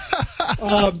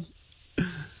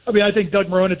 I think Doug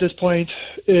Marrone at this point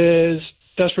is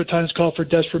desperate times call for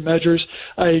desperate measures.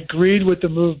 I agreed with the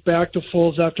move back to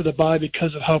Foles after the bye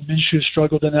because of how Minshew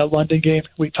struggled in that London game.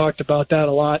 We talked about that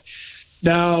a lot.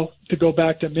 Now, to go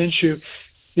back to Minshew,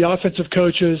 the offensive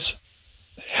coaches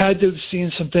had to have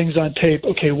seen some things on tape.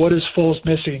 Okay, what is Foles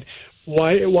missing?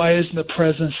 Why isn't the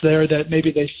presence there that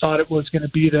maybe they thought it was going to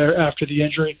be there after the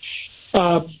injury?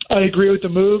 I agree with the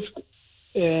move,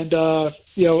 and I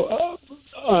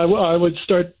would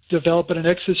start developing an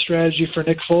exit strategy for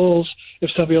Nick Foles if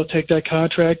somebody will take that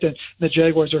contract, and the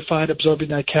Jaguars are fine absorbing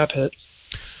that cap hit.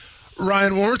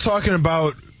 Ryan, when we're talking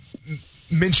about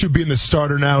Minshew being the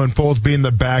starter now and Foles being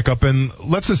the backup, and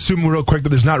let's assume real quick that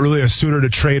there's not really a suitor to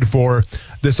trade for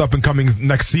this up-and-coming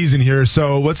next season here,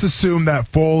 so let's assume that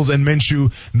Foles and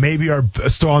Minshew maybe are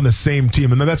still on the same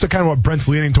team, and that's kind of what Brent's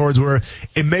leaning towards, where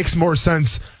it makes more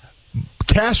sense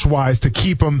cash-wise to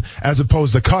keep him as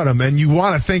opposed to cut him. And you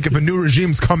want to think if a new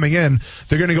regime's coming in,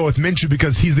 they're going to go with Minshew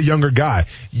because he's the younger guy.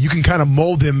 You can kind of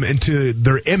mold him into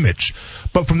their image.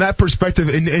 But from that perspective,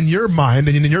 in your mind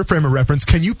and in your frame of reference,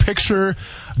 can you picture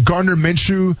Gardner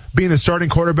Minshew being the starting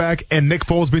quarterback and Nick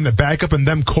Foles being the backup and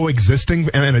them coexisting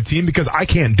in a team? Because I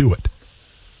can't do it.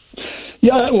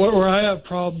 Yeah, where I have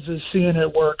problems is seeing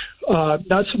it work.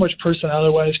 Not so much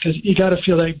personality-wise, because you got to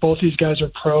feel like both these guys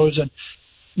are pros, and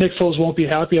Nick Foles won't be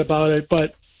happy about it,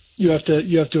 but you have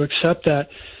to accept that.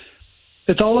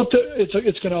 It's all up to it's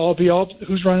going to all be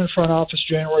who's running the front office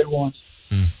January 1.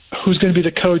 Who's going to be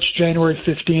the coach January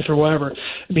 15th or whatever.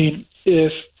 I mean,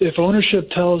 if ownership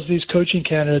tells these coaching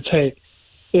candidates, hey,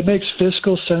 it makes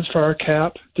fiscal sense for our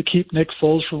cap to keep Nick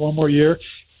Foles for one more year,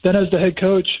 then as the head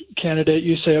coach candidate,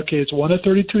 you say, okay, it's one of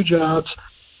 32 jobs.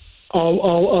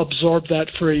 I'll absorb that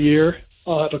for a year.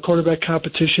 I'll have a quarterback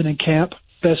competition in camp.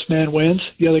 Best man wins.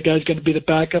 The other guy's going to be the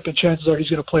backup, and chances are he's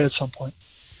going to play at some point.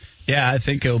 Yeah, I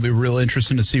think it'll be real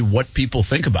interesting to see what people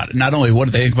think about it. Not only what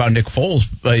do they think about Nick Foles,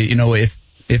 but,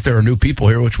 if there are new people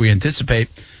here, which we anticipate,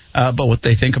 but what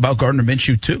they think about Gardner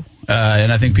Minshew, too.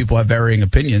 And I think people have varying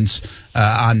opinions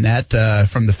on that,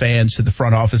 from the fans to the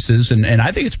front offices. And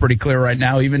I think it's pretty clear right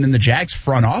now, even in the Jags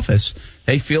front office,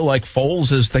 they feel like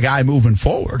Foles is the guy moving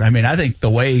forward. I mean, I think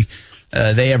the way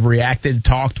they have reacted,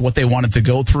 talked, what they wanted to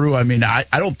go through. I mean, I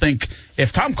don't think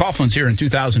if Tom Coughlin's here in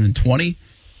 2020,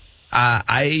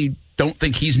 I don't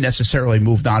think he's necessarily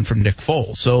moved on from Nick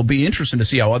Foles. So it'll be interesting to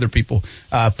see how other people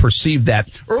perceive that.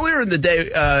 Earlier in the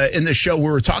day, in the show, we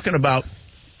were talking about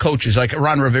coaches. Like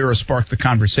Ron Rivera sparked the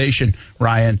conversation,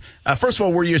 Ryan. First of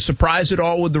all, were you surprised at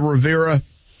all with the Rivera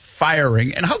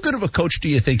firing? And how good of a coach do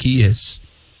you think he is?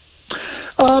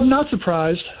 Not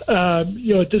surprised.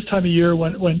 At this time of year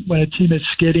when a team is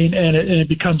skidding and it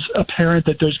becomes apparent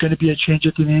that there's going to be a change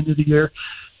at the end of the year,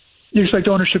 you expect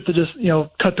ownership to just,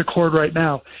 cut the cord right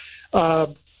now.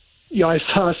 I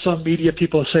saw some media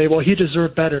people say, well, he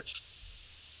deserved better.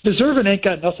 Deserving ain't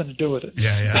got nothing to do with it.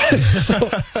 Yeah.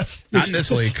 Not in this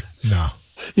league. No.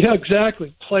 Yeah,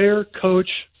 exactly. Player, coach,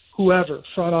 whoever,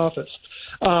 front office.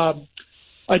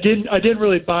 I didn't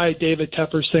really buy David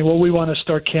Tepper's thing. Well, we want to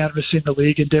start canvassing the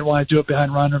league and didn't want to do it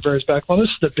behind Ron Rivera's back. Well, this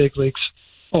is the big leagues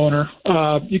owner.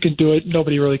 You can do it.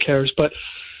 Nobody really cares. But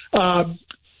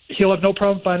he'll have no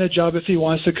problem finding a job if he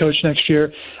wants to coach next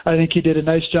year. I think he did a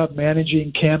nice job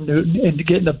managing Cam Newton and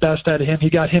getting the best out of him. He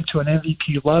got him to an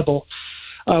MVP level.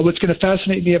 What's going to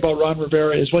fascinate me about Ron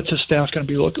Rivera is what's his staff going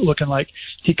to be looking like.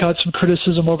 He caught some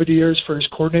criticism over the years for his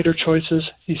coordinator choices.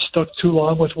 He stuck too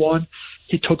long with one.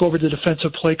 He took over the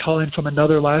defensive play calling from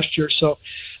another last year. So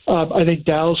I think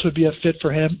Dallas would be a fit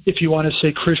for him. If you want to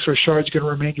say Chris Richard's going to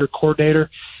remain your coordinator.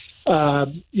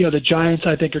 The Giants,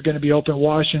 I think, are going to be open.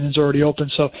 Washington's already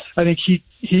open. So I think he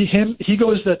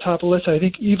goes to the top of the list, I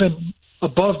think, even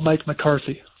above Mike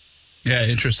McCarthy. Yeah,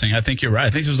 interesting. I think you're right. I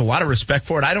think there's a lot of respect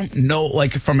for it. I don't know,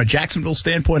 like from a Jacksonville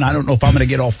standpoint, I don't know if I'm going to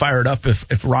get all fired up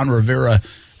if Ron Rivera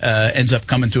ends up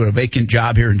coming to a vacant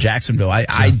job here in Jacksonville.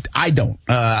 I don't.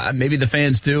 Maybe the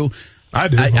fans do. I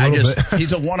do.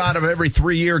 He's a 1 out of every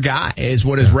 3-year guy is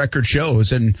what his record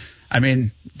shows. And I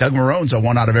mean, Doug Marrone's a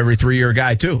 1 out of every 3-year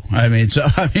guy too.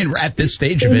 We're at this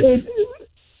stage of it.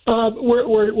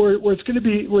 Where it's going to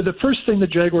be, where the first thing the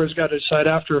Jaguars got to decide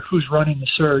after who's running the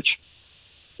search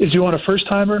is, do you want a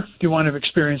first-timer? Do you want an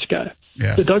experienced guy?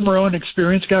 Yeah. The Doug Marrone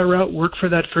experienced guy route worked for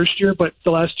that first year, but the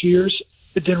last 2 years,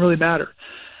 it didn't really matter.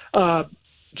 Do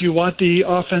you want the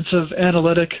offensive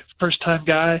analytic first-time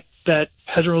guy that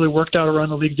hasn't really worked out around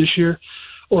the league this year?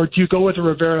 Or do you go with a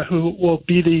Rivera who will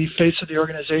be the face of the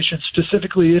organization,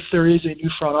 specifically if there is a new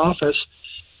front office,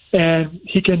 and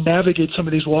he can navigate some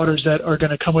of these waters that are going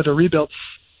to come with a rebuild?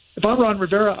 If I'm Ron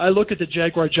Rivera, I look at the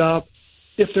Jaguar job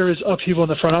if there is upheaval in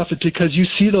the front office, because you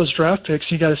see those draft picks,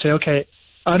 you got to say, okay,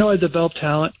 I know I developed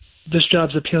talent. This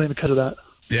job's appealing because of that.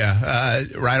 Yeah,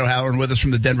 Ryan O'Halloran with us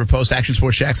from the Denver Post, Action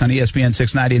Sports Jacks on ESPN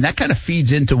 690, and that kind of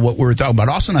feeds into what we were talking about.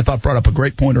 Austin, I thought, brought up a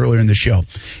great point earlier in the show.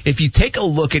 If you take a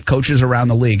look at coaches around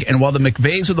the league, and while the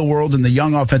McVays of the world and the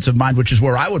young offensive mind, which is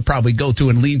where I would probably go to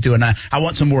and lean to, and I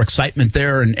want some more excitement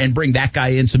there and bring that guy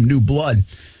in, some new blood.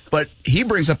 But he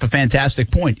brings up a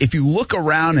fantastic point. If you look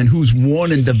around and who's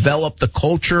won and developed the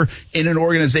culture in an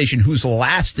organization, who's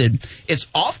lasted, it's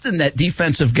often that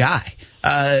defensive guy.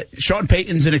 Sean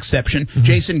Payton's an exception. Mm-hmm.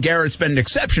 Jason Garrett's been an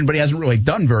exception, but he hasn't really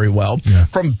done very well. Yeah.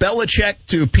 From Belichick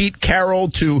to Pete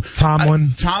Carroll to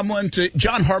Tomlin to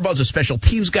John Harbaugh's a special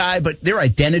teams guy, but their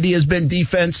identity has been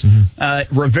defense.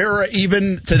 Mm-hmm. Rivera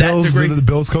even to that degree. The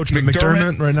Bills coach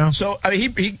McDermott right now. So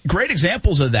he great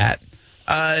examples of that.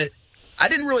 I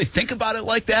didn't really think about it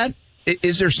like that.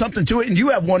 Is there something to it? And you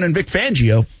have one in Vic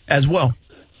Fangio as well.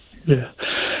 Yeah.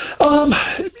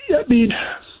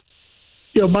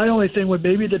 My only thing would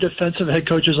maybe the defensive head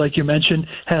coaches, like you mentioned,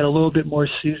 had a little bit more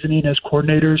seasoning as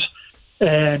coordinators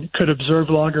and could observe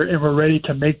longer and were ready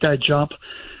to make that jump.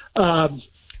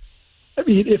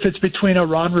 If it's between a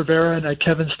Ron Rivera and a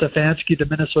Kevin Stefanski, the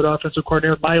Minnesota offensive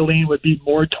coordinator, my lean would be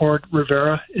more toward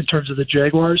Rivera in terms of the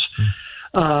Jaguars.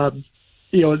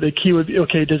 The key would be,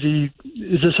 okay,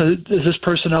 is this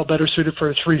personnel better suited for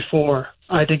a 3-4?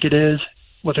 I think it is,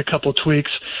 with a couple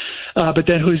tweaks. But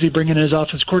then who's he bringing in as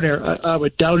offense coordinator? I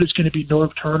would doubt it's going to be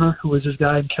Norv Turner, who was his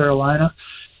guy in Carolina.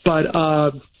 But,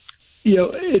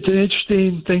 it's an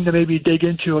interesting thing to maybe dig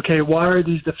into. Okay, why are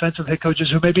these defensive head coaches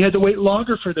who maybe had to wait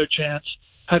longer for their chance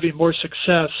having more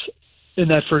success in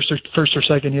that first or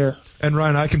second year? And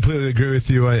Ryan, I completely agree with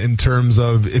you in terms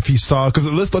of if he saw, because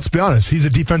let's be honest, he's a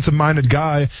defensive-minded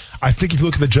guy. I think if you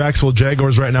look at the Jacksonville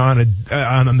Jaguars right now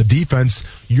on the defense,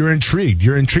 you're intrigued.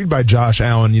 You're intrigued by Josh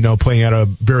Allen, playing at a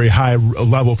very high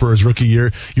level for his rookie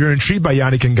year. You're intrigued by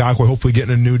Yannick Ngakoue, hopefully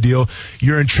getting a new deal.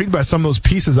 You're intrigued by some of those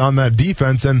pieces on that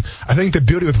defense. And I think the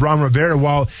beauty with Ron Rivera,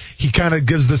 while he kind of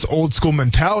gives this old-school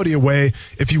mentality away,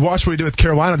 if you watch what he did with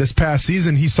Carolina this past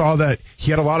season, he saw that he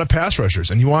had a lot of pass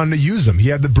rushers, and he wanted to use them. He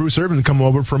had the Bruce Irvin come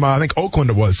over from, I think, Oakland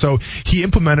it was. So he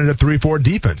implemented a 3-4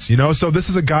 defense, So this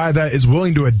is a guy that is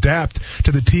willing to adapt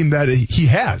to the team that he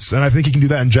has, and I think he can do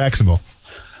that in Jacksonville.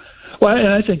 Well,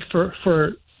 and I think for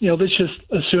let's just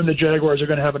assume the Jaguars are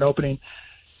going to have an opening.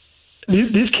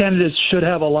 These candidates should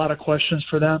have a lot of questions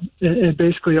for them. And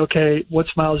basically, okay, what's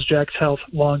Miles Jack's health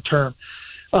long term?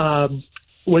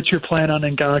 What's your plan on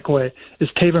Ngakoue? Is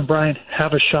Taven Bryan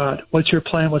have a shot? What's your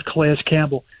plan with Calais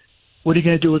Campbell? What are you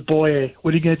going to do with Boye?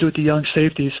 What are you going to do with the young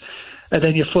safeties? And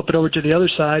then you flip it over to the other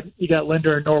side. You got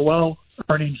Linder and Norwell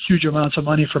earning huge amounts of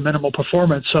money for minimal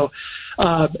performance. So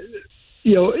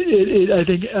I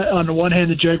think on the one hand,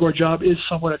 the Jaguar job is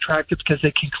somewhat attractive because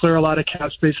they can clear a lot of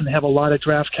cap space and they have a lot of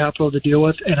draft capital to deal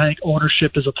with, and I think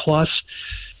ownership is a plus.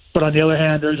 But on the other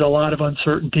hand, there's a lot of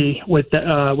uncertainty with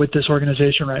this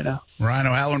organization right now. Ryan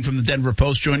O'Halloran from the Denver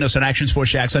Post joined us on Action Sports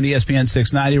Jacks on ESPN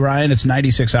 690. Ryan, it's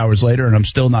 96 hours later, and I'm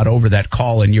still not over that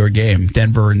call in your game,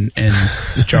 Denver and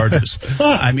the Chargers.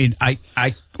 I mean,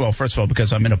 well, first of all,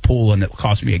 because I'm in a pool and it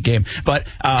cost me a game. But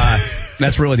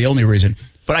that's really the only reason.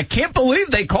 But I can't believe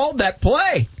they called that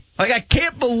play. Like, I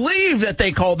can't believe that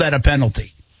they called that a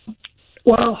penalty.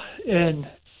 Well, and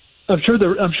I'm sure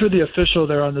the official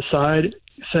there on the side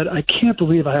said, I can't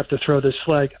believe I have to throw this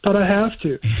flag, but I have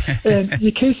to. And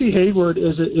Casey Hayward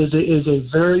is a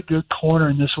very good corner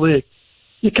in this league.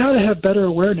 You got to have better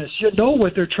awareness. You know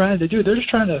what they're trying to do. They're just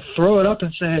trying to throw it up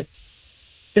and say,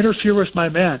 interfere with my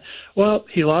man. Well,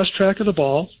 he lost track of the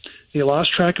ball. He lost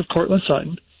track of Cortland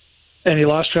Sutton. And he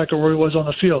lost track of where he was on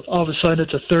the field. All of a sudden,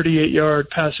 it's a 38-yard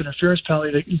pass interference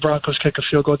penalty. The Broncos kick a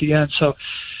field goal at the end. So,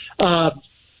 I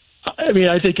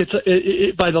think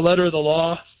it's by the letter of the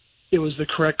law, it was the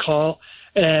correct call.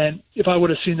 And if I would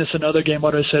have seen this in another game, I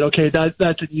would have said, okay,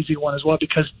 that's an easy one as well,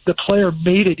 because the player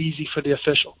made it easy for the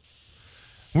official.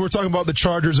 We're talking about the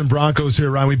Chargers and Broncos here,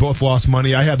 Ryan. We both lost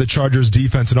money. I had the Chargers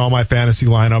defense in all my fantasy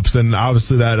lineups, and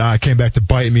obviously that came back to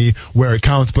bite me where it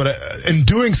counts. But in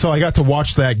doing so, I got to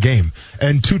watch that game.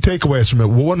 And two takeaways from it.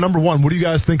 Well, number one, what do you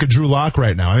guys think of Drew Lock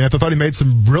right now? I mean, I thought he made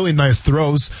some really nice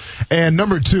throws. And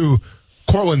number two,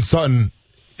 Cortland Sutton,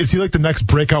 is he like the next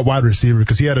breakout wide receiver?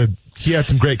 Because he had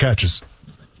some great catches.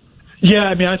 Yeah,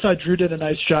 I mean, I thought Drew did a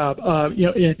nice job.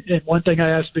 And one thing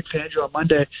I asked Vic Fangio on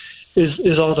Monday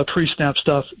is all the pre-snap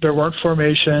stuff. There weren't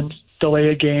formation, delay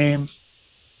a game,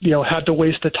 had to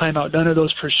waste the timeout. None of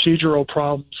those procedural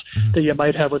problems that you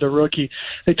might have with a rookie.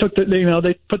 They took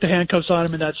they put the handcuffs on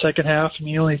him in that second half, and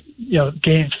he only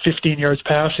gained 15 yards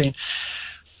passing.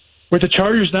 With the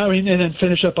Chargers now, and then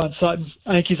finish up on Sutton,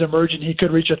 I think he's emerging. He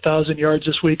could reach 1,000 yards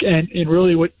this week, and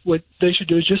really what they should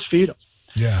do is just feed him.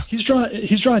 Yeah, he's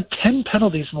drawn 10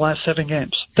 penalties in the last 7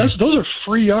 games. Those are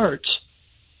free yards.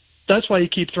 That's why you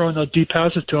keep throwing those deep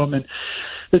passes to him. And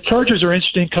the Chargers are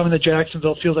interesting coming to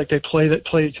Jacksonville. Feels like they play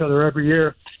each other every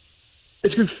year.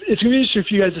 It's going to be interesting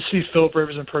for you guys to see Philip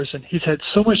Rivers in person. He's had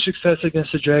so much success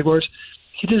against the Jaguars.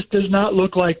 He just does not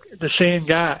look like the same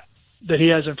guy that he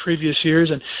has in previous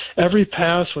years, and every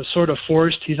pass was sort of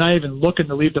forced. He's not even looking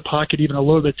to leave the pocket even a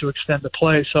little bit to extend the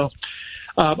play. So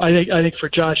I think for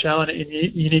Josh Allen and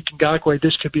Yannick Ngakoue,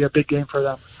 this could be a big game for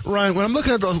them. Ryan, when I'm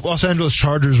looking at the Los Angeles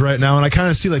Chargers right now, and I kind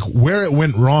of see like where it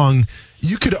went wrong,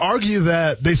 you could argue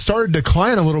that they started to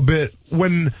decline a little bit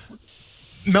when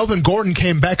Melvin Gordon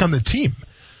came back on the team.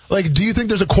 Like, do you think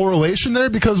there's a correlation there?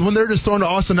 Because when they're just throwing to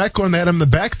Austin Eckler and they had him in the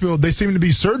backfield, they seem to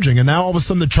be surging. And now all of a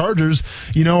sudden the Chargers,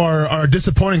 are a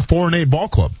disappointing 4-8 ball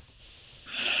club.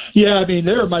 Yeah, I mean,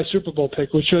 they're my Super Bowl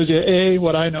pick, which shows you, A,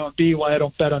 what I know, and B, why I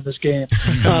don't bet on this game.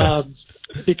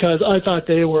 Because I thought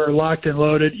they were locked and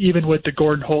loaded, even with the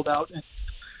Gordon holdout. And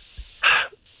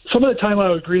some of the time I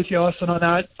would agree with you, Austin, on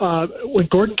that. When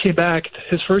Gordon came back,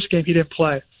 his first game, he didn't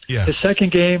play. Yeah. His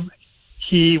second game,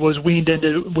 he was weaned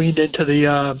into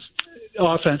the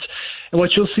offense. And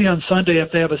what you'll see on Sunday,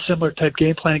 if they have a similar type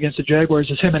game plan against the Jaguars,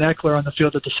 is him and Eckler on the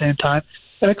field at the same time.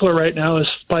 Eckler right now is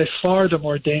by far the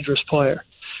more dangerous player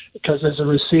because as a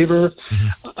receiver,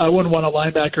 I wouldn't want a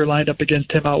linebacker lined up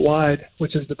against him out wide,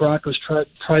 which is the Broncos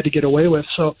tried to get away with.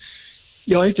 So,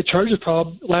 I think the Chargers'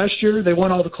 problem, last year they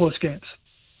won all the close games.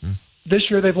 This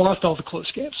year they've lost all the close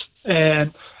games.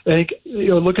 And I think,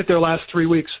 look at their last 3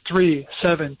 weeks,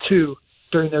 3-7-2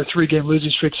 during their 3-game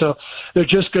losing streak. So they're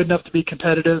just good enough to be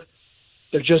competitive.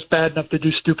 They're just bad enough to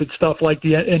do stupid stuff like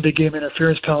the end-of-game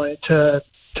interference penalty to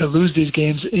lose these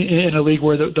games in a league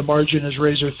where the margin is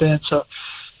razor thin. So,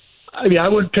 I mean, I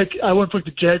wouldn't pick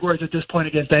the Jaguars at this point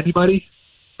against anybody,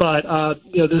 but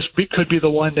this week could be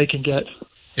the one they can get.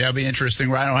 Yeah, it'll be interesting.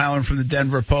 Ryan O'Halloran from the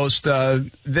Denver Post.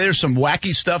 There's some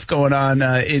wacky stuff going on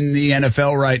in the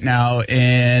NFL right now,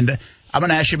 and I'm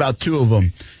going to ask you about two of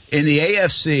them. In the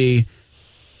AFC,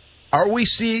 are we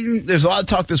seeing – there's a lot of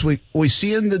talk this week. Are we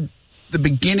seeing the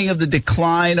beginning of the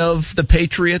decline of the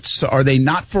Patriots? Are they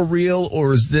not for real,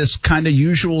 or is this kind of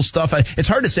usual stuff? It's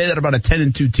hard to say that about a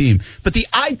 10-2 team, but the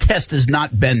eye test has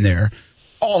not been there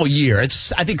all year.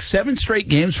 It's, I think, 7 straight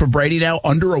games for Brady now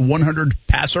under a 100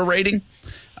 passer rating.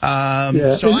 So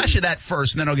I'll ask you that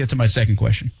first, and then I'll get to my second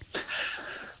question.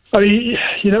 I mean,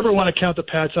 you never want to count the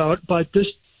Pats out, but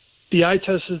the eye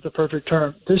test is the perfect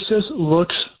term. This just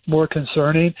looks more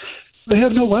concerning. They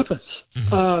have no weapons.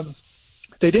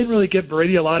 They didn't really give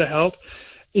Brady a lot of help.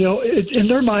 in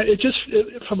their mind,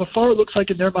 from afar, it looks like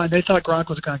in their mind they thought Gronk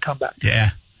was going to come back. Yeah.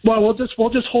 Well, we'll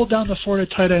just hold down the fort at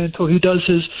tight end until he does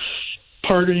his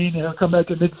partying, and he'll come back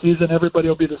in midseason. Everybody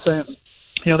will be the same.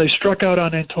 They struck out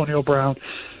on Antonio Brown.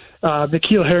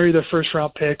 N'Keal Harry, their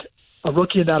first-round pick. A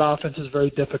rookie in that offense is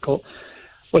very difficult.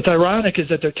 What's ironic is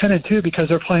that they're 10-2 because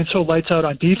they're playing so lights out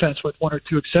on defense with one or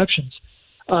two exceptions.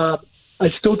 I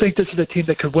still think this is a team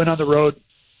that could win on the road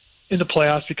in the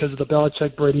playoffs because of the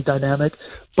Belichick-Brady dynamic,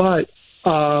 but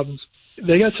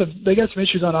they got some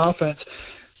issues on offense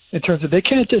in terms of they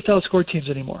can't just outscore teams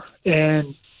anymore.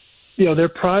 And they're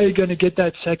probably going to get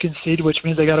that second seed, which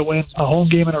means they got to win a home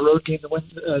game and a road game to win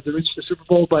to reach the Super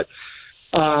Bowl. But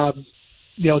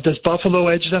does Buffalo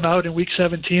edge them out in Week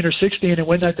 17 or 16 and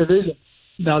win that division?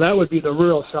 Now that would be the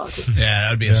real shocker. Yeah,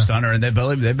 that would be a stunner, and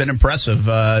they've been impressive.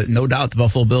 No doubt the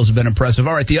Buffalo Bills have been impressive.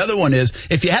 All right, the other one is,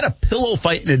 if you had a pillow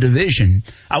fight in a division,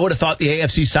 I would have thought the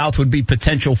AFC South would be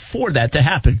potential for that to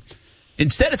happen.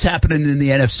 Instead, it's happening in the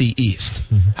NFC East.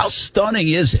 How stunning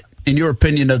is it, in your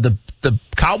opinion, of the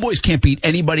Cowboys can't beat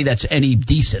anybody that's any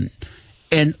decent?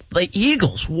 And the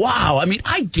Eagles, wow. I mean,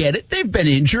 I get it. They've been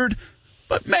injured.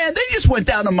 But, man, they just went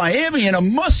down to Miami in a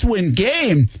must-win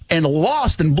game and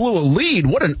lost and blew a lead.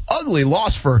 What an ugly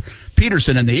loss for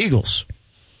Peterson and the Eagles.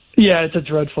 Yeah, it's a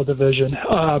dreadful division.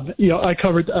 I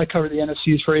covered the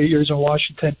NFCs for 8 years in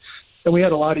Washington, and we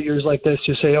had a lot of years like this.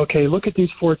 You say, okay, look at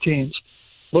these four teams.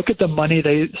 Look at the money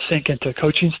they sink into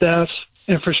coaching staffs,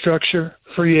 infrastructure,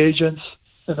 free agents,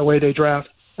 and the way they draft,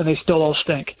 and they still all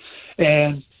stink.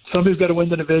 And somebody's got to win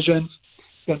the division.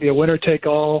 It's going to be a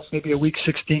winner-take-all, maybe a Week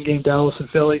 16 game, Dallas and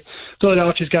Philly.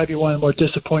 Philadelphia's got to be one of the more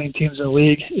disappointing teams in the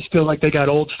league. It feels like they got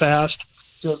old fast.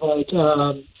 It feels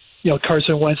like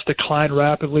Carson Wentz declined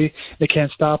rapidly. They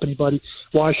can't stop anybody.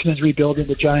 Washington's rebuilding.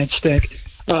 The Giants stink.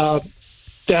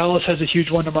 Dallas has a huge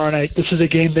one tomorrow night. This is a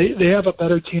game. They have a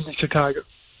better team than Chicago,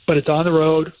 but it's on the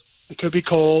road. It could be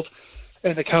cold,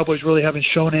 and the Cowboys really haven't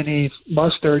shown any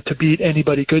muster to beat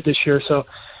anybody good this year. So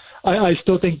I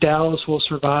still think Dallas will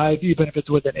survive, even if it's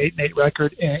with an 8-8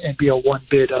 record, and be a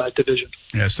one-bid division.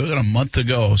 Yeah, still got a month to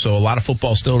go, so a lot of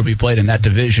football still to be played in that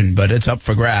division, but it's up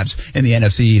for grabs in the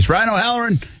NFC East. Ryan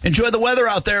O'Halloran, enjoy the weather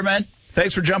out there, man.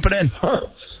 Thanks for jumping in. All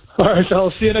right,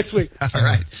 fellas. See you next week. All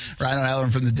right. Ryan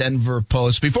O'Halloran from the Denver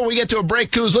Post. Before we get to a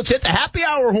break, Coos, let's hit the happy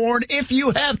hour horn if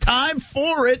you have time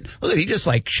for it. Look, he just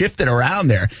shifted around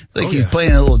there. He's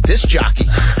playing a little disc jockey.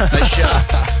 Nice job.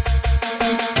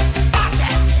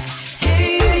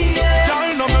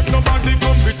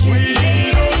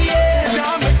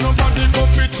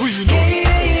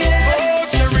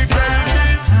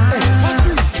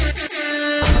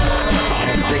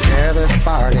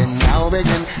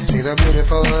 See the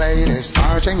beautiful ladies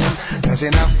marching in. There's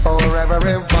enough for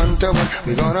everyone to win.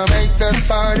 We're gonna make this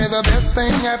party the best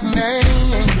thing happening.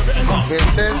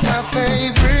 This is my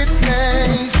favorite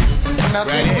place.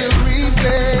 Nothing will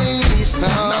replace,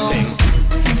 no.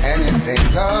 Anything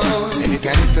goes.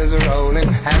 Gangsters are rolling,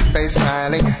 half-face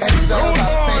smiling. Heads up,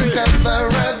 I think of the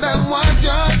rhythm what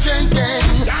you're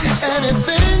drinking.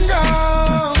 Anything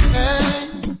goes.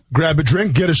 Grab a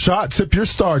drink, get a shot, sip your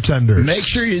Star Tenders. Make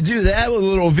sure you do that with a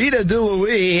little Vita de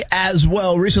Luis as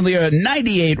well. Recently a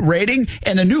 98 rating,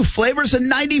 and the new flavors a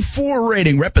 94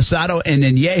 rating. Reposado and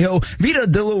Añejo.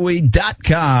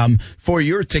 VitaDeLuis.com for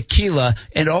your tequila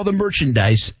and all the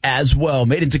merchandise as well.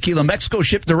 Made in Tequila, Mexico,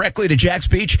 shipped directly to Jack's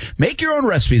Beach. Make your own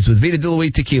recipes with Vita de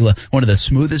Luis tequila, one of the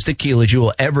smoothest tequilas you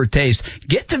will ever taste.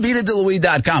 Get to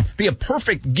VitaDeLuis.com. Be a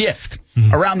perfect gift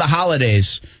around the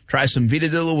holidays. Try some Vita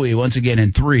de Luis once again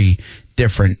in 3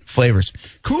 different flavors.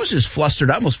 Kuz is flustered.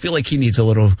 I almost feel like he needs a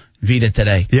little Vita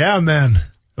today. Yeah, man.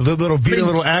 A little Vita,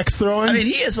 little axe throwing. I mean,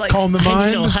 he is calm the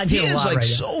mind. He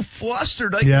is so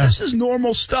flustered. This is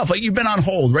normal stuff. You've been on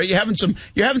hold, right? You're having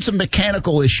some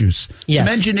mechanical issues, some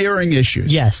engineering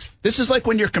issues. Yes. This is like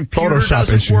when your computer Photoshop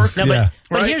doesn't issues. work. No,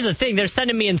 but here's the thing: they're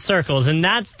sending me in circles, and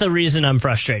that's the reason I'm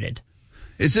frustrated.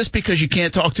 Is this because you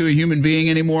can't talk to a human being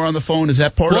anymore on the phone? Is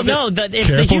that part of it? Well, no,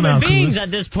 it's the human beings at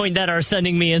this point that are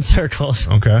sending me in circles.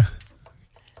 Okay.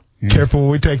 Careful when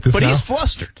we take this. But now. He's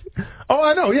flustered. Oh,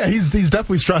 I know. Yeah, he's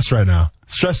definitely stressed right now.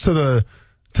 Stressed to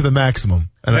the maximum.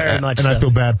 And Very much so. I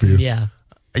feel bad for you. Yeah.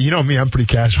 You know me, I'm pretty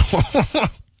casual.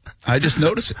 I just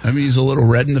noticed it. I mean, he's a little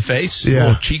red in the face. Yeah.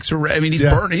 Little cheeks are red. I mean, he's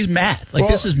burning. He's mad.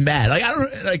 This is mad.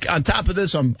 On top of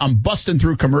this, I'm busting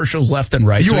through commercials left and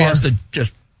right. He has to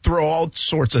just throw all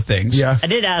sorts of things. Yeah. I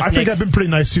did ask I think I've been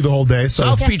pretty nice to you the whole day. So.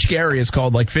 South Beach Gary is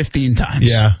called 15 times.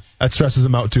 Yeah. That stresses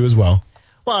him out too as well.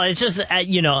 Well, it's just,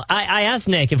 I asked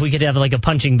Nick if we could have a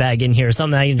punching bag in here,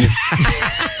 something I can just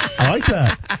I like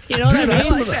that. You know what I mean? I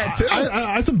like that too.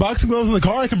 I have some boxing gloves in the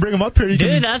car. I can bring them up here.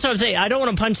 That's what I'm saying. I don't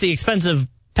want to punch the expensive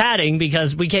padding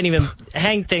because we can't even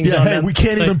hang things on them. We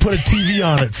can't even put a TV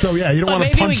on it. So, you don't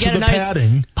want to punch the padding. Maybe we get a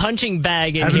nice punching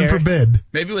bag in here. Heaven forbid.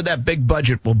 Maybe with that big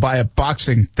budget, we'll buy a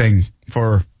boxing thing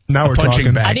for now we're punching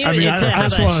talking. bag. I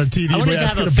just want a TV. I want it to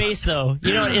have a face, though.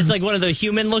 You know, it's like one of the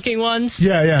human-looking ones.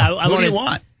 Yeah. What do you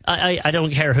want? I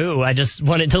don't care who. I just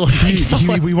want it to look like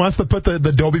someone. He wants to put the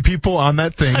Adobe people on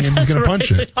that thing, and he's going to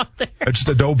punch it. It's just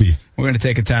Adobe. We're going to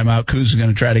take a timeout. Kuz is going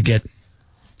to try to get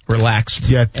relaxed.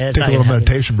 Yeah, take a little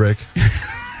meditation break.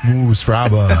 Moves,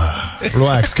 Fraba.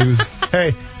 Relax, Kuz.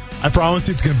 Hey, I promise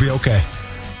you it's going to be okay.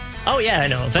 Oh, yeah, I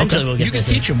know. Eventually we'll get You can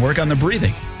teach him. Work on the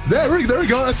breathing. There we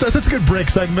go. That's a good break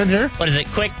segment here. What is it?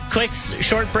 Quick,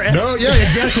 short break? No, yeah,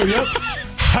 exactly. Yep.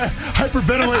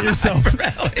 Hyperventilate yourself.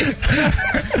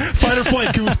 Fight or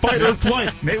flight, Kuz. Fight or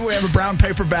flight. Maybe we have a brown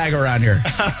paper bag around here.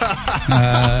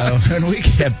 When we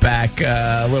get back,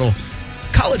 a little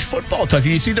college football talk. Do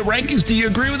you see the rankings? Do you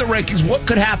agree with the rankings? What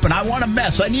could happen? I want a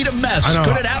mess. I need a mess.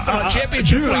 Could it happen on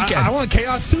championship weekend? I want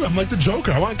chaos, too. I'm like the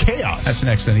Joker. I want chaos. That's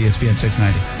next on ESPN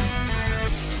 690.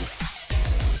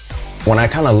 When I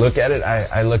kind of look at it,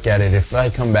 I look at it, if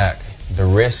I come back, the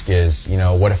risk is,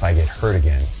 what if I get hurt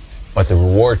again? But the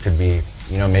reward could be,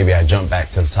 maybe I jump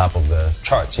back to the top of the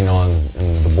charts, on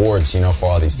the boards, for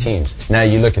all these teams. Now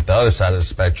you look at the other side of the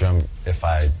spectrum,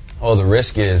 the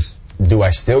risk is, do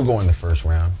I still go in the first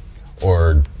round?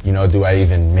 Or, do I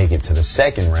even make it to the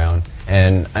second round?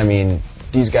 And,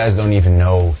 these guys don't even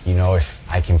know,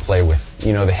 if I can play with,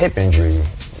 the hip injury.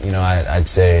 I'd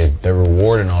say the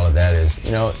reward and all of that is,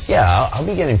 I'll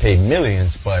be getting paid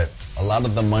millions, but a lot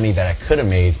of the money that I could have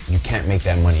made, you can't make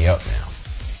that money up now.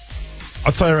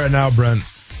 I'll tell you right now, Brent,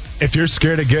 if you're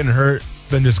scared of getting hurt,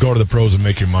 then just go to the pros and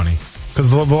make your money.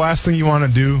 Because the last thing you want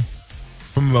to do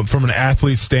from an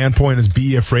athlete's standpoint is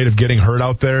be afraid of getting hurt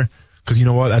out there. Because you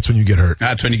know what? That's when you get hurt.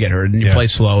 That's when you get hurt, and you play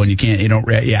slow, and you don't.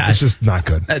 Yeah, it's just not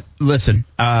good. Listen,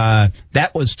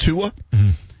 that was Tua,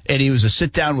 and he was a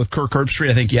sit down with Kirk Herbstreit,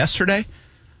 I think, yesterday.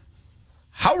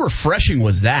 How refreshing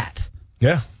was that?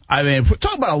 Yeah.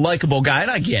 Talk about a likable guy, and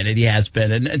I get it, he has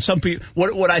been. And some people,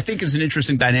 what I think is an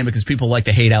interesting dynamic is people like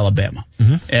to hate Alabama.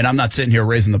 Mm-hmm. And I'm not sitting here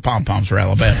raising the pom-poms for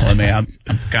Alabama.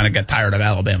 I'm kind of got tired of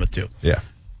Alabama, too. Yeah.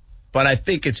 But I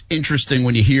think it's interesting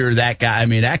when you hear that guy.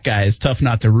 That guy is tough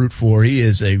not to root for. He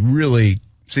is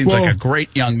seems like a great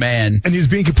young man. And he was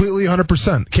being completely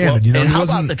 100% candid. And how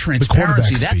about the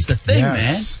transparency? That's the thing, man.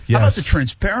 Yes. How about the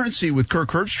transparency with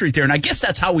Kirk Herbstreit there? And I guess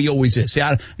that's how he always is. See,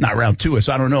 I'm not around Tua,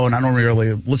 so I don't know, and I don't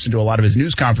really listen to a lot of his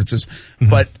news conferences. Mm-hmm.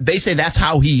 But they say that's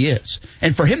how he is.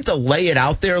 And for him to lay it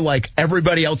out there like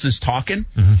everybody else is talking,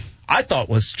 I thought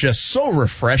was just so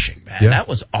refreshing, man. Yeah. That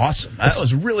was awesome. That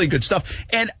was really good stuff.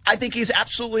 And I think he's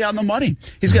absolutely on the money.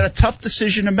 He's got a tough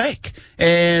decision to make.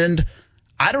 And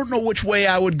I don't know which way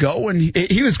I would go. And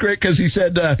he was great because he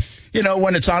said,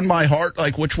 when it's on my heart,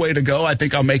 like which way to go, I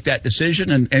think I'll make that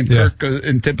decision. And Kirk,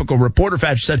 in typical reporter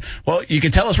fashion, said, well, you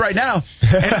can tell us right now.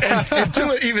 And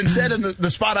Tua even said in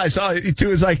the spot I saw, Tua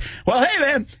was like, well, hey,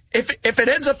 man, if it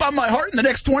ends up on my heart in the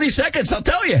next 20 seconds, I'll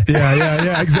tell you.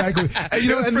 Yeah, exactly. And,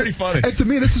 it's pretty funny. And to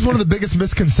me, this is one of the biggest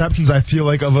misconceptions, I feel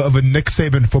like, of a Nick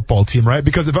Saban football team, right?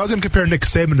 Because if I was going to compare Nick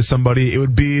Saban to somebody, it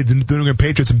would be the New England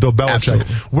Patriots and Bill Belichick,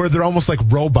 Absolutely. Where they're almost like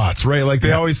robots, right? Like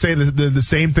they always say the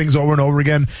same things over and over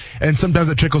again, and sometimes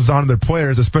it trickles down to their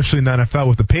players, especially in the NFL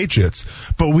with the Patriots.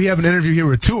 But we have an interview here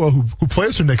with Tua, who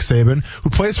plays for Nick Saban, who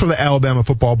plays for the Alabama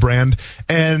football brand,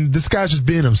 and this guy's just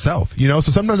being himself, So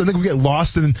sometimes I think we get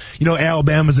lost in,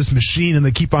 Alabama's this machine and they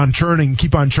keep on churning,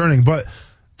 but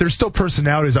there's still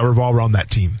personalities that revolve around that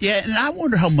team. Yeah, and I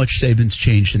wonder how much Saban's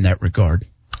changed in that regard.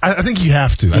 I think you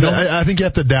have to. I think you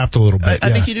have to adapt a little bit.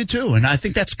 I think you do too, and I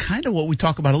think that's kind of what we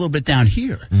talk about a little bit down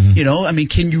here. Mm-hmm.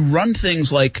 Can you run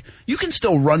things like you can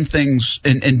still run things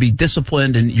and be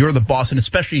disciplined, and you're the boss, and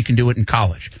especially you can do it in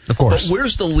college. Of course. But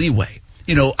where's the leeway?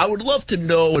 I would love to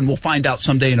know, and we'll find out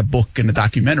someday in a book and a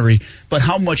documentary, but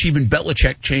how much even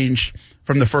Belichick changed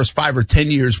from the first 5 or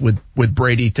 10 years with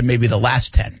Brady to maybe the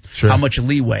last 10. Sure. How much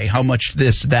leeway, how much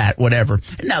this, that, whatever.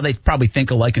 And now they probably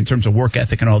think alike in terms of work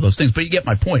ethic and all those things, but you get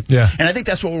my point. Yeah. And I think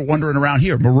that's what we're wondering around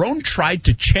here. Marrone tried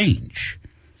to change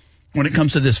when it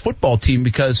comes to this football team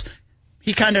because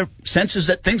he kind of senses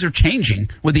that things are changing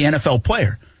with the NFL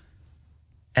player.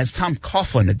 As Tom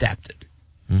Coughlin adapted,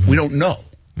 we don't know.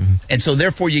 Mm-hmm. And so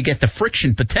therefore you get the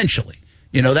friction potentially.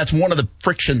 That's one of the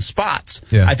friction spots,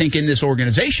 I think, in this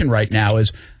organization right now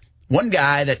is one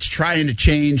guy that's trying to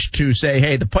change to say,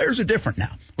 hey, the players are different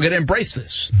now. We're going to embrace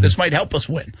this. Mm-hmm. This might help us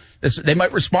win. They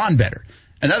might respond better.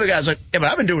 Another guy's like, yeah, but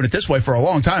I've been doing it this way for a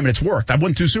long time, and it's worked. I've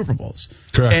won 2 Super Bowls.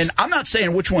 Correct. And I'm not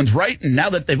saying which one's right, and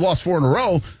now that they've lost 4 in a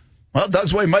row, well,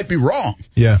 Doug's way might be wrong.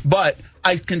 Yeah. But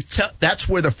I can tell that's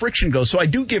where the friction goes. So I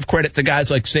do give credit to guys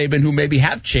like Saban who maybe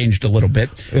have changed a little bit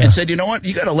and said, you know what,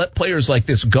 you got to let players like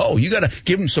this go. You got to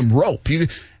give them some rope.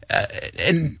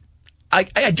 And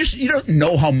I just, you don't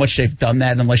know how much they've done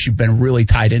that unless you've been really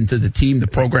tied into the team, the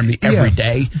program, the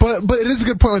everyday. But it is a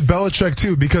good point with Belichick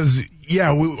too, because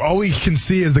all we can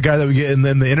see is the guy that we get in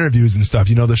the interviews and stuff,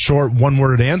 the short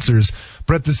one-worded answers.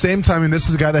 But at the same time, this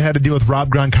is a guy that had to deal with Rob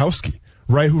Gronkowski.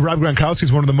 Right, who Rob Gronkowski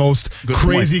is one of the most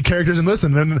crazy characters. And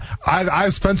listen, and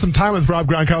I've spent some time with Rob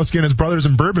Gronkowski and his brothers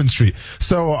in Bourbon Street,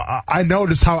 so I know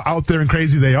just how out there and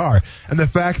crazy they are. And the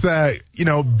fact that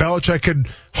Belichick could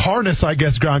harness, I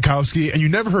guess, Gronkowski, and you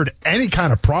never heard any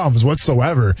kind of problems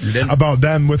whatsoever about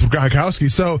them with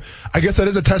Gronkowski. So I guess that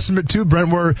is a testament to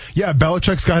Brent, where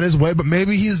Belichick's got his way, but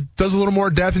maybe he does a little more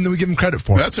adapting than we give him credit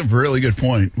for. That's a really good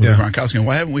point with Gronkowski. And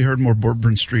why haven't we heard more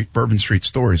Bourbon Street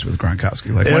stories with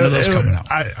Gronkowski? Like, when are those coming out?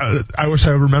 I wish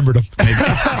I remembered him.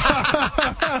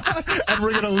 And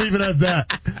we're gonna leave it at that.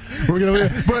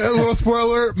 But a little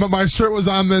spoiler: my shirt was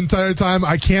on the entire time.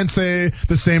 I can't say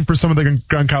the same for some of the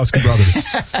Gronkowski brothers.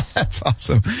 That's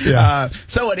awesome. Yeah.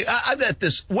 So anyway, I've got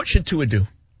this. What should Tua do?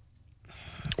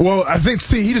 Well, I think,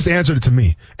 he just answered it to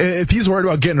me. If he's worried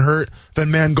about getting hurt, then,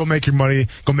 man, go make your money,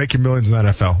 go make your millions in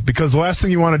the NFL. Because the last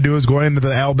thing you want to do is go into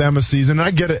the Alabama season. And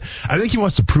I get it. I think he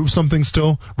wants to prove something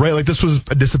still, right? Like, this was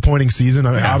a disappointing season.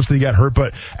 I mean, obviously he got hurt,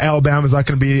 but Alabama's not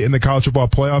going to be in the college football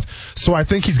playoff. So I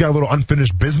think he's got a little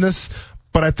unfinished business.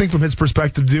 But I think from his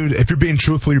perspective, dude, if you're being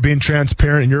truthful, you're being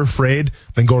transparent, and you're afraid,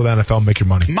 then go to the NFL and make your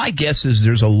money. My guess is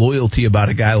there's a loyalty about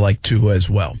a guy like Tua as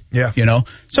well. Yeah.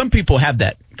 Some people have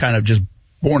that kind of just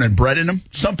born and bred in them.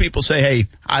 Some people say, hey,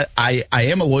 I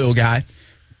am a loyal guy,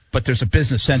 but there's a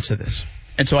business sense to this.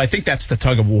 And so I think that's the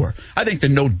tug of war. I think the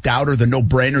no doubter, the no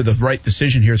brainer, the right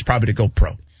decision here is probably to go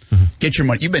pro. Mm-hmm. Get your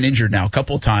money. You've been injured now a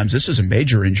couple of times. This is a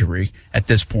major injury at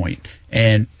this point.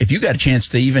 And if you got a chance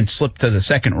to even slip to the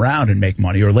second round and make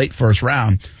money, or late first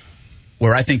round,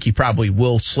 where I think he probably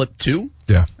will slip to,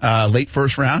 late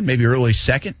first round, maybe early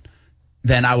second,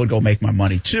 then I would go make my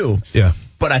money too. Yeah.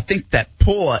 But I think that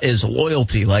pull is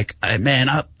loyalty. Like, man,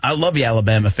 I love you,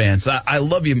 Alabama fans. I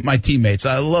love you, my teammates.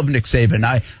 I love Nick Saban.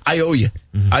 I owe you.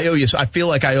 Mm-hmm. I owe you. So I feel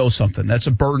like I owe something. That's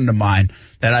a burden of mine,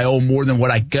 that I owe more than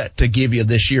what I got to give you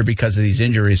this year because of these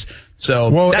injuries.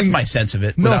 So that's my sense of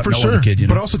it. No, for sure. Kid,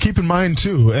 But also keep in mind,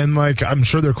 too, and I'm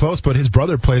sure they're close, but his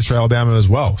brother plays for Alabama as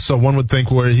well. So one would think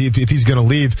if he's going to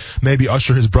leave, maybe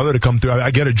usher his brother to come through.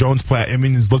 I get it. Jones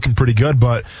he's looking pretty good,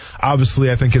 but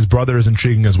obviously I think his brother is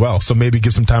intriguing as well. So maybe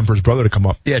give some time for his brother to come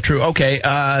up. Yeah, true. Okay.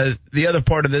 The other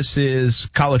part of this is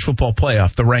college football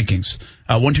playoff, the rankings.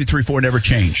 1, 2, 3, 4 never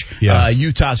change. Yeah.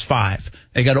 Utah's 5.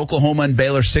 They got Oklahoma and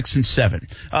Baylor 6 and 7.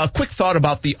 Quick thought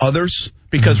about the others,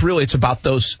 because really it's about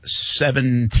those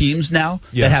 7 teams now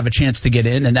that have a chance to get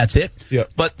in, and that's it. Yeah.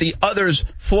 But the others,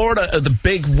 Florida, the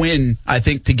big win, I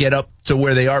think, to get up to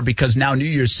where they are, because now New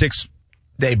Year's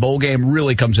 6-day bowl game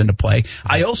really comes into play.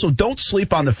 I also don't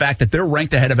sleep on the fact that they're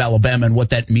ranked ahead of Alabama and what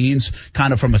that means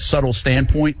kind of from a subtle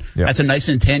standpoint. Yeah. That's a nice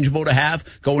intangible to have.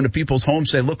 Go into people's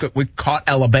homes, say, look, we caught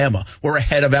Alabama. We're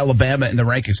ahead of Alabama in the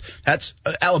rankings. That's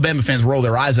Alabama fans roll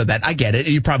their eyes at that. I get it,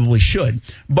 and you probably should.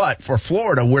 But for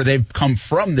Florida, where they've come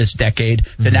from this decade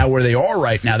to now where they are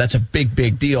right now, that's a big,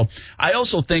 big deal. I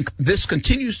also think this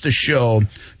continues to show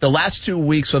the last 2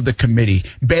 weeks of the committee,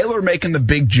 Baylor making the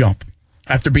big jump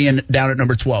after being down at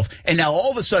number 12. And now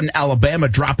all of a sudden Alabama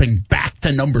dropping back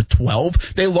to number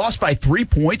 12. They lost by 3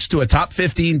 points to a top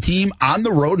 15 team on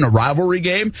the road in a rivalry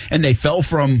game, and they fell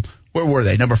from, where were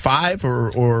they, number 5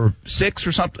 or 6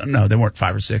 or something? No, they weren't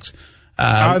 5 or 6.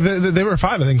 They were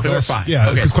 5, I think. They were 5.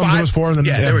 Yeah, because Clemson was 4. And then,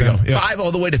 there we go. Yeah. 5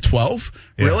 all the way to 12.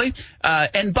 Yeah. Really?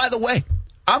 And by the way,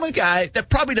 I'm a guy that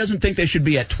probably doesn't think they should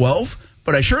be at 12.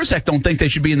 But I sure as heck don't think they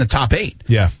should be in the top 8.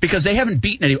 Yeah. Because they haven't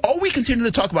beaten any. All we continue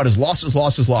to talk about is losses.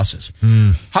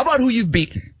 How about who you've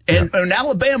beaten? And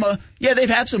Alabama, they've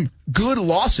had some good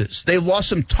losses. They've lost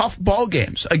some tough ball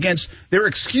games against their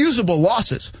excusable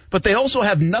losses. But they also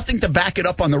have nothing to back it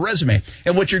up on the resume.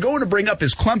 And what you're going to bring up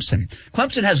is Clemson.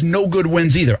 Clemson has no good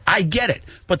wins either. I get it.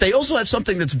 But they also have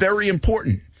something that's very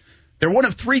important. They're one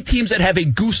of 3 teams that have a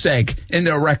goose egg in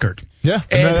their record. Yeah,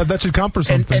 and that should count for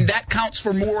something. And that counts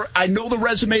for more. I know the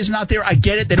resume is not there. I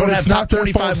get it. They don't have top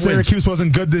 25 wins. Syracuse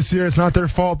wasn't good this year. It's not their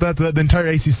fault that the entire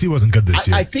ACC wasn't good this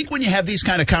year. I think when you have these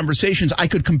kind of conversations, I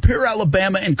could compare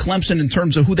Alabama and Clemson in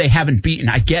terms of who they haven't beaten.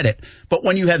 I get it. But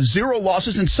when you have 0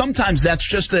 losses, and sometimes that's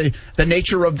just the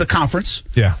nature of the conference.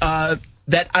 Yeah.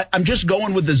 that I'm just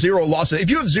going with the 0 losses. If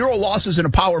you have 0 losses in a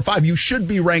Power 5, you should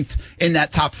be ranked in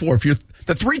that top 4. If you're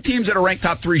the 3 teams that are ranked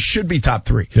top 3 should be top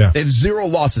 3. Yeah. They have 0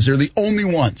 losses. They're the only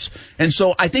ones. And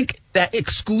so I think that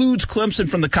excludes Clemson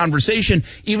from the conversation,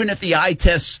 even if the eye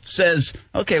test says,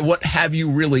 okay, what have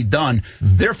you really done?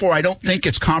 Mm-hmm. Therefore, I don't think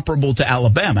it's comparable to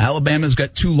Alabama. Alabama's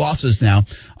got 2 losses now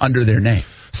under their name.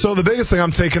 So the biggest thing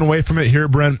I'm taking away from it here,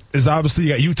 Brent, is obviously you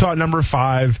got Utah at number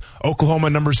 5, Oklahoma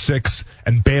at number 6,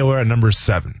 and Baylor at number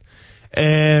 7.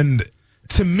 And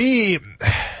to me,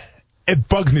 it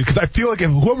bugs me because I feel like if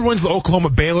whoever wins the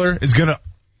Oklahoma-Baylor is going to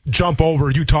jump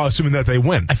over Utah, assuming that they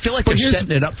win. I feel like they're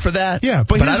setting it up for that. Yeah,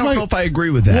 but I don't know if I agree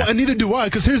with that. Well, and neither do I,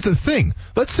 because here's the thing.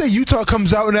 Let's say Utah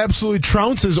comes out and absolutely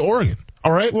trounces Oregon.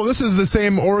 All right. Well, this is the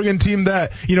same Oregon team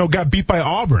that, got beat by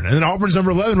Auburn. And then Auburn's number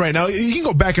 11 right now. You can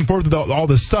go back and forth with all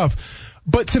this stuff.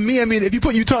 But to me, I mean, if you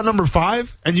put Utah at number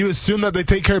 5 and you assume that they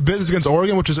take care of business against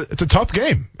Oregon, which is it's a tough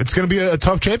game. It's going to be a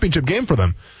tough championship game for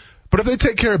them. But if they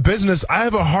take care of business, I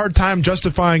have a hard time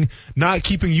justifying not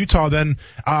keeping Utah then,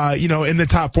 in the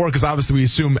top 4, because obviously we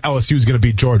assume LSU is going to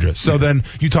beat Georgia. So then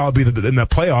Utah will be in the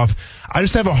playoff. I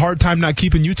just have a hard time not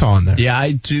keeping Utah in there. Yeah,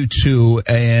 I do too.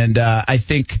 And I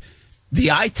think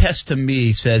the eye test to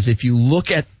me says if you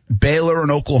look at Baylor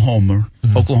and Oklahoma,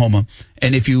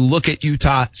 and if you look at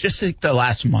Utah, just like the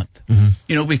last month,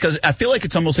 because I feel like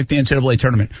it's almost like the NCAA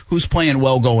tournament. Who's playing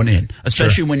well going in,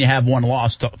 especially when you have one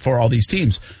loss for all these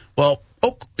teams. Well,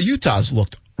 Utah's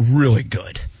looked really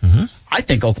good. Mm-hmm. I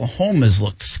think Oklahoma's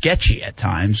looked sketchy at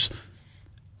times.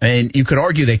 And you could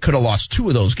argue they could have lost 2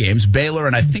 of those games. Baylor,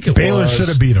 and I think Baylor should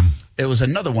have beat them. It was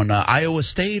another one, Iowa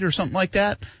State or something like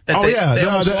that. There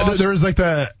was like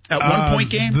the at 1 point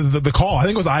game. The call, I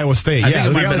think it was Iowa State. I think it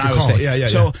might have been Iowa State. Yeah.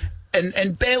 So,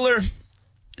 and Baylor.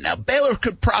 Now Baylor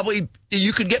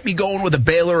you could get me going with a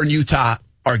Baylor and Utah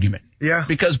argument. Yeah.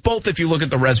 Because both, if you look at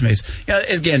the resumes,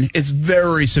 again, it's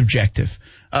very subjective.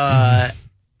 And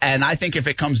I think if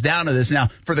it comes down to this now,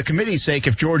 for the committee's sake,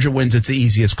 if Georgia wins, it's the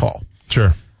easiest call.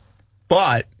 Sure.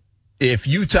 But if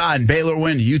Utah and Baylor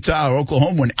win, Utah or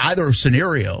Oklahoma win, either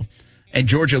scenario, and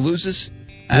Georgia loses,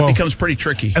 that becomes pretty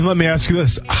tricky. And let me ask you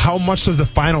this. How much does the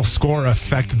final score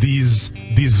affect these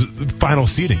final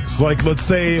seedings? Like, let's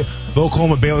say the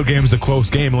Oklahoma-Baylor game is a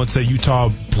close game, and let's say Utah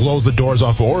blows the doors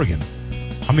off of Oregon.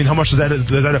 I mean, how much does that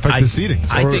affect the seedings?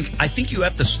 I think you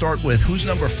have to start with who's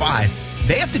number 5.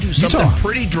 They have to do something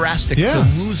pretty drastic to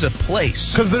lose a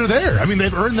place. Because they're there. I mean,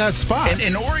 they've earned that spot. And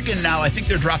in Oregon now, I think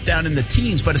they're dropped down in the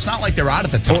teens, but it's not like they're out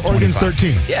of the top 25. Oregon's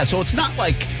 13. Yeah, so it's not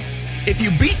like if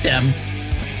you beat them,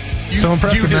 so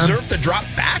impressive, do you deserve to drop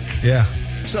back? Yeah.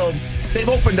 So they've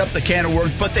opened up the can of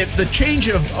worms, but the change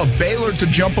of Baylor to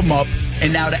jump them up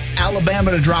and now to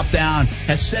Alabama to drop down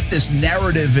has set this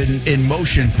narrative in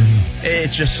motion. Mm-hmm.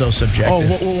 It's just so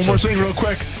subjective. Oh, one more thing real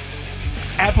quick.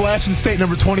 Appalachian State,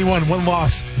 number 21, 1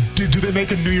 loss. Do they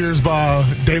make a New Year's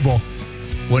Day Bowl?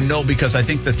 Well, no, because I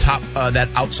think the top, that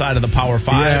outside of the Power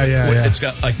 5, it's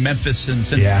got like Memphis and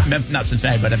not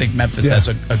Cincinnati, but I think Memphis has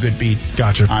a good beat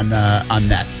on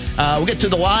that. We'll get to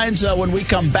the lines when we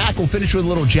come back. We'll finish with a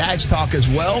little Jags talk as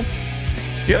well.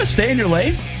 You ever stay in your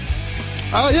lane?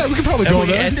 Yeah, we can probably go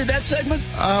there. We ended that segment?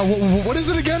 What is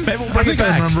it again? Maybe we'll bring it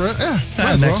back. I remember it.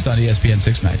 Yeah, next on ESPN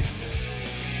 690.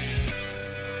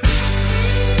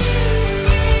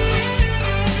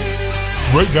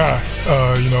 Great guy,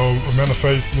 a man of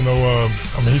faith.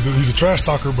 He's a trash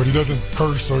talker, but he doesn't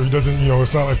curse or he doesn't,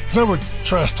 it's not like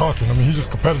trash talking. I mean, he's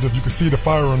just competitive. You can see the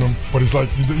fire in him, but he's like,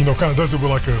 kind of does it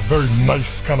with like a very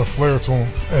nice kind of flair to him.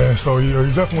 And so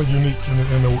he's definitely unique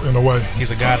in a way.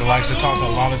 He's a guy that likes to talk a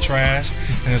lot of trash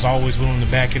and is always willing to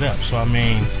back it up. So I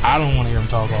mean, I don't want to hear him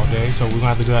talk all day, so we're gonna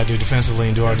have to go out there defensively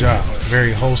and do our job.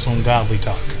 Very wholesome, godly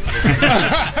talk.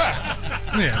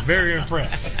 Yeah, very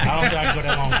impressed. I don't think I can go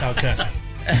that long without cussing.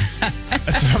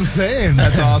 That's what I'm saying.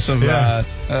 That's awesome. Yeah.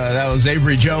 That was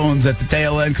Avery Jones at the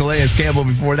tail end. Calais Campbell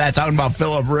before that, talking about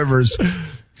Phillip Rivers.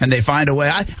 And they find a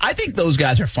way. I think those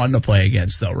guys are fun to play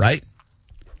against, though, right?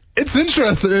 It's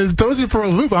interesting. It throws you for a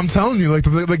loop. I'm telling you, like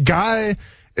the guy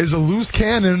is a loose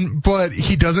cannon, but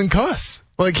he doesn't cuss.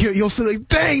 Like he'll say, like,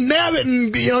 "Dang, nabbit,"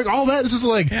 and like all that. It's just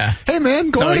like, hey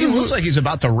man, go ahead. He looks like he's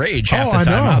about to rage half the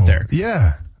time out there.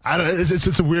 Yeah,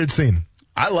 it's a weird scene.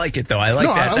 I like it though. I like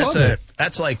that.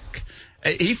 That's like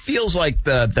he feels like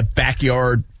the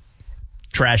backyard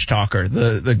trash talker.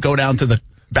 The go down to the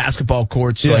basketball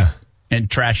courts. Like and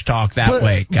trash talk that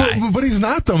way guy. But he's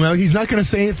not, though, man. He's not going to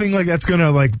say anything like that's going to,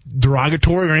 like,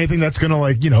 derogatory or anything that's going to,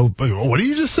 like, what did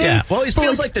you just say? Yeah. Well, he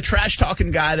feels like the trash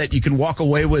talking guy that you can walk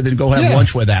away with and go have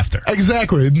lunch with after.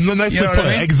 Exactly. Nicely You know put. what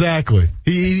I mean? Exactly.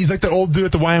 He's like the old dude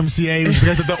at the YMCA. He's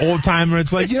like the old timer.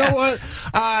 It's like, you know what?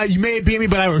 You may beat me,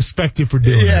 but I respect you for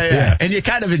doing it. Yeah. And you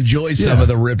kind of enjoy some of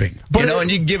the ribbing,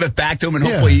 and you can give it back to him, and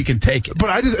hopefully you can take it.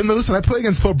 But listen, I played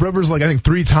against Philip Rivers, like, I think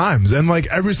 3 times, and, like,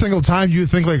 every single time you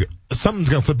think, like, something's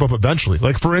going to slip up eventually.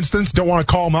 Like, for instance, don't want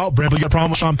to call him out, Bramble, you got a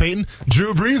problem with Sean Payton?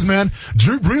 Drew Brees, man.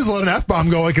 Drew Brees let an F-bomb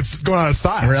go like it's going out of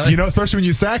style. Really? Especially when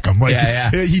you sack him. Like,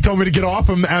 he told me to get off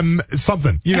him and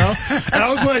something, And I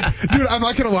was like, dude, I'm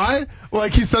not going to lie.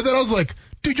 Like, he said that, I was like,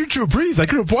 dude, you're Drew Brees. I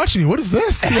grew up watching you. What is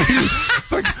this?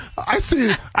 Like, I've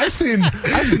seen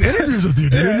interviews with you,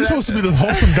 dude. You're supposed to be the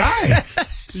wholesome guy.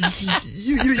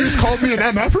 You just called me an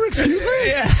MFer? Excuse me?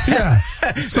 Yeah.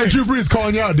 So Drew Brees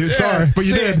calling you out, dude. Sorry, but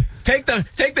you did. Take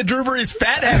the Drew Brees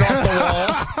fat head off the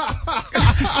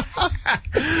wall.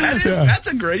 That's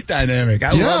a great dynamic.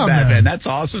 I love that, man. That's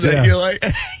awesome. That you're like,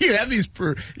 you have these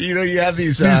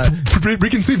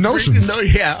preconceived notions.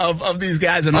 Of these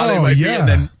guys and how they might be, and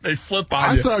then they flip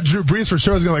on you. I thought Drew Brees for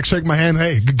sure was gonna, like, shake my hand.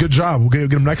 Hey, good job. We'll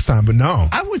get him next time. But no.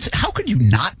 How could you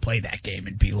not play that game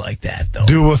and be like that, though?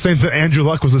 Dude, well, same thing. Andrew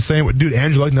Luck was the same. Dude,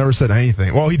 Andrew Luck never said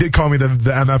anything. Well, he did call me the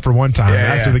MF for one time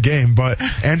after the game, but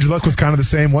Andrew Luck was kind of the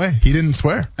same way. He didn't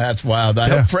swear. That's wild. I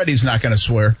hope Freddie's not going to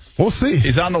swear. We'll see.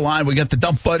 He's on the line. We got the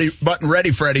dump button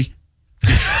ready, Freddie.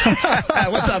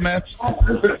 What's up, man?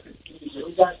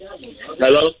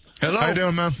 Hello. How you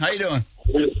doing, man? How you doing?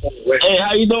 Hey,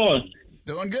 how you doing?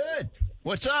 Doing good.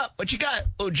 What's up? What you got?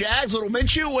 Little Jags, little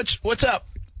Minshew? What's up?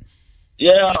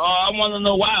 Yeah, I want to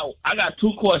know why. I got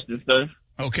 2 questions, sir.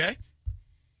 Okay.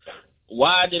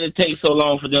 Why did it take so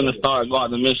long for them to start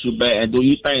Gardner Minshew back? And do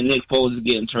you think Nick Foles is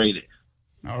getting traded?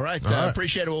 All right.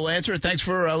 Appreciate it. We'll answer it. Thanks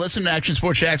for listening to Action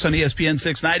Sports Jacks on ESPN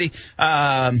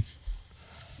 690.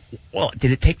 Well,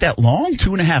 did it take that long?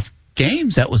 2.5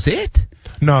 games? That was it?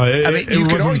 No. You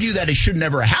could argue that it should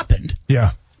never have happened.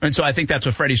 Yeah. And so I think that's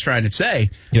what Freddie's trying to say.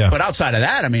 Yeah. But outside of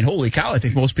that, holy cow, I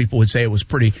think most people would say it was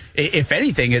pretty, if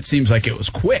anything, it seems like it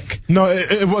was quick. No,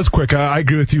 it was quick. I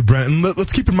agree with you, Brent. And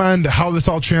let's keep in mind how this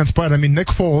all transpired. Nick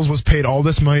Foles was paid all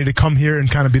this money to come here and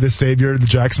kind of be the savior of the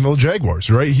Jacksonville Jaguars,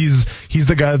 right? He's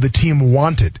the guy that the team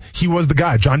wanted. He was the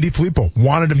guy. John DeFilippo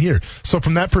wanted him here. So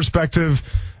from that perspective,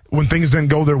 when things didn't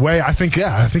go their way, I think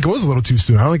it was a little too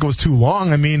soon. I don't think it was too long.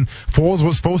 Foles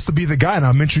was supposed to be the guy.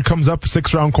 Now, Minshew comes up,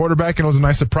 6th-round quarterback, and it was a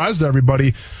nice surprise to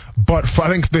everybody. But I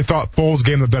think they thought Foles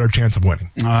gave them a better chance of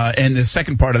winning. And the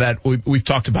second part of that, we've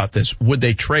talked about this. Would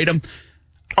they trade him?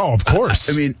 Oh, of course.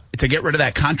 To get rid of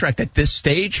that contract at this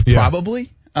stage,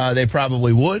 probably. They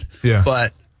probably would. Yeah.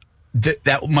 But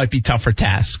that might be a tougher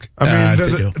task. To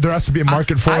do. There has to be a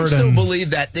market for it. I still believe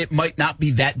that it might not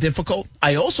be that difficult.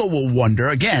 I also will wonder,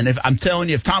 again, if I'm telling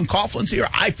you, if Tom Coughlin's here,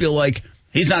 I feel like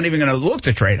he's not even going to look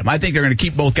to trade him. I think they're going to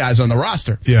keep both guys on the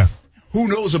roster. Yeah. Who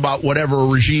knows about whatever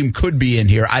regime could be in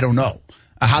here? I don't know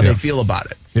how they feel about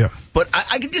it. Yeah. But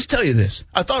I can just tell you this.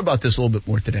 I thought about this a little bit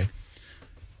more today.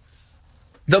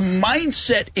 The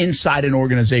mindset inside an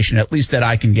organization, at least that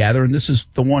I can gather, and this is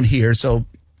the one here, so,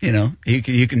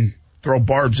 you can throw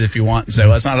barbs if you want and say,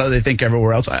 well, that's not how they think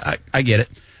everywhere else. I get it.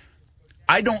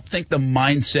 I don't think the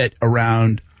mindset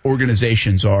around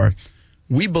organizations are,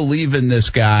 we believe in this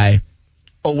guy.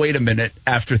 Oh, wait a minute.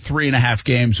 After 3.5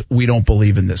 games, we don't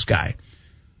believe in this guy.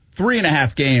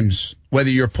 3.5 games,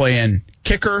 whether you're playing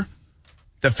kicker,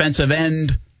 defensive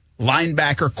end,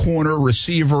 linebacker, corner,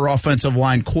 receiver, offensive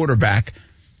line, quarterback,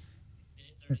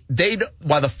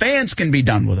 while the fans can be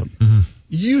done with them,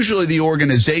 usually the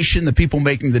organization, the people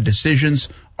making the decisions,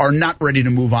 are not ready to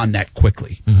move on that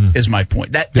quickly, is my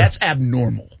point. That's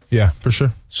abnormal. Yeah, for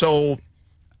sure. So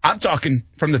I'm talking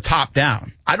from the top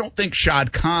down. I don't think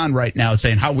Shad Khan right now is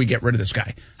saying, how do we get rid of this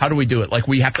guy? How do we do it? Like,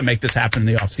 we have to make this happen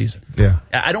in the offseason. Yeah.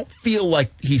 I don't feel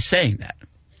like he's saying that.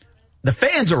 The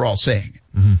fans are all saying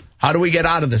it. How do we get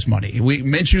out of this money?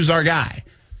 Minshew's our guy.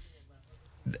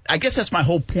 I guess that's my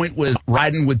whole point with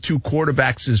riding with 2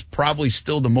 quarterbacks is probably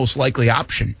still the most likely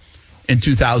option in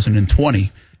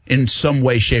 2020 in some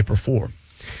way, shape, or form.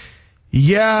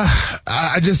 Yeah,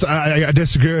 I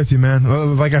disagree with you,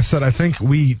 man. Like I said, I think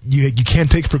you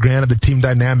can't take for granted the team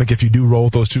dynamic if you do roll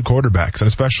with those 2 quarterbacks, and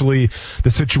especially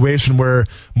the situation where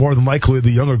more than likely the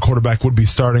younger quarterback would be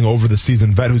starting over the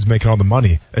seasoned vet who's making all the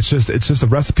money. It's just a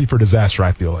recipe for disaster,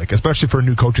 I feel like, especially for a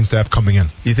new coaching staff coming in.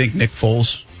 You think Nick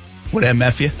Foles would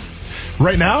MF you?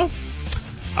 Right now?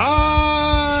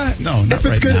 No, not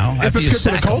right now. If it's good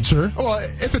for the culture. Well,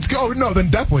 if it's good, no, then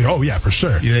definitely. Oh, yeah, for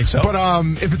sure. You think so? But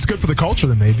if it's good for the culture,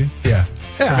 then maybe. Yeah.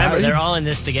 Remember, they're all in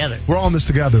this together. We're all in this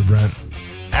together, Brent.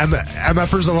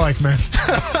 MFers alike, man.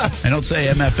 I don't say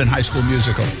MF in High School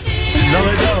Musical. No,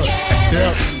 they don't.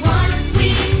 Yeah.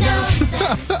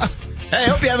 Hey,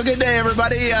 hope you have a good day,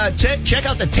 everybody. Check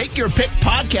out the Take Your Pick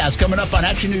podcast coming up on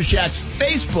Action News Jack's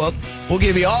Facebook. We'll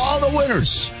give you all the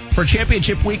winners for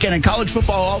championship weekend in college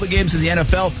football, all the games in the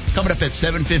NFL, coming up at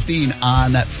 7:15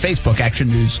 on Facebook, Action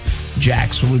News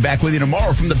Jacks. We'll be back with you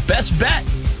tomorrow from the Best Bet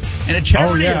and a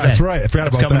charity event. That's right. I forgot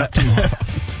about coming that. up tomorrow.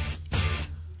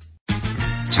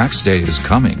 Tax day is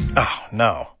coming. Oh,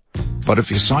 no. But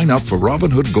if you sign up for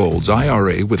Robinhood Gold's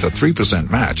IRA with a 3%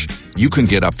 match, you can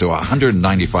get up to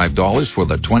 $195 for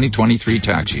the 2023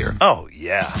 tax year. Oh,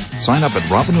 yeah. Sign up at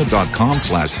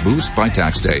Robinhood.com/boost by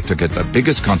tax day to get the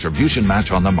biggest contribution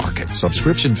match on the market.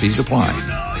 Subscription fees apply.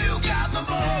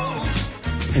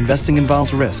 Investing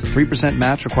involves risk. 3%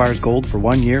 match requires gold for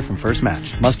 1 year from first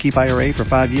match. Must keep IRA for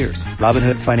 5 years.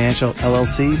 Robinhood Financial,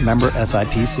 LLC, member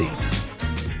SIPC.